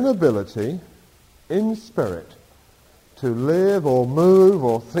our inability in spirit to live or move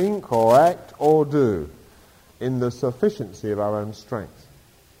or think or act or do in the sufficiency of our own strength.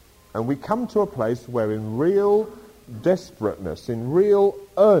 And we come to a place where in real desperateness, in real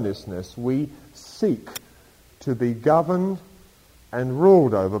earnestness, we seek to be governed and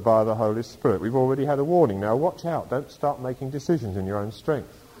ruled over by the Holy Spirit. We've already had a warning. Now watch out, don't start making decisions in your own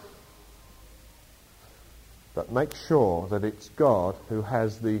strength. But make sure that it's God who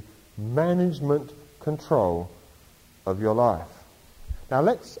has the management control of your life. Now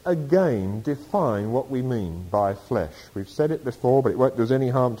let's again define what we mean by flesh. We've said it before, but it won't do us any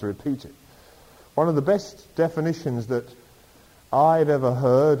harm to repeat it. One of the best definitions that I've ever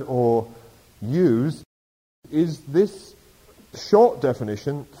heard or used is this short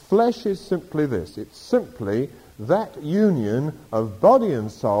definition: flesh is simply this. It's simply that union of body and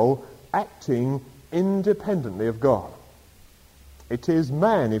soul acting independently of God. It is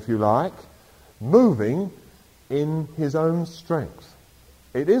man, if you like, moving in his own strength.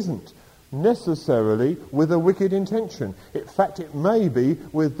 It isn't necessarily with a wicked intention. In fact, it may be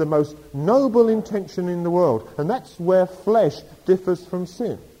with the most noble intention in the world, and that's where flesh differs from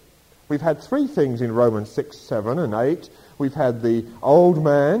sin. We've had three things in Romans 6, 7 and 8. We've had the old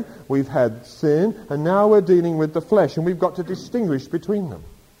man, we've had sin, and now we're dealing with the flesh, and we've got to distinguish between them.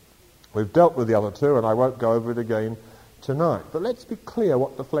 We've dealt with the other two, and I won't go over it again tonight. But let's be clear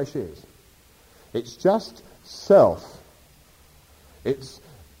what the flesh is. It's just self. It's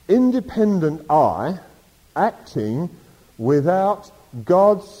independent I acting without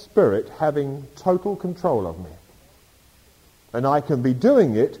God's Spirit having total control of me. And I can be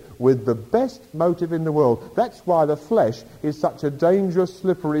doing it with the best motive in the world. That's why the flesh is such a dangerous,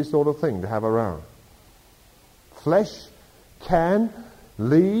 slippery sort of thing to have around. Flesh can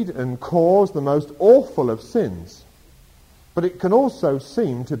lead and cause the most awful of sins. But it can also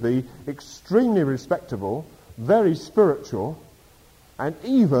seem to be extremely respectable, very spiritual, and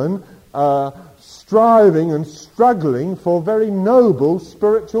even striving and struggling for very noble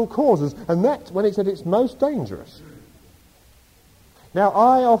spiritual causes. And that's when it's at its most dangerous. Now,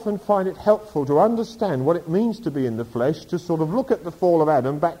 I often find it helpful to understand what it means to be in the flesh, to sort of look at the fall of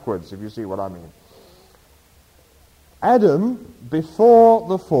Adam backwards, if you see what I mean. Adam, before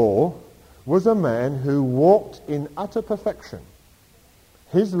the fall, was a man who walked in utter perfection.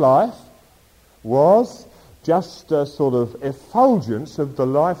 His life was just a sort of effulgence of the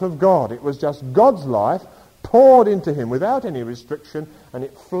life of God. It was just God's life poured into him without any restriction, and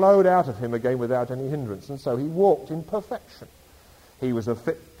it flowed out of him again without any hindrance. And so he walked in perfection. He was a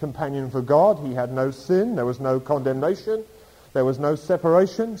fit companion for God. He had no sin. There was no condemnation. There was no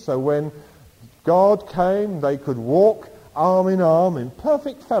separation. So when God came, they could walk arm in arm in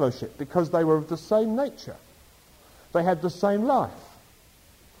perfect fellowship because they were of the same nature. They had the same life.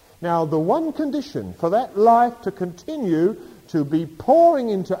 Now, the one condition for that life to continue to be pouring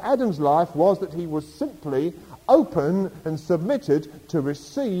into Adam's life was that he was simply open and submitted to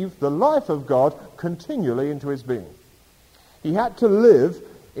receive the life of God continually into his being. He had to live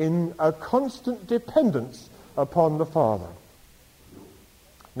in a constant dependence upon the Father.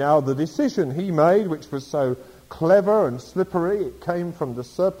 Now, the decision he made, which was so clever and slippery, it came from the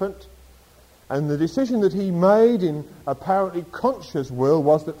serpent, and the decision that he made in apparently conscious will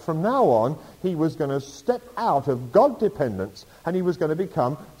was that from now on he was going to step out of God dependence and he was going to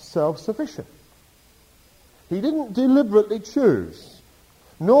become self-sufficient. He didn't deliberately choose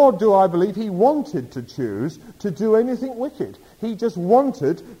nor do I believe he wanted to choose to do anything wicked. He just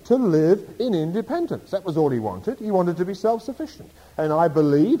wanted to live in independence. That was all he wanted. He wanted to be self-sufficient. And I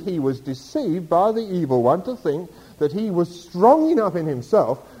believe he was deceived by the evil one to think that he was strong enough in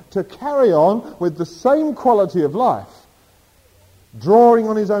himself to carry on with the same quality of life, drawing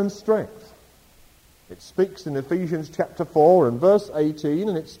on his own strength. It speaks in Ephesians chapter 4 and verse 18,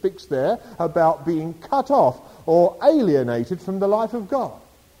 and it speaks there about being cut off or alienated from the life of God.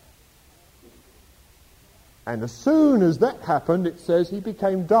 And as soon as that happened, it says he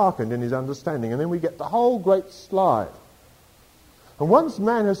became darkened in his understanding. And then we get the whole great slide. And once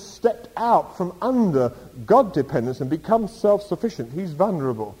man has stepped out from under God dependence and become self-sufficient, he's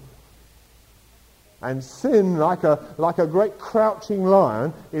vulnerable. And sin, like a great crouching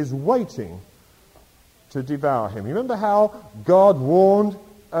lion, is waiting to devour him. You remember how God warned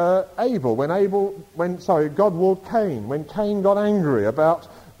God warned Cain when Cain got angry about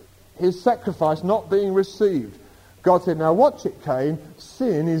his sacrifice not being received. God said, now watch it, Cain.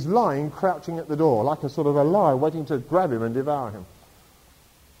 Sin is lying crouching at the door like a sort of a lion waiting to grab him and devour him.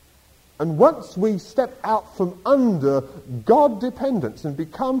 And once we step out from under God dependence and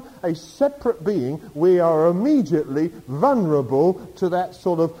become a separate being, we are immediately vulnerable to that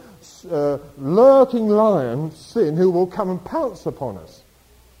sort of lurking lion, sin, who will come and pounce upon us.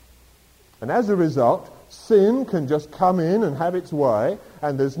 And as a result, sin can just come in and have its way,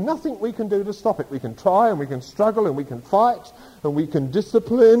 and there's nothing we can do to stop it. We can try and we can struggle and we can fight and we can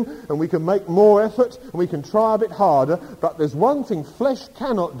discipline and we can make more effort and we can try a bit harder, but there's one thing flesh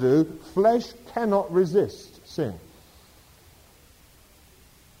cannot do. Flesh cannot resist sin.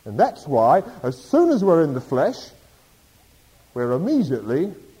 And that's why as soon as we're in the flesh, we're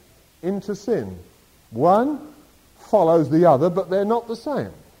immediately into sin. One follows the other, but they're not the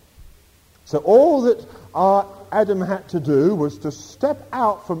same. So all that Adam had to do was to step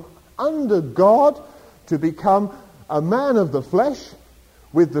out from under God to become a man of the flesh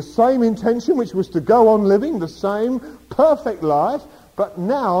with the same intention, which was to go on living the same perfect life, but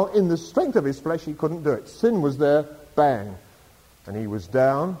now in the strength of his flesh he couldn't do it. Sin was there, bang, and he was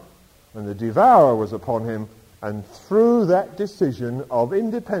down, and the devourer was upon him, and through that decision of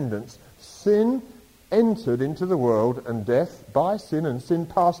independence, sin entered into the world, and death by sin, and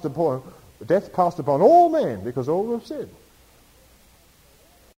death passed upon all men because all have sinned.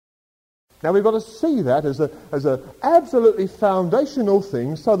 Now we've got to see that as a absolutely foundational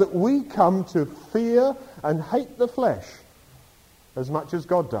thing so that we come to fear and hate the flesh as much as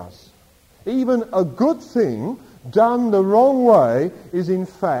God does. Even a good thing done the wrong way is in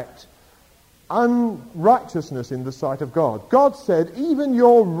fact unrighteousness in the sight of God. God said, even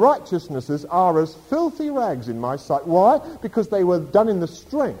your righteousnesses are as filthy rags in my sight. Why? Because they were done in the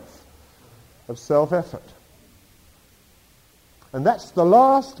strength of self-effort. And that's the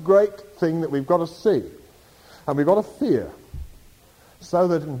last great thing that we've got to see. And we've got to fear. So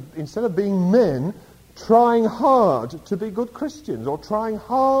that instead of being men trying hard to be good Christians, or trying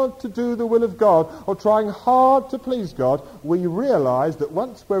hard to do the will of God, or trying hard to please God, we realize that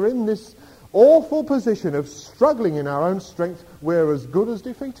once we're in this awful position of struggling in our own strength, we're as good as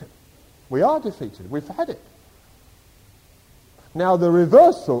defeated. We are defeated. We've had it. Now the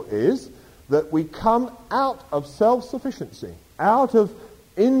reversal is that we come out of self-sufficiency, out of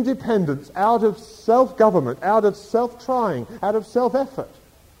independence, out of self-government, out of self-trying, out of self-effort.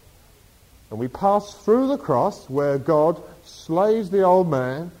 And we pass through the cross where God slays the old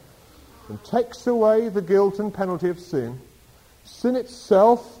man and takes away the guilt and penalty of sin. Sin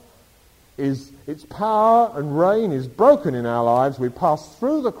itself, its power and reign is broken in our lives. We pass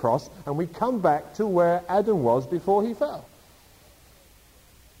through the cross and we come back to where Adam was before he fell.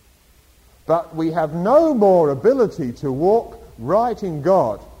 But we have no more ability to walk right in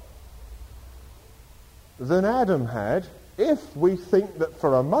God than Adam had if we think that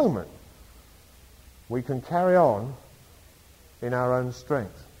for a moment we can carry on in our own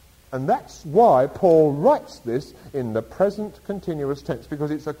strength. And that's why Paul writes this in the present continuous tense,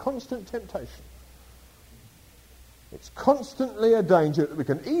 because it's a constant temptation. It's constantly a danger that we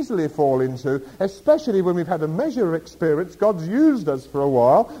can easily fall into, especially when we've had a measure of experience. God's used us for a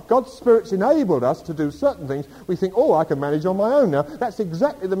while. God's Spirit's enabled us to do certain things. We think, oh, I can manage on my own now. That's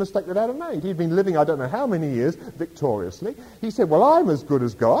exactly the mistake that Adam made. He'd been living I don't know how many years victoriously. He said, well, I'm as good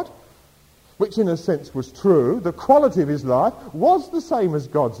as God, which in a sense was true. The quality of his life was the same as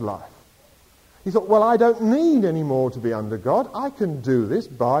God's life. He thought, well, I don't need any more to be under God. I can do this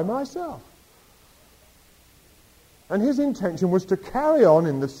by myself. And his intention was to carry on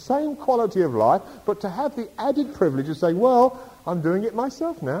in the same quality of life, but to have the added privilege of saying, well, I'm doing it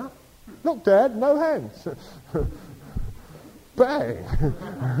myself now. Look, Dad, no hands.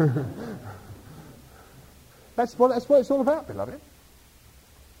 bang. That's what it's all about, beloved.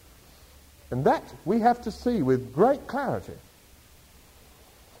 And that we have to see with great clarity.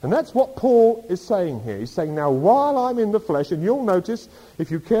 And that's what Paul is saying here. He's saying, now while I'm in the flesh, and you'll notice,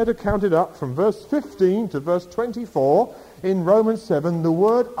 if you care to count it up, from verse 15 to verse 24 in Romans 7, the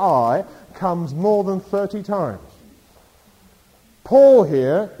word I comes more than 30 times. Paul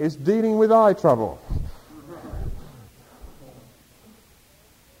here is dealing with eye trouble.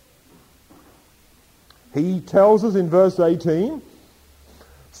 He tells us in verse 18,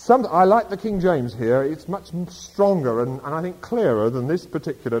 I like the King James here. It's much stronger and I think clearer than this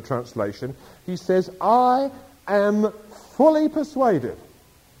particular translation. He says, I am fully persuaded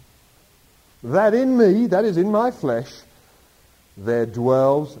that in me, that is in my flesh, there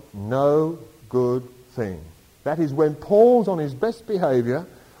dwells no good thing. That is when Paul's on his best behavior,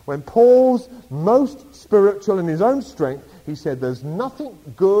 when Paul's most spiritual in his own strength, he said there's nothing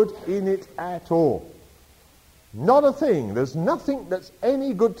good in it at all. Not a thing. There's nothing that's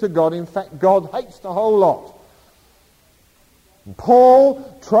any good to God. In fact, God hates the whole lot. And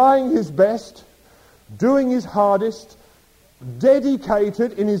Paul, trying his best, doing his hardest,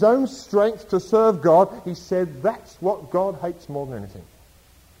 dedicated in his own strength to serve God, he said that's what God hates more than anything.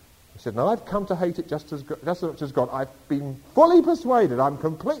 He said, now I've come to hate it just as much as God. I've been fully persuaded, I'm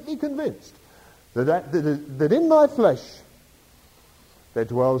completely convinced that in my flesh there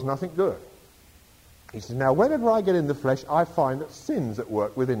dwells nothing good. He says, now whenever I get in the flesh, I find that sin's at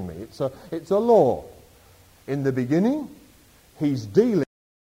work within me. It's a law. In the beginning, he's dealing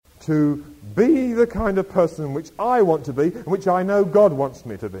to be the kind of person which I want to be, and which I know God wants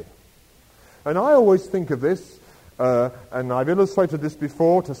me to be. And I always think of this, and I've illustrated this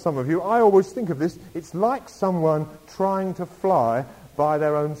before to some of you, I always think of this, it's like someone trying to fly by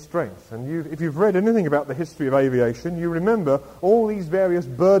their own strength. And if you've read anything about the history of aviation, you remember all these various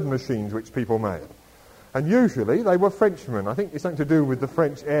bird machines which people made. And usually they were Frenchmen. I think it's something to do with the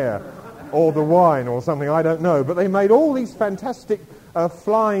French air or the wine or something, I don't know. But they made all these fantastic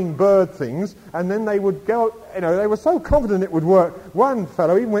flying bird things, and then they would go, they were so confident it would work. One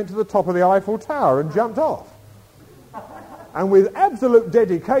fellow even went to the top of the Eiffel Tower and jumped off. And with absolute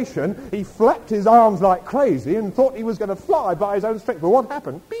dedication, he flapped his arms like crazy and thought he was going to fly by his own strength. But what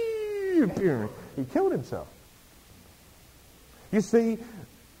happened? He killed himself. You see,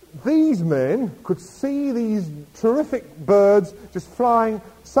 these men could see these terrific birds just flying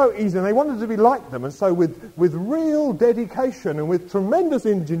so easily, and they wanted to be like them. And so with real dedication and with tremendous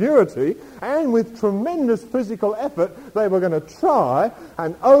ingenuity and with tremendous physical effort, they were going to try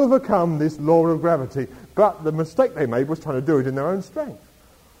and overcome this law of gravity. But the mistake they made was trying to do it in their own strength.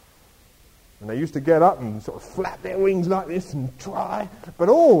 And they used to get up and sort of flap their wings like this and try, but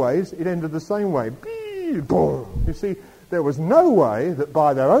always it ended the same way. Boom! You see, there was no way that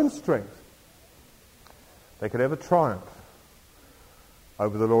by their own strength they could ever triumph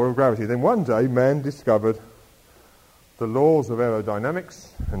over the law of gravity. Then one day man discovered the laws of aerodynamics,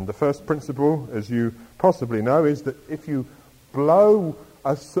 and the first principle, as you possibly know, is that if you blow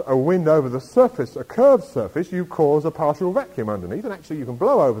a wind over the surface, a curved surface, you cause a partial vacuum underneath, and actually you can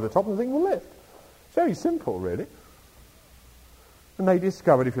blow over the top and the thing will lift. It's very simple, really. And they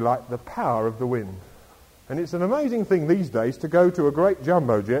discovered, if you like, the power of the wind. And it's an amazing thing these days to go to a great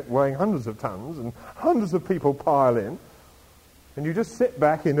jumbo jet weighing hundreds of tons and hundreds of people pile in, and you just sit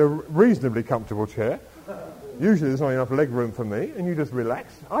back in a reasonably comfortable chair. Usually there's not enough leg room for me, and you just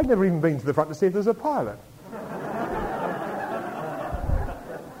relax. I've never even been to the front to see if there's a pilot.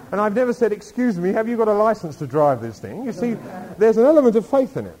 And I've never said, excuse me, have you got a license to drive this thing? You see, there's an element of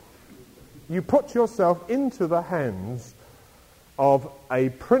faith in it. You put yourself into the hands of a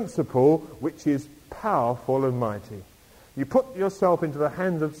principle which is powerful and mighty. You put yourself into the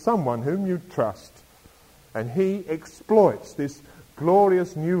hands of someone whom you trust, and he exploits this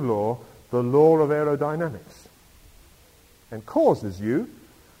glorious new law, the law of aerodynamics, and causes you,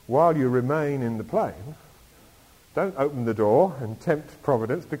 while you remain in the plane, don't open the door and tempt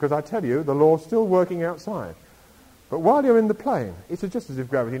Providence, because I tell you, the law's still working outside. But while you're in the plane, it's just as if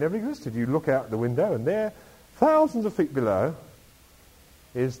gravity never existed. You look out the window, and there, thousands of feet below,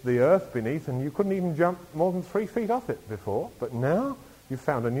 is the earth beneath, and you couldn't even jump more than 3 feet off it before. But now you've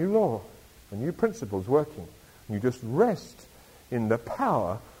found a new law, a new principle's working. And you just rest in the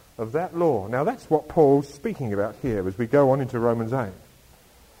power of that law. Now that's what Paul's speaking about here as we go on into Romans 8.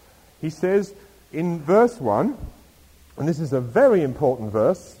 He says in verse 1, and this is a very important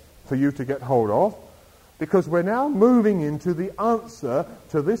verse for you to get hold of, because we're now moving into the answer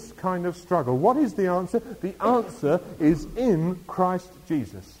to this kind of struggle. What is the answer? The answer is in Christ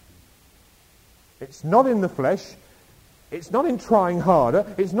Jesus. It's not in the flesh. It's not in trying harder.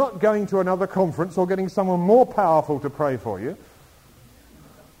 It's not going to another conference or getting someone more powerful to pray for you.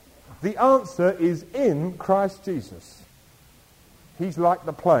 The answer is in Christ Jesus. He's like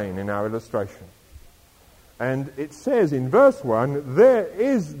the plane in our illustration. And it says in verse 1, there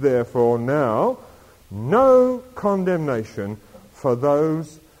is therefore now no condemnation for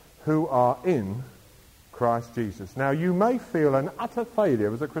those who are in Christ Jesus. Now, you may feel an utter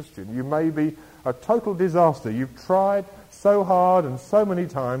failure as a Christian. You may be a total disaster. You've tried so hard and so many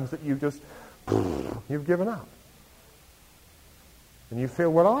times that you've given up. And you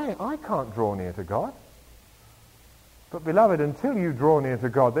feel, well, I can't draw near to God. But beloved, until you draw near to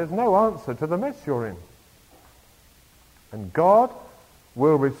God, there's no answer to the mess you're in. And God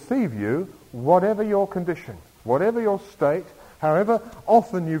will receive you whatever your condition, whatever your state, however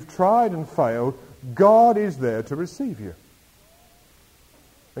often you've tried and failed, God is there to receive you.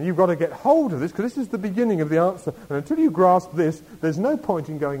 And you've got to get hold of this, because this is the beginning of the answer. And until you grasp this, there's no point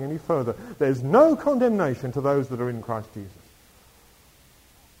in going any further. There's no condemnation to those that are in Christ Jesus.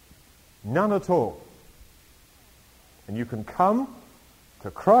 None at all. And you can come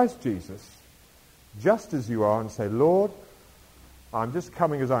to Christ Jesus just as you are and say, Lord, I'm just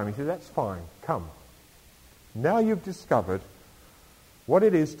coming as I am. He says, that's fine, come. Now you've discovered what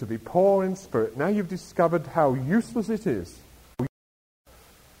it is to be poor in spirit. Now you've discovered how useless it is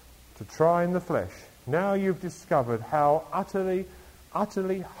to try in the flesh. Now you've discovered how utterly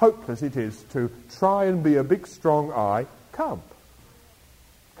hopeless it is to try and be a big strong I. Come.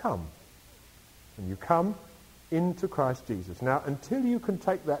 And you come into Christ Jesus. Now, until you can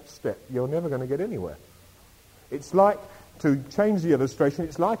take that step, you're never going to get anywhere. It's like, to change the illustration,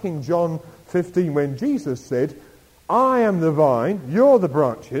 it's like in John 15 when Jesus said, I am the vine, you're the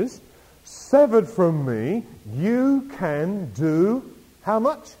branches, severed from me, you can do how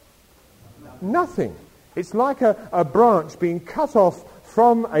much? Nothing. It's like a branch being cut off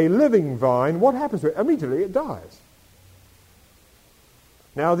from a living vine. What happens to it? Immediately it dies.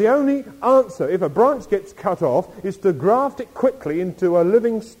 Now, the only answer, if a branch gets cut off, is to graft it quickly into a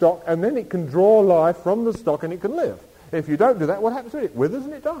living stock, and then it can draw life from the stock and it can live. If you don't do that, what happens to it? It withers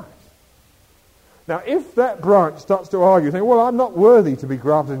and it dies. Now, if that branch starts to argue, saying, well, I'm not worthy to be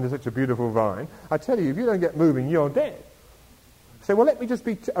grafted into such a beautiful vine, I tell you, if you don't get moving, you're dead. Say, well, let me just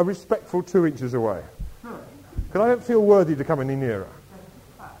be a respectful 2 inches away, because I don't feel worthy to come any nearer.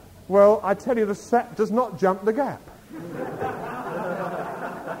 Well, I tell you, the sap does not jump the gap.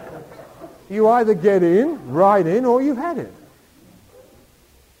 You either get in, right in, or you've had it.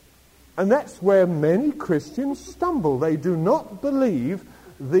 And that's where many Christians stumble. They do not believe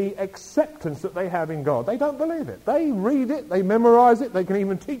the acceptance that they have in God. They don't believe it. They read it, they memorize it, they can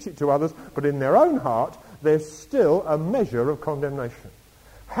even teach it to others, but in their own heart, there's still a measure of condemnation.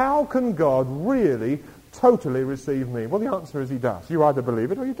 How can God really totally receive me? Well, the answer is he does. You either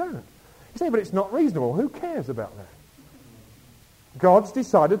believe it or you don't. You say, but it's not reasonable. Who cares about that? God's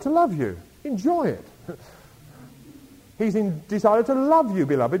decided to love you. Enjoy it. He's decided to love you,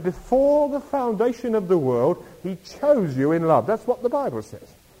 beloved. Before the foundation of the world, he chose you in love. That's what the Bible says.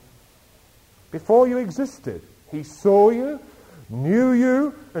 Before you existed, he saw you, knew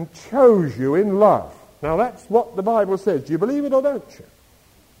you, and chose you in love. Now that's what the Bible says. Do you believe it or don't you?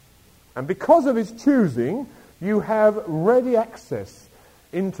 And because of his choosing, you have ready access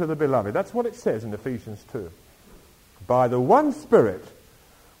into the beloved. That's what it says in Ephesians 2. By the one Spirit,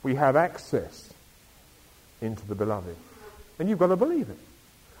 we have access into the beloved. And you've got to believe it.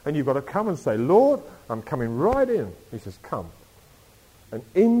 And you've got to come and say, Lord, I'm coming right in. He says, come. And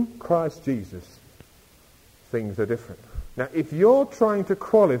in Christ Jesus, things are different. Now, if you're trying to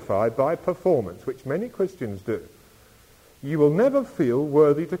qualify by performance, which many Christians do, you will never feel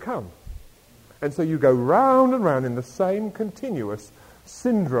worthy to come. And so you go round and round in the same continuous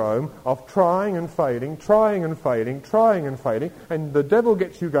syndrome of trying and failing, trying and failing, trying and failing, and the devil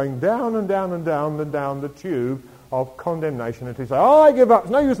gets you going down and down and down and down the tube of condemnation until you say, oh, I give up.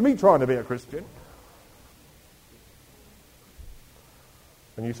 It's no use me trying to be a Christian.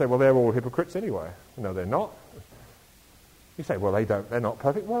 And you say, well, they're all hypocrites anyway. No, they're not. You say, well, they're not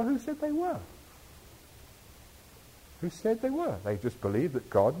perfect. Well, who said they were? Who said they were? They just believe that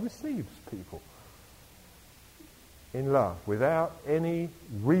God receives people in love without any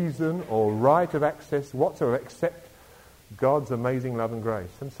reason or right of access whatsoever except God's amazing love and grace.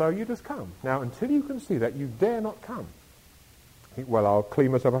 And so you just come. Now, until you can see that, you dare not come. Well, I'll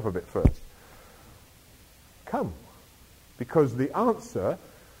clean myself up a bit first. Come. Because the answer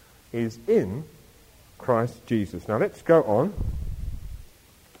is in Christ Jesus. Now, let's go on.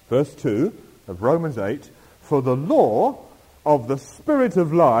 Verse 2 of Romans 8. For the law of the Spirit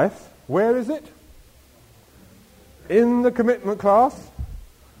of life, where is it? In the commitment class?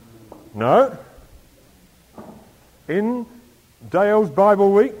 No. In Dale's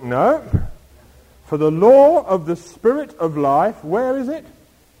Bible Week? No. For the law of the Spirit of life, where is it?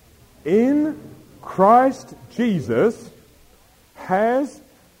 In Christ Jesus has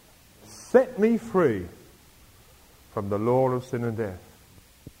set me free from the law of sin and death.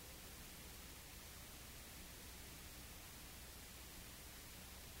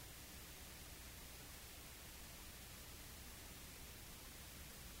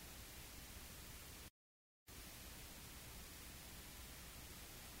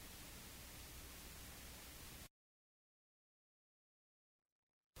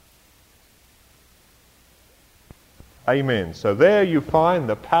 Amen. So there you find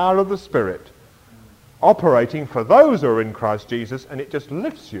the power of the Spirit operating for those who are in Christ Jesus, and it just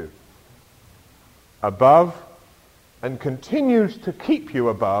lifts you above and continues to keep you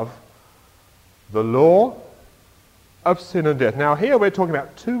above the law of sin and death. Now here we're talking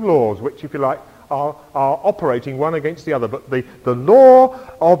about two laws which, if you like, are operating one against the other, but the law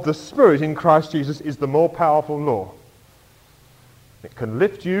of the Spirit in Christ Jesus is the more powerful law. It can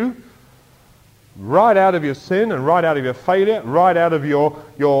lift you right out of your sin and right out of your failure, right out of your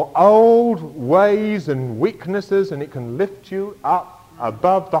old ways and weaknesses, and it can lift you up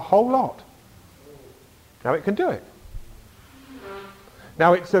above the whole lot. Now it can do it.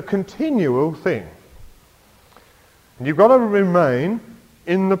 Now it's a continual thing. And you've got to remain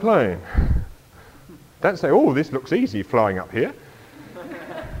in the plane. Don't say, oh, this looks easy flying up here.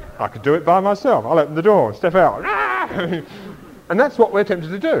 I could do it by myself. I'll open the door and step out. And that's what we're tempted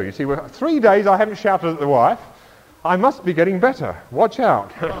to do. You see, 3 days I haven't shouted at the wife. I must be getting better. Watch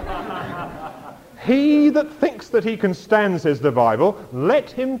out. He that thinks that he can stand, says the Bible,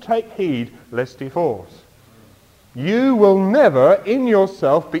 let him take heed lest he falls. You will never in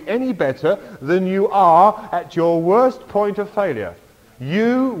yourself be any better than you are at your worst point of failure.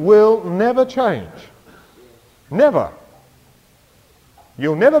 You will never change. Never.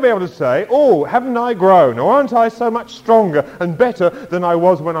 You'll never be able to say, oh, haven't I grown? Or aren't I so much stronger and better than I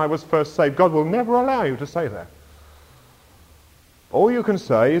was when I was first saved? God will never allow you to say that. All you can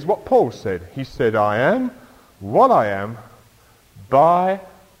say is what Paul said. He said, I am what I am by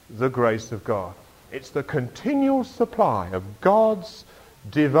the grace of God. It's the continual supply of God's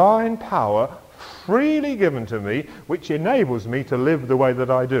divine power freely given to me, which enables me to live the way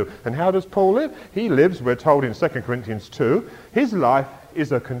that I do. And how does Paul live? He lives, we're told in 2 Corinthians 2, his life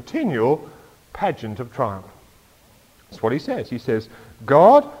is a continual pageant of triumph. That's what he says. He says,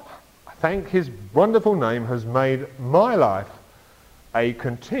 God, thank his wonderful name, has made my life a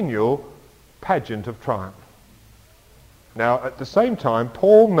continual pageant of triumph. Now, at the same time,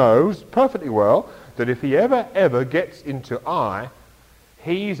 Paul knows perfectly well that if he ever gets into I,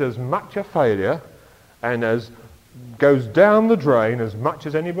 he's as much a failure and as goes down the drain as much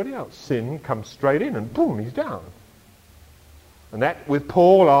as anybody else. Sin comes straight in and boom, he's down. And that with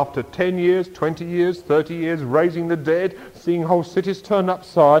Paul, after 10 years, 20 years, 30 years, raising the dead, seeing whole cities turned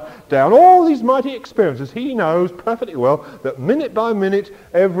upside down, all these mighty experiences, he knows perfectly well that minute by minute,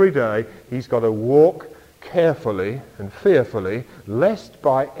 every day, he's got to walk carefully and fearfully, lest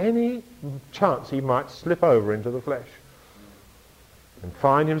by any chance he might slip over into the flesh and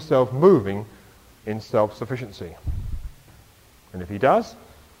find himself moving in self-sufficiency. And if he does,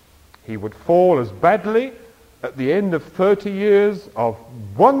 he would fall as badly at the end of 30 years of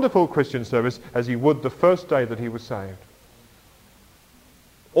wonderful Christian service as he would the first day that he was saved.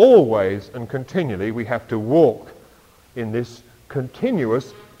 Always and continually we have to walk in this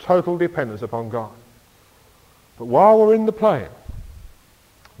continuous total dependence upon God. But while we're in the plane,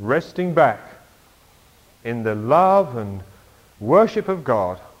 resting back in the love and worship of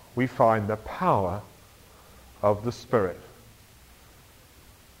God, we find the power of the Spirit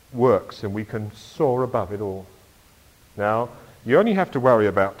works and we can soar above it all. Now, you only have to worry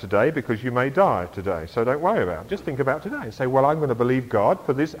about today because you may die today, so don't worry about it. Just think about today and say, well, I'm going to believe God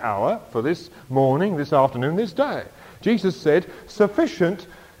for this hour, for this morning, this afternoon, this day. Jesus said, sufficient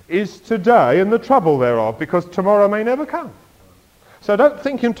is today and the trouble thereof, because tomorrow may never come. So don't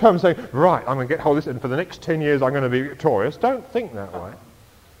think in terms of saying, right, I'm going to get hold of this and for the next 10 years I'm going to be victorious. Don't think that way.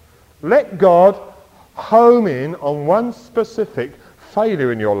 Let God home in on one specific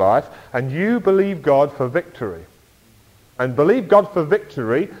failure in your life and you believe God for victory. And believe God for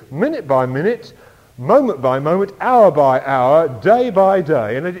victory minute by minute, moment by moment, hour by hour, day by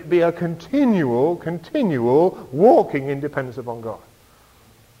day. And let it be a continual walking in dependence upon God.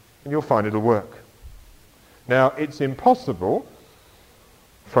 And you'll find it'll work. Now, it's impossible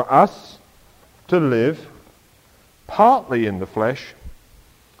for us to live partly in the flesh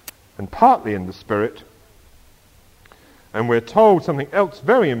and partly in the Spirit And we're told something else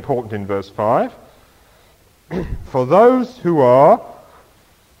very important in verse 5. For those who are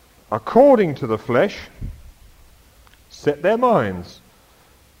according to the flesh set their minds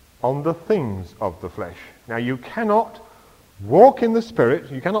on the things of the flesh. Now you cannot walk in the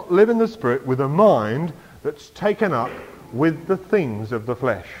Spirit, you cannot live in the Spirit with a mind that's taken up with the things of the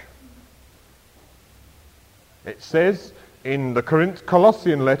flesh. It says in the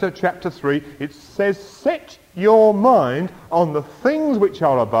Colossian letter, chapter 3, it says, set your mind on the things which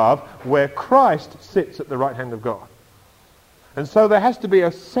are above, where Christ sits at the right hand of God. And so there has to be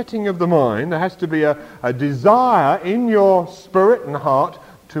a setting of the mind, there has to be a desire in your spirit and heart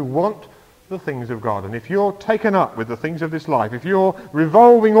to want the things of God. And if you're taken up with the things of this life, if you're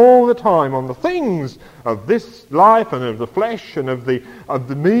revolving all the time on the things of this life and of the flesh and of the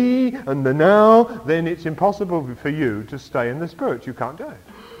me and the now, then it's impossible for you to stay in the Spirit. You can't do it.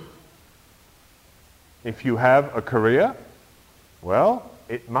 If you have a career, well,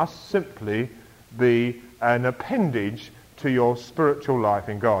 it must simply be an appendage to your spiritual life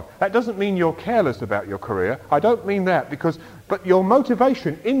in God. That doesn't mean you're careless about your career. I don't mean that, but your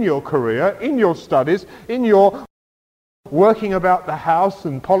motivation in your career, in your studies, in your working about the house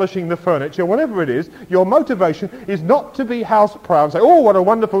and polishing the furniture, whatever it is, your motivation is not to be house proud and say, oh, what a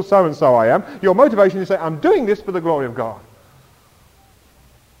wonderful so-and-so I am. Your motivation is to say, I'm doing this for the glory of God.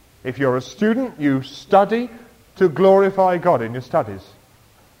 If you're a student, you study to glorify God in your studies.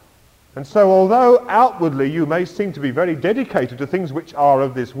 And so although outwardly you may seem to be very dedicated to things which are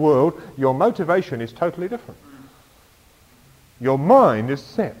of this world, your motivation is totally different. Your mind is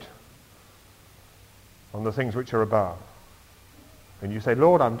set on the things which are above. And you say,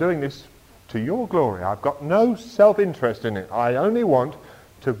 Lord, I'm doing this to your glory. I've got no self-interest in it. I only want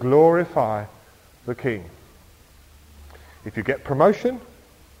to glorify the King. If you get promotion,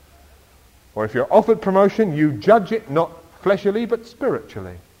 or if you're offered promotion, you judge it not fleshily but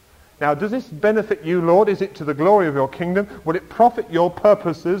spiritually. Now, does this benefit you, Lord? Is it to the glory of your kingdom? Will it profit your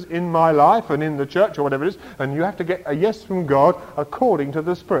purposes in my life and in the church or whatever it is? And you have to get a yes from God according to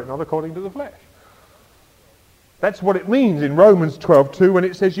the Spirit, not according to the flesh. That's what it means in Romans 12:2 when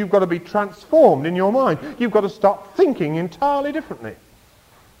it says you've got to be transformed in your mind. You've got to start thinking entirely differently.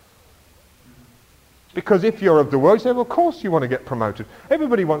 Because if you're of the world, you say, well, of course you want to get promoted.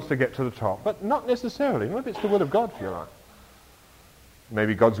 Everybody wants to get to the top, but not necessarily. Not if it's the will of God for your life.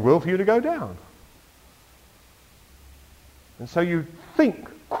 Maybe God's will for you to go down. And so you think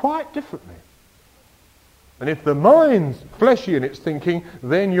quite differently. And if the mind's fleshy in its thinking,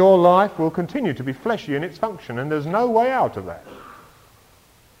 then your life will continue to be fleshy in its function, and there's no way out of that.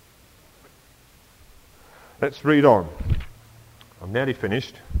 Let's read on. I'm nearly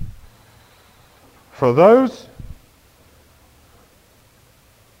finished. For those,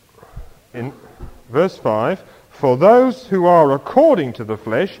 in verse 5, for those who are according to the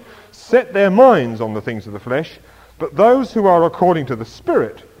flesh set their minds on the things of the flesh, but those who are according to the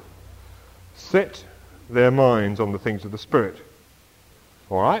Spirit set their minds on the things of the Spirit.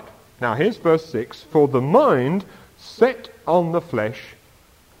 All right? Now here's verse 6. For the mind set on the flesh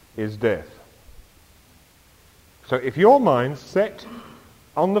is death. So if your mind's set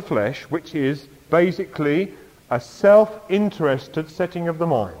on the flesh, which is basically a self-interested setting of the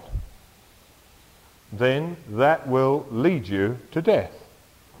mind, then that will lead you to death.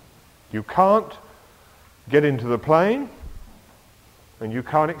 You can't get into the plane, and you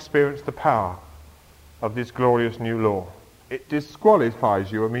can't experience the power of this glorious new law. It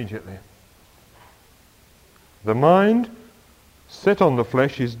disqualifies you immediately. The mind set on the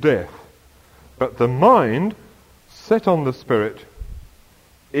flesh is death, but the mind set on the Spirit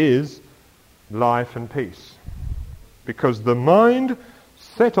is life and peace. Because the mind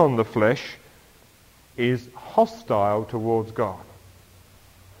set on the flesh is hostile towards God.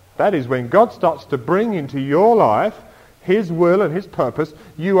 That is, when God starts to bring into your life His will and His purpose,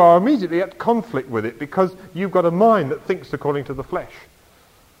 you are immediately at conflict with it because you've got a mind that thinks according to the flesh.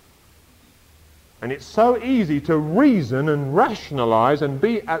 And it's so easy to reason and rationalize and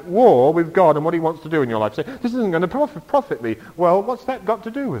be at war with God and what He wants to do in your life. Say, this isn't going to profit me. Well, what's that got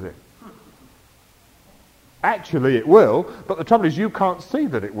to do with it? Actually, it will, but the trouble is you can't see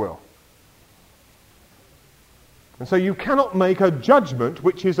that it will. And so you cannot make a judgment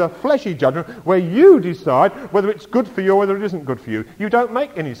which is a fleshy judgment where you decide whether it's good for you or whether it isn't good for you. You don't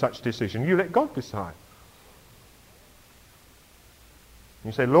make any such decision. You let God decide.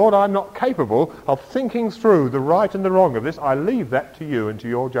 You say, Lord, I'm not capable of thinking through the right and the wrong of this. I leave that to you and to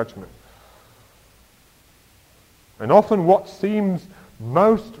your judgment. And often what seems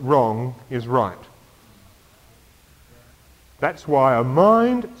most wrong is right. That's why a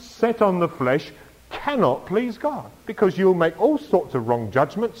mind set on the flesh cannot please God, because you'll make all sorts of wrong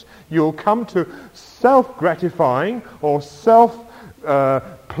judgments. You'll come to self-gratifying or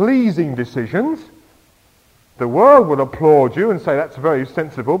self-pleasing decisions. The world will applaud you and say that's very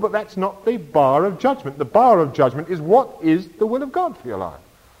sensible, but that's not the bar of judgment. The bar of judgment is what is the will of God for your life.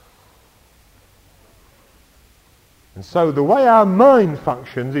 And so the way our mind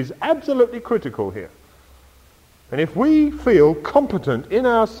functions is absolutely critical here. And if we feel competent in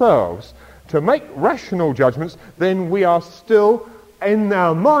ourselves to make rational judgments, then we are still, in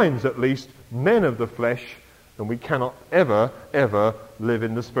our minds at least, men of the flesh, and we cannot ever, ever live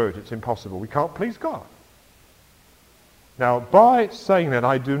in the Spirit. It's impossible. We can't please God. Now, by saying that,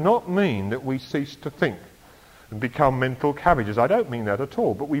 I do not mean that we cease to think and become mental cabbages. I don't mean that at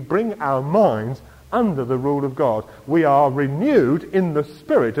all. But we bring our minds under the rule of God. We are renewed in the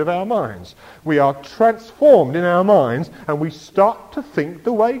spirit of our minds. We are transformed in our minds, and we start to think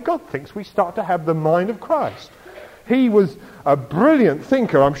the way God thinks. We start to have the mind of Christ. He was a brilliant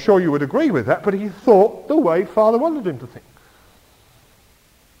thinker. I'm sure you would agree with that, but he thought the way Father wanted him to think.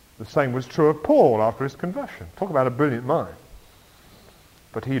 The same was true of Paul after his conversion. Talk about a brilliant mind.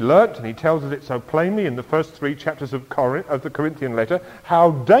 But he learnt, and he tells us it so plainly in the first 3 chapters of the Corinthian letter,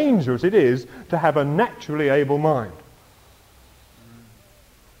 how dangerous it is to have a naturally able mind.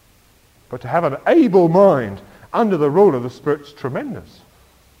 But to have an able mind under the rule of the Spirit is tremendous.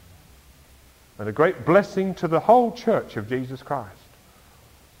 And a great blessing to the whole church of Jesus Christ.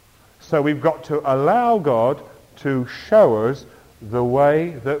 So we've got to allow God to show us the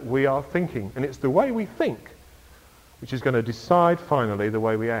way that we are thinking. And it's the way we think which is going to decide finally the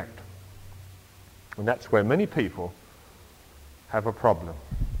way we act. And that's where many people have a problem.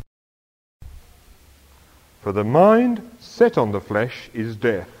 For the mind set on the flesh is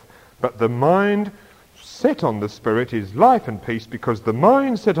death, but the mind set on the Spirit is life and peace, because the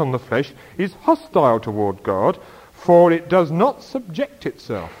mind set on the flesh is hostile toward God, for it does not subject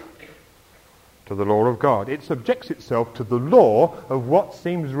itself to the law of God. It subjects itself to the law of what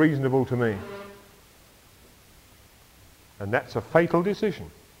seems reasonable to me. And that's a fatal decision.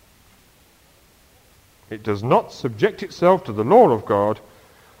 It does not subject itself to the law of God,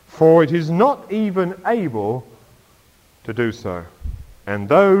 for it is not even able to do so. And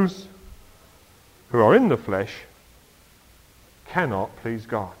those who are in the flesh cannot please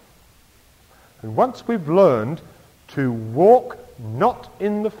God. And once we've learned to walk not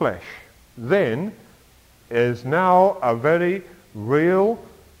in the flesh, then is now a very real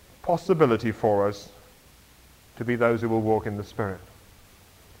possibility for us to be those who will walk in the Spirit.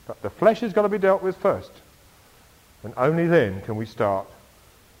 But the flesh has got to be dealt with first. And only then can we start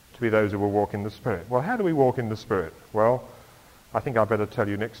to be those who will walk in the Spirit. Well, how do we walk in the Spirit? Well, I think I'd better tell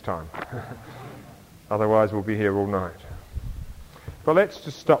you next time. Otherwise we'll be here all night. But let's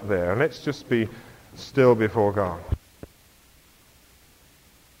just stop there and let's just be still before God.